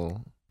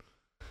little.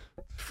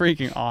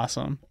 Freaking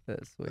awesome.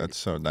 That's sweet. that's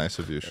so nice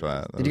of you,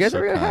 Schlatt. That Did you was guys so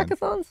ever go to kind.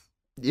 hackathons?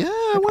 Yeah,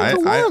 I went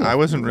to one. I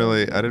wasn't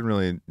really. I didn't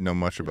really know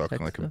much about Check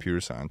like stuff.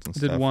 computer science and I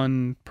did stuff.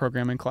 one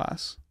programming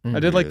class. Mm. I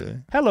did like Really?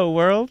 Hello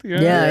World. Yeah,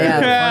 the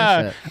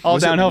fun shit. All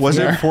was downhill It, was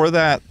from it there. for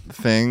that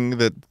thing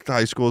that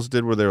high schools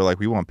did where they were like,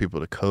 we want people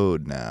to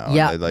code now? and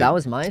Yeah, they, like, that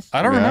was my.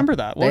 I don't Yeah. remember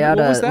that. What, They had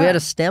what was that? We had a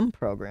STEM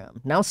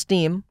program. Now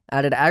STEAM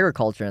added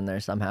agriculture in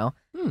there somehow.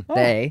 Oh.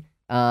 They,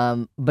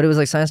 but it was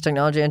like science,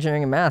 technology,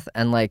 engineering, and math,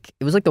 and like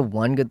it was like the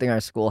one good thing our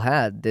school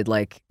had. They'd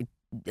like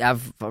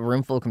have a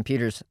room full of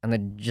computers, and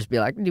they'd just be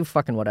like, do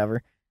fucking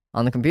whatever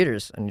on the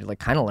computers, and you like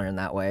kind of learn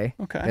that way.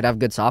 Okay. They'd have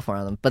good software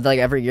on them, but like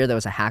every year there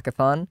was a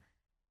hackathon,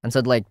 and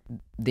so like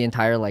the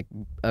entire like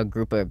a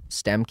group of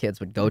STEM kids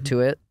would go to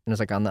it, and it was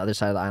like on the other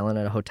side of the island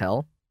at a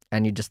hotel,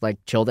 and you just like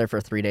chill there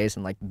for 3 days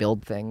and like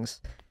build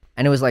things,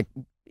 and it was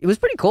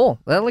pretty cool.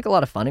 They had like a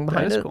lot of funding That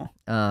behind is it. cool.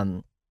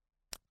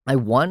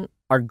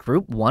 Our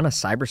group won a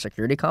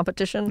cybersecurity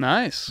competition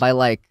Nice. by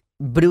like,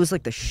 but it was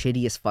like the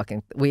shittiest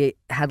fucking. We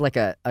had like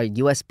a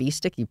USB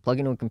stick you plug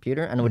into a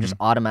computer, and it would just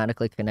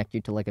automatically connect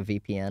you to like a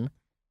VPN,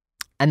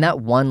 and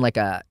that won like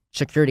a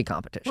security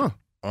competition, Huh.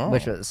 Oh.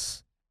 which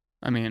was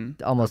I mean,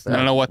 almost. I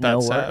don't know what that no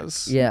work.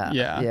 says. Yeah,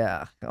 Yeah.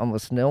 yeah,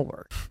 almost no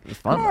work. It was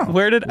fun. though.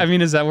 Where did I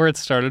mean? Is that where it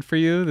started for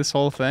you? This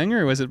whole thing,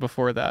 or was it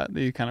before that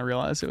you kind of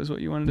realized it was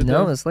what you wanted to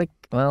No, do? it's like,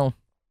 well,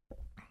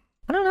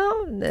 I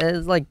don't know.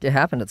 It's like it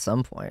happened at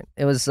some point.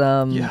 It was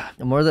Yeah.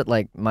 more that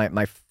like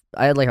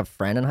I had like a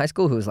friend in high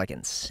school who was like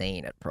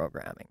insane at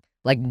programming,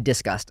 like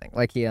disgusting.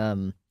 Like he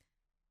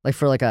like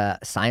for like a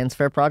science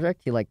fair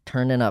project, he like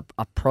turned in a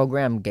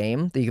program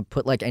game that you could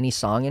put like any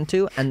song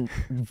into, and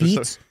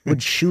beats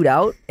would shoot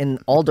out in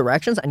all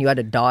directions, and you had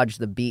to dodge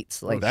the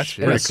beats. Like that's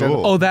shit. in a pretty circle.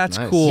 cool. Oh, that's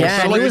Nice. cool. Yeah,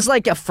 So and like, he was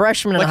like a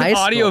freshman like in high an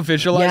school. audio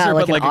visualizer, yeah,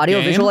 like but like an audio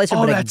a game? visualizer, Oh,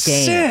 but that's a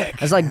game. sick.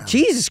 I was like,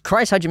 Jesus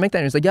Christ, how'd you make that?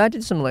 And he was like, yeah, I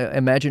did some like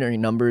imaginary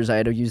numbers. I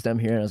had to use them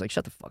here, and I was like,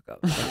 shut the fuck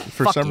up.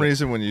 For Fuck some you.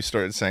 reason, when you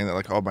started saying that,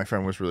 like, oh, my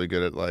friend was really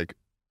good at like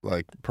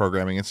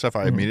programming and stuff,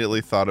 I Mhm. immediately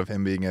thought of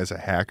him being as a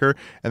hacker.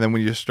 And then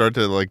when you start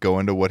to like go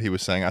into what he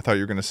was saying, I thought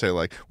you were going to say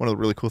like one of the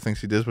really cool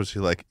things he did was he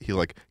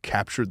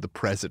captured the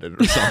president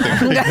or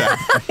something like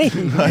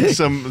that. Like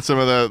some of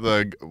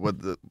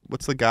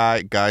what's the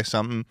guy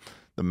something,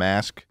 the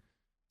mask,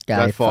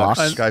 Guy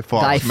Fawkes. Guy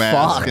Fawkes Guy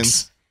mask.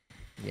 Fawkes.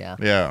 Yeah.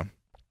 Yeah.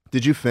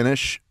 Did you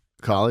finish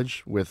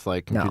college with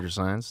like No. computer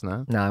science?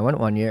 No. No, I went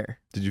 1 year.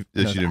 Did you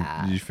No.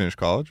 did you finish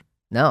college?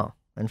 No,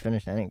 I didn't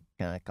finish any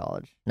kind of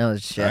college. No,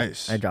 it's shit.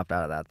 Nice. I dropped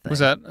out of that thing. was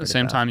that the pretty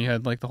same fast. time you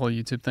had like the whole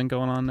YouTube thing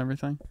going on and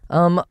everything?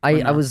 I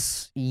no?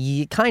 was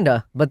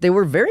kinda, but they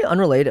were very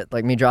unrelated.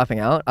 Like me dropping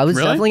out, I was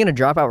Really? definitely gonna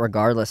drop out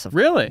regardless of.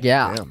 Really?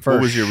 Yeah. Damn. For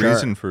What was your sure.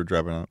 reason for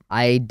dropping out?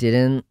 I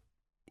didn't.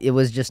 It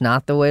was just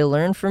not the way to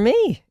learn for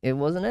me. It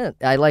wasn't it.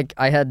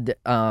 I had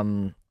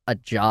a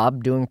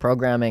job doing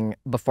programming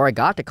before I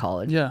got to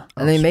college, Yeah.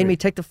 and they made me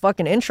take the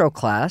fucking intro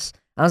class.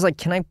 I was like,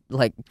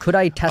 could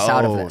I test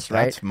out of this,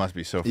 right? That must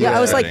be so Yeah, I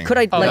was like, frustrating. could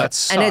I Oh, like,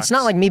 that and it's not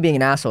sucks. like me being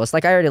an asshole. It's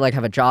like I already like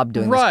have a job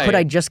doing this. Right. Could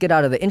I just get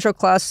out of the intro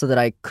class so that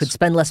I could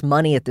spend less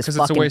money at this 'Cause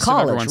it's a fucking waste of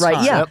college, everyone's right?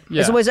 time. Yeah, Yep. it's a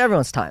Yeah. waste of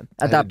everyone's time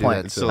I at had that to do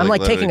point. that too. So, I'm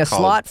like literally taking a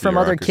college slot from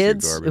other bureaucracy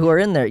kids garbage. who are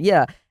in there.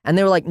 Yeah, and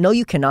they were like, no,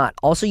 you cannot.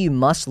 Also, you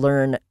must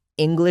learn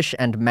English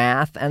and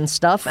math and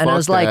stuff. And I Fuck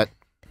was like, that.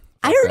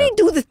 I already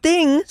do the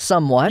thing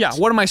somewhat. Yeah.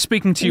 What am I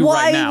speaking to you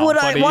why right now, would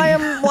buddy?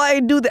 why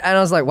do that? And I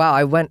was like, wow,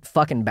 I went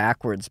fucking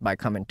backwards by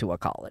coming to a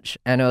college.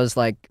 And it was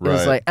like,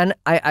 Right. and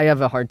I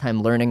have a hard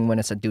time learning when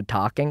it's a dude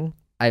talking.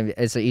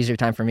 It's an easier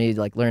time for me to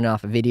like learn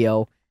off a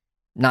video,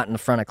 not in the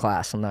front of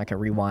class. I'm not gonna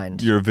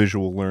rewind. You're a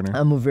visual learner.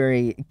 I'm a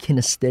very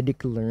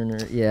kinesthetic learner.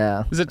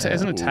 Yeah. Is it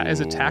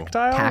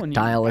tactile? when you-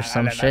 Tactile or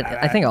some shit.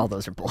 I think all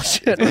those are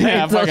bullshit.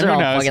 Yeah, those fucking are who all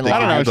knows? fucking I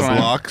don't know lies. which the one.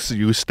 blocks,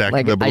 you stack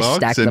Like the I blocks,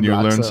 stacked and the you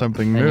blocks learn up,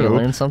 something and you new.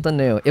 learn something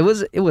new. It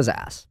was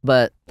ass,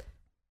 but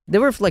there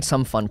were like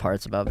some fun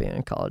parts about being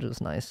in college. It was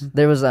nice.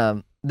 There was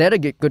they had a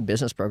good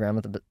business program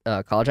at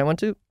the college I went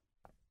to,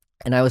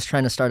 and I was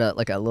trying to start a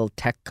little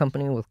tech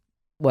company with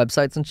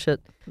websites and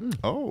shit with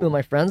Oh,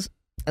 my friends.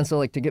 And so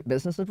like to get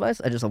business advice,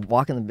 I just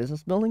walk in the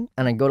business building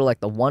and I go to like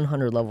the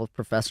 100 level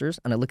professors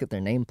and I look at their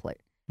nameplate.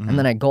 And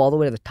then I go all the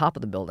way to the top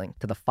of the building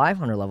to the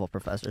 500 level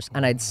professors,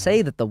 and I'd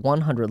say that the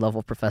 100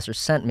 level professor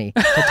sent me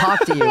to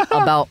talk to you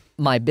about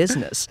my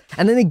business.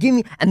 And then they give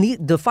me, and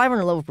the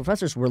 500 level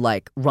professors were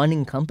like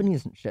running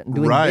companies and shit and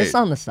doing this Right.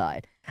 on the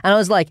side. And I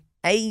was like,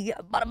 hey,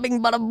 bada bing,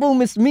 bada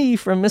boom, it's me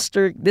from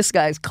this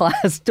guy's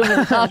class to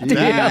talk to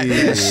that you.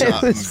 is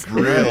It was- some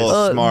real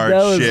Oh, smart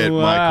that was- shit,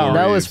 wow. Michael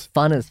That was Reeves.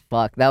 fun as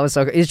fuck. That was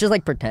so. It's just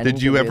like pretending.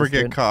 Did you to be ever a get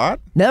student.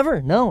 caught?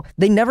 Never. No,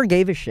 they never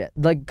gave a shit.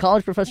 Like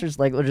college professors,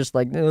 like were just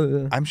like,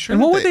 I'm sure.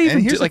 And that what would they even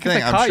and do? here's Like, the if they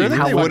thing, I'm caught sure you, that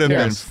how they one would have been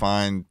cares?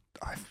 fined.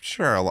 I'm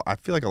sure. I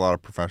feel like a lot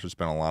of professors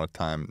spend a lot of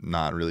time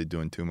not really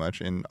doing too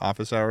much in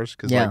office hours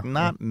because, Yeah. like,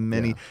 not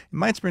many. In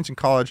my experience in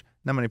college,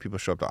 not many people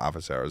show up to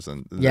office hours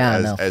Yeah,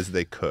 I know. as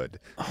they could.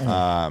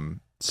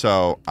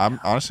 So I'm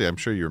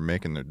sure you're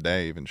making their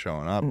day even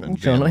showing up and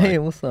Showing, being hey,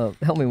 like, what's up?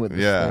 Help me with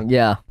this Yeah. thing.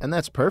 Yeah, And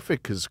that's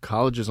perfect because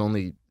college is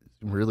only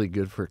really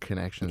good for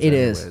connections. it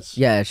is. anyways.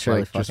 Yeah, it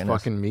surely Like, just fucking is.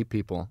 fucking meet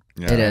people.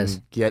 yeah. It is.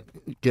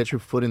 And get your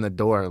foot in the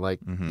door. Like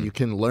Mhm. you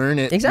can learn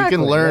it. Exactly, You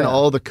can learn yeah.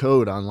 all the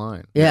code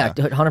online. Yeah,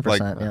 Yeah. 100%.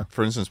 Like, yeah.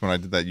 for instance, when I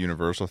did that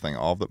Universal thing,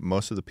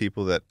 most of the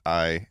people that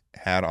I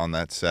had on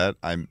that set,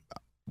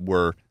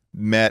 were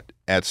met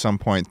at some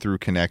point through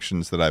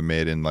connections that I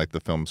made in like the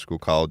film school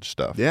college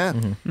stuff. Yeah.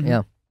 Mhm.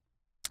 Yeah.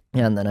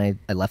 Yeah, and then I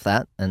left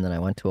that, and then I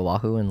went to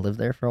Oahu and lived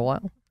there for a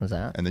while. Was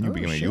that? And then you Oh,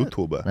 became a shit.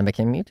 YouTuber. And I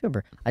became a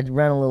YouTuber. I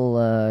ran a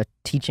little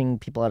teaching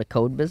people how to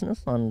code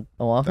business on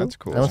Oahu. That's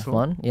cool. That was That's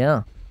fun.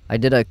 Yeah, I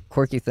did a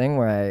quirky thing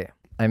where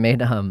I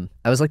made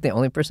I was like the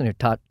only person who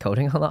taught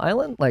coding on the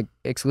island, like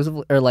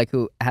exclusively, or like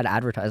who had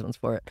advertisements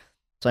for it.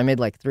 So I made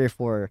like 3 or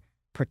 4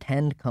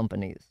 pretend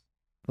companies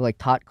who like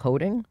taught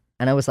coding.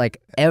 And I was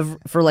like,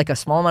 for like a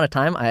small amount of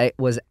time, I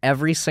was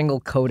every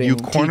single coding. You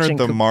cornered teaching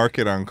the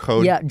market on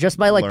code. yeah, just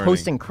by like learning.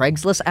 posting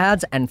Craigslist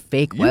ads and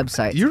fake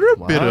websites. You're a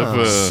bit of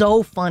Wow. a.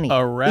 So funny.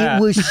 A rat.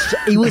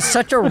 It was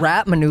such a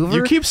rat maneuver.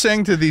 You keep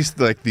saying to these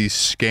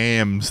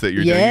scams that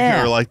you're doing. Yeah.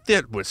 You're like,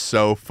 that was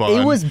so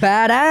fun. It was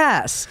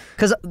badass.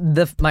 Because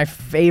my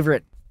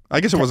favorite. I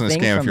guess it wasn't a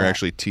thing scam if from you're that.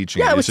 actually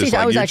teaching. Yeah, it. I was It's just teaching-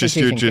 I like was you're actually just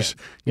you're teaching just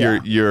kids. Yeah.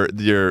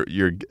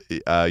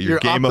 you're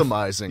game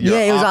optimizing. You're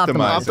Yeah, it was optimizing.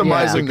 optimizing. That's a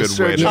Optimizing good the way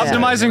search to Yeah. say it,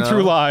 Optimizing you know?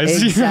 through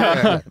lies.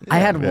 Exactly. I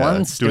had Yeah, one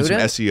doing some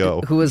student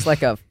SEO. who was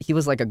like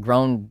a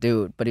grown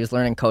dude, but he was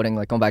learning coding,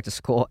 like going back to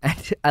school.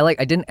 And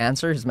I didn't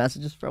answer his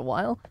messages for a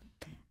while,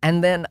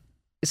 and then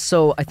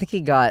so I think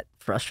he got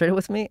frustrated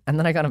with me, and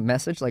then I got a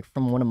message like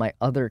from one of my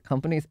other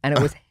companies, and it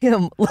was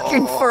him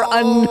looking for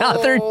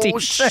another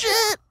teacher.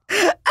 Shit.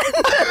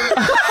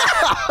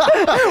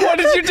 What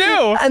did you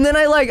do? And then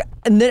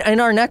and then in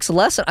our next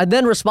lesson, I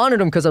then responded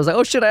to him because I was like,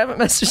 oh shit, I haven't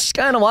messaged this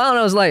guy in a while. And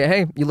I was like,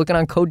 hey, you looking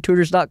on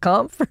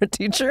codetutors.com for a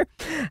teacher?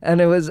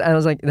 And I was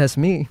like, that's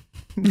me.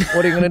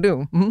 What are you going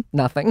to do?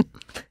 Nothing.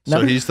 So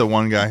Nothing. he's the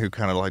one guy who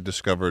kind of like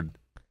discovered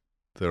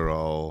they're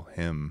all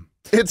him.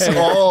 It's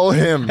all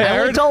him. Hey, I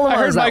only heard, told him I I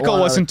heard was that Michael one.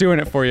 wasn't doing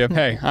it for you.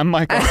 Hey, I'm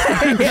Michael.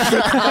 I'm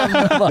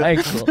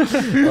Michael.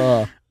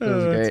 Oh, that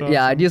was That's great.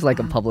 Yeah, I'd use like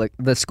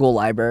the school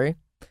library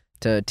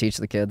to teach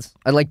the kids.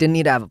 I didn't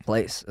need to have a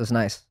place. It was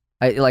nice.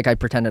 I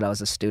pretended I was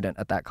a student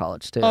at that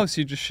college too. Oh,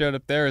 so you just showed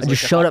up there as I like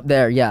just showed up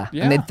there, yeah.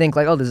 Yeah. And they'd think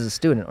like, oh, this is a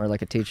student or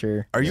like a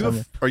teacher. Are or you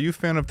something. are you a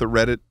fan of the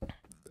Reddit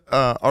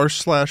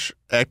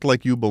r/act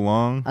like you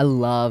belong?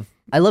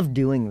 I love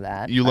doing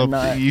that. You I'm love.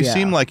 not- You yeah.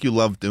 seem like you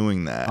love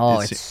doing that. Oh,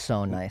 It's- it's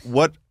so nice.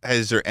 What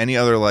is there any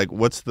other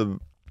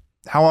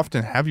how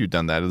often have you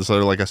done that? Is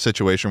there like a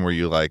situation where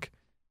you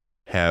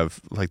have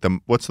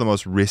what's the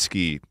most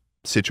risky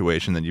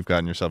situation that you've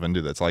gotten yourself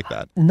into that's like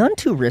that? None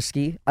too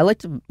risky. I like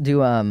to do.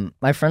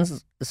 My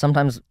friends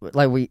sometimes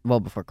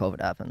before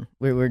COVID happened,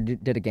 we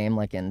did a game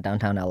like in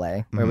downtown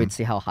LA where Mhm. we'd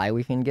see how high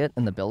we can get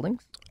in the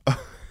buildings.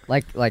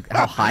 like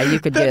how high you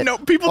could get. No,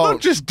 people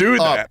don't just do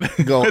up,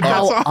 that. go That's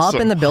How up. up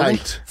awesome. in the building,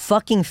 Height.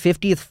 fucking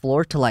 50th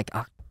floor to like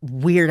a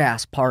weird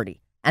ass party,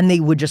 and they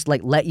would just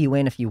like let you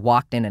in if you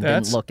walked in and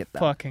That's didn't look at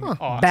them. fucking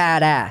awesome.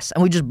 Badass.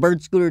 And we just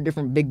bird scooter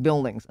different big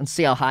buildings and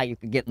see how high you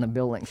could get in the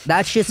buildings.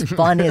 That shit's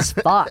fun as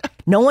fuck.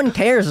 No one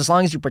cares as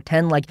long as you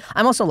pretend like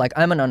I'm also like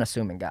I'm an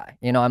unassuming guy.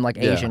 You know, I'm like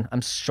Yeah. Asian,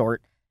 I'm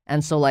short.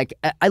 And so like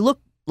I look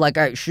like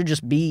I should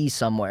just be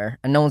somewhere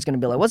and no one's gonna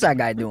be like, what's that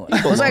guy doing?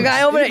 What's that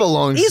guy over he there?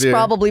 belongs He's here.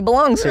 probably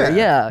belongs here.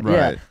 Yeah, yeah.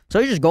 Right. So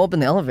you just go up in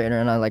the elevator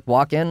and I like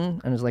walk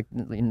in and just like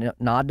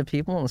nod to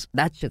people. And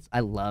that shit's I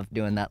love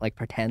doing that, like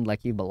pretend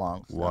like you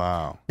belong. So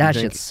Wow. that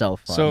You think- shit's so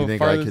fun. So You think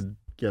far I as- could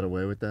get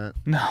away with that?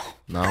 No.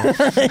 No.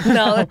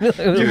 no, it was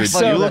Dude,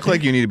 funny. you look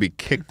like you need to be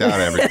kicked out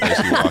every place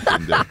you walk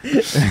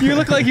into. You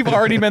look like you've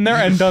already been there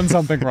and done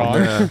something wrong.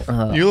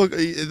 Yeah.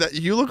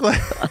 You look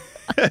like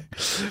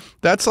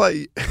that's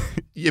like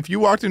if you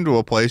walked into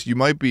a place,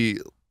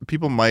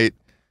 people might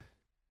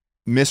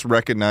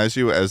misrecognize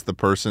you as the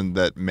person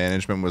that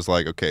management was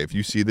like, okay, if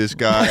you see this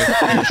guy,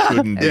 you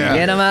shouldn't do Yeah.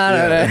 Get him out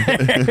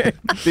of there.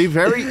 Be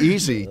very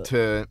easy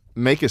to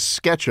make a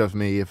sketch of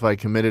me if I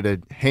committed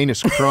a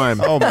heinous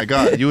crime. Oh my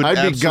God, you would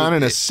I'd be gone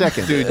in a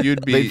absolutely- second. dude.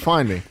 You'd be They'd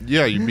find me.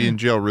 yeah, you'd be in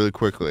jail really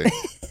quickly.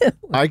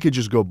 I could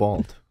just go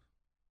bald.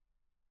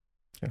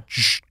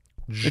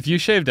 If you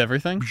shaved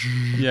everything,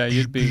 yeah,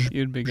 you'd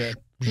be good.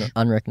 No,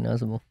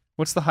 unrecognizable.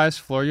 What's the highest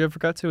floor you ever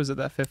got to? Was it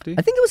that 50?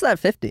 I think it was that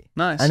 50.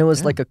 Nice. And it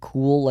was like a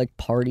cool like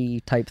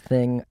party type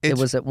thing. It It's-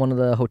 was at one of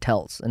the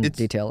hotels in it's-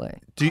 DTLA.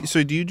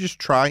 So do you just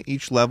try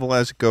each level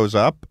as it goes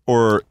up,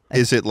 or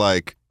is it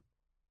like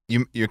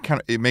you're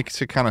kind of? It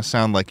makes it kind of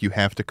sound like you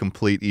have to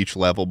complete each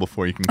level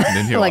before you can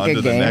continue Like on a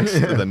to the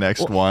game.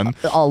 next one.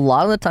 A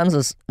lot of the times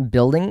those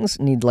buildings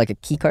need like a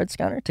key card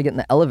scanner to get in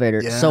the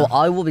elevator. So Yeah.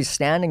 I will be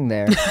standing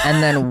there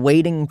and then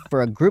waiting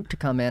for a group to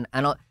come in,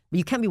 and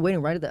you can't be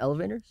waiting right at the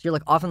elevator. So you're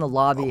like off in the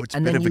lobby, Oh, it's a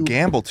and bit then of a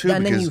gamble too, Yeah,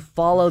 and then because you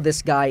follow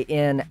this guy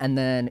in, and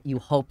then you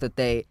hope that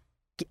they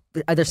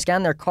either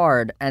scan their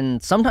card,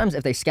 and sometimes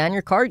if they scan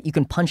your card, you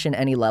can punch in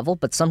any level,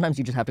 but sometimes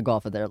you just have to go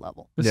off of their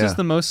level. This Yeah. is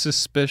the most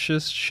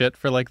suspicious shit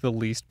for like the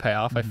least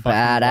payoff. I fucking love it.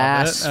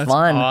 Badass, That's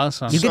fun.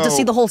 awesome. You get to So-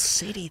 see the whole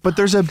city. But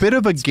there's a bit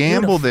of a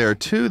gamble beautiful. there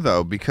too,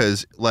 though,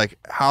 because like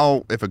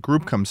how if a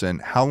group comes in,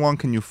 how long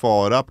can you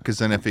follow it up? Because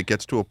then if it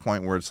gets to a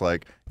point where it's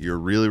like you're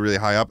really really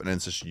high up and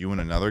it's just you and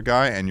another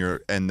guy,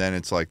 and then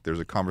it's like there's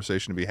a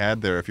conversation to be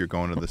had there if you're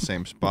going to the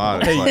same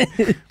spot. It's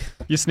like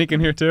You sneak in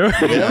here too?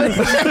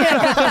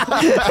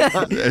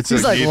 it's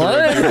He's like,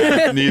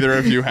 neither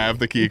of you have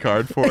the key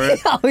card for it.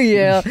 Oh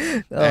yeah.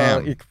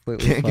 Damn. You're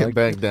completely Can't get fucked.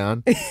 back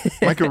down.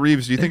 Michael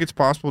Reeves, do you think it's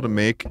possible to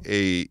make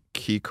a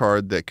key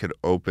card that could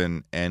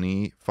open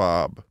any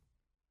fob?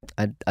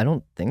 I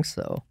don't think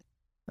so.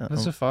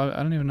 That's a fob.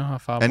 I don't even know how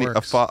fob Any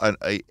works.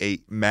 a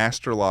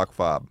master lock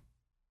fob,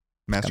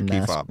 master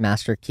key fob.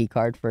 Master key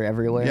card for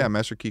everywhere. Yeah,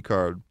 master key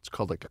card. It's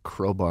called like a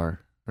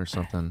crowbar or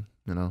something,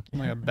 you know?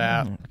 Like a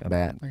bat. Mm,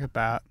 Bat. Like a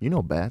bat. You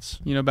know bats.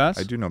 You know bats?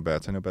 I do know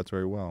bats. I know bats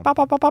very well. Pop,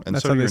 pop, pop, pop. And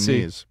That's so how do they your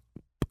see. knees.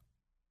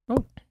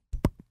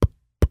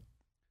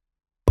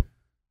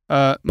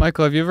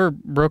 Michael, have you ever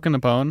broken a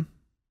bone?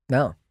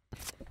 No.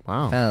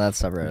 Wow.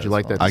 That's subreddit. Would you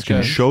like that I can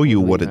good. show you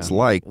what Yeah. it's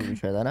like. Will you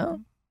try that out?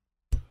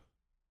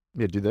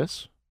 Yeah, do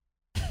this.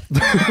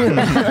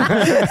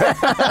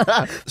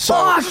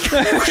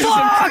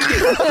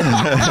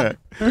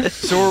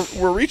 So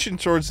we're reaching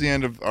towards the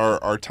end of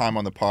our time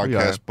on the We are.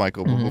 podcast,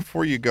 Michael. But Mhm.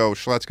 before you go,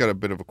 Shalat's got a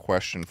bit of a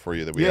question for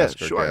you that we Yeah,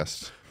 ask our sure.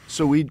 guests.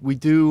 So we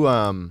do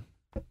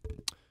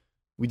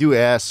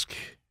ask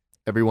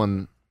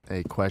everyone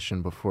a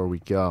question before we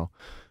go.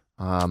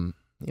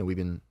 We've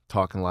been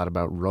talking a lot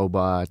about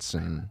robots,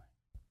 and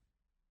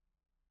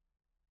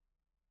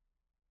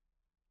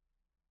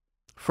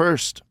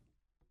first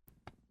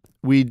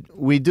we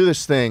do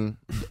this thing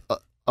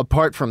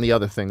apart from the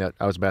other thing that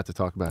I was about to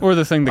talk about. Or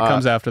the thing that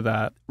comes after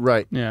that.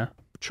 Right, Yeah.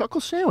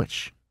 chuckle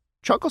sandwich.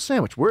 Chuckle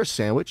sandwich. We're a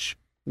sandwich.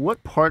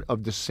 What part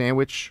of the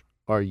sandwich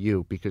are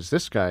you? Because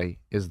this guy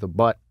is the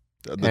butt.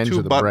 The Ends two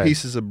of the butt bread.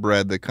 pieces of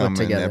bread that come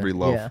Put in together. every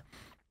loaf. Yeah.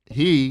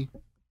 He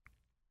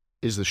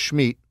is the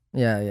schmeat.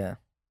 Yeah.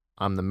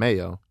 I'm the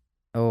mayo.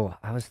 Oh,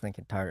 I was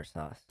thinking tartar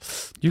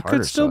sauce. You Tartar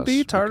could still sauce. be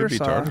You tartar be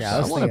sauce. tartar Yeah, I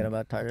was I wanna- thinking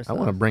about tartar sauce. I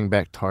want to bring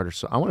back tartar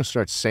sauce. I want to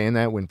start saying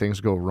that when things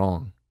go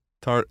wrong.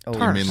 Oh, You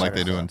tartar mean like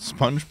they do in sauce.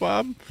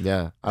 SpongeBob?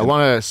 Yeah. I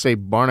want to say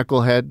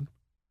barnacle head.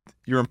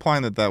 You're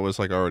implying that that was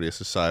like already a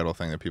societal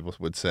thing that people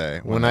would say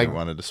when When they I-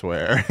 wanted to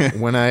swear.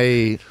 When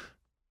I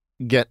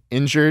get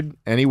injured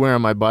anywhere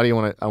on my body, I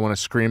want to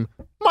scream,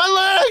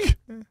 my leg!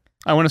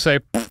 I want to say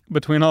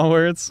between all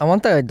words. I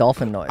want the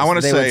dolphin noise. I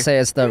wanna they say- would say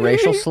it's the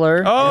racial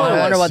slur. Oh, I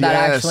wonder what that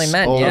Yes, actually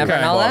meant. oh, You never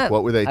okay. know fuck, that.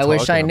 What were they I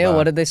wish I talking knew. about?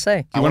 What did they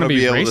say? I wanna want to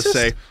be be able racist? to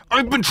say,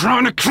 I've been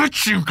trying to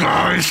catch you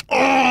guys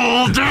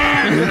all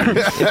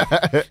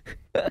day.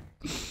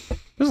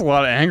 There's a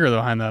lot of anger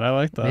behind that. I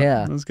like that.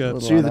 Yeah. That's good.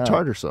 Little So you're the on that.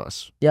 tartar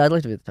sauce. Yeah, I'd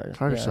like to be the tartar.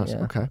 Tartar yeah, sauce,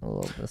 yeah. okay. A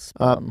little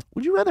bit.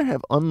 Would you rather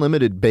have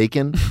unlimited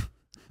bacon,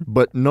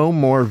 but no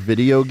more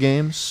video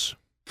games?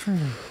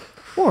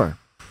 Or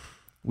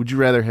would you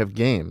rather have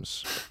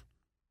games,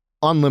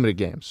 unlimited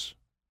games,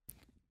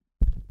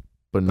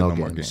 but no, no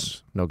more games.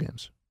 games. No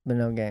games. but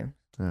no game.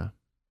 Yeah.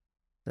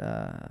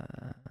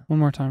 One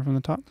more time from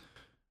the top.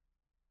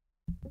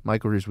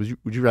 Michael Reeves,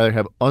 would you rather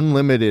have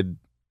unlimited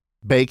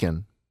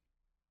bacon,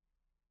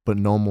 but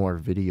no more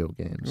video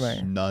games?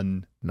 Right.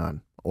 None.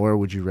 None. Or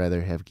would you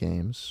rather have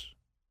games?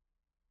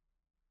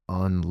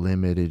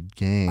 Unlimited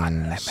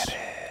games.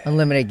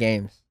 Unlimited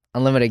games.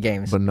 Unlimited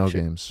games. But no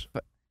Sure. games.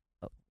 But-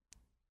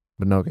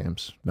 But no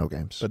games. No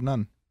games. But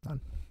none.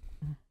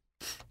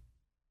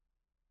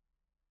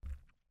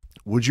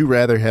 Would you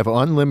rather have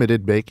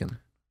unlimited bacon,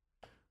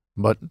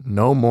 but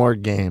no more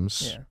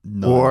games? Yeah.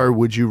 None. Or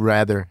would you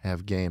rather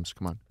have games?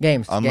 Come on.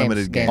 Games.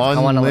 Unlimited games. I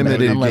want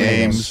Unlimited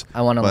games,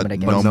 I want but unlimited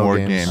no games. no more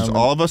games. games. Unlimited-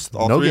 All of us,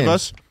 all No three of games.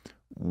 us,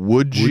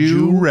 would you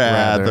you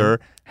rather rather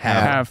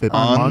have have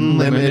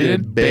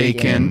unlimited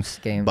bacon,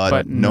 Game.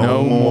 but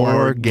no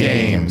more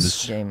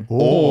games? Game.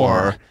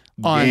 Or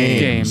On games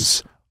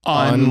games.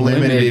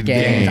 Unlimited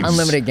games.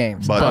 Unlimited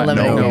games. But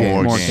Unlimited no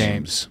games. more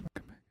games.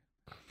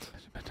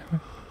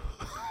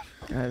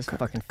 Guys,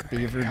 fucking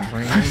fever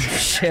dream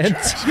shit.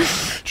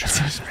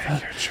 Choice,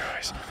 make your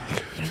choice.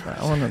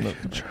 I want to look.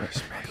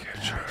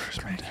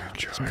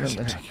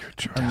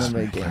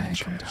 Unlimited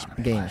games.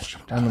 Games.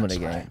 Unlimited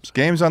games.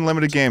 Games,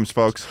 unlimited games,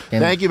 folks.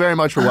 Thank you very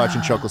much for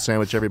watching Chuckle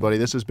Sandwich, everybody.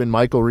 This has been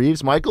Michael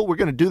Reeves. Michael, we're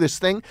going to do this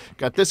thing.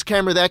 Got this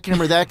camera, that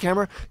camera, that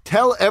camera.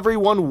 Tell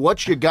everyone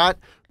what you got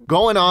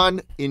going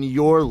on in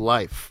your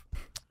life.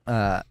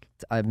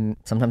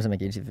 Sometimes I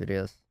make YouTube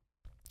videos.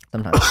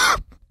 Sometimes.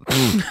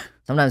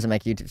 Sometimes I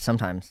make YouTube.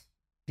 Sometimes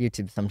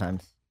YouTube.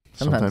 Sometimes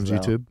Sometimes though.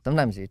 YouTube?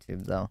 Sometimes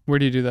YouTube though. Where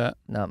do you do that?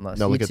 Not most.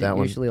 No, look YouTube, at that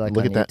one. Usually like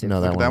look on at that. YouTube.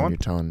 No, that Look at one. that You're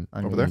telling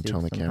On over there. YouTube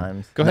Telling the camera.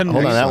 sometimes. Go ahead and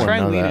Hold on, that one. try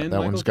and No, lean that in.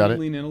 one's Michael, got can you it.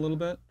 lean in a little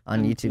bit. On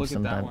And YouTube look at that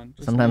sometimes. one.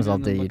 Just Sometimes lean I'll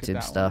in do and look at YouTube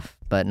that stuff,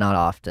 but not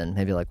often.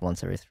 Maybe like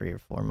once every 3 or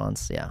 4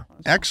 months. Yeah.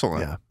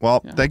 Excellent. Yeah.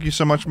 Well, Yeah. thank you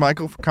so much,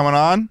 Michael, for coming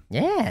on.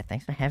 Yeah.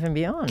 Thanks for having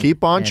me on.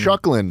 Keep on And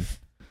chuckling.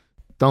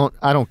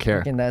 I don't care.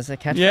 fucking, that's a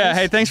catchphrase. Yeah.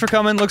 Hey, thanks for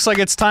coming. Looks like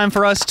it's time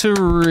for us to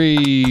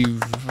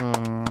reeve.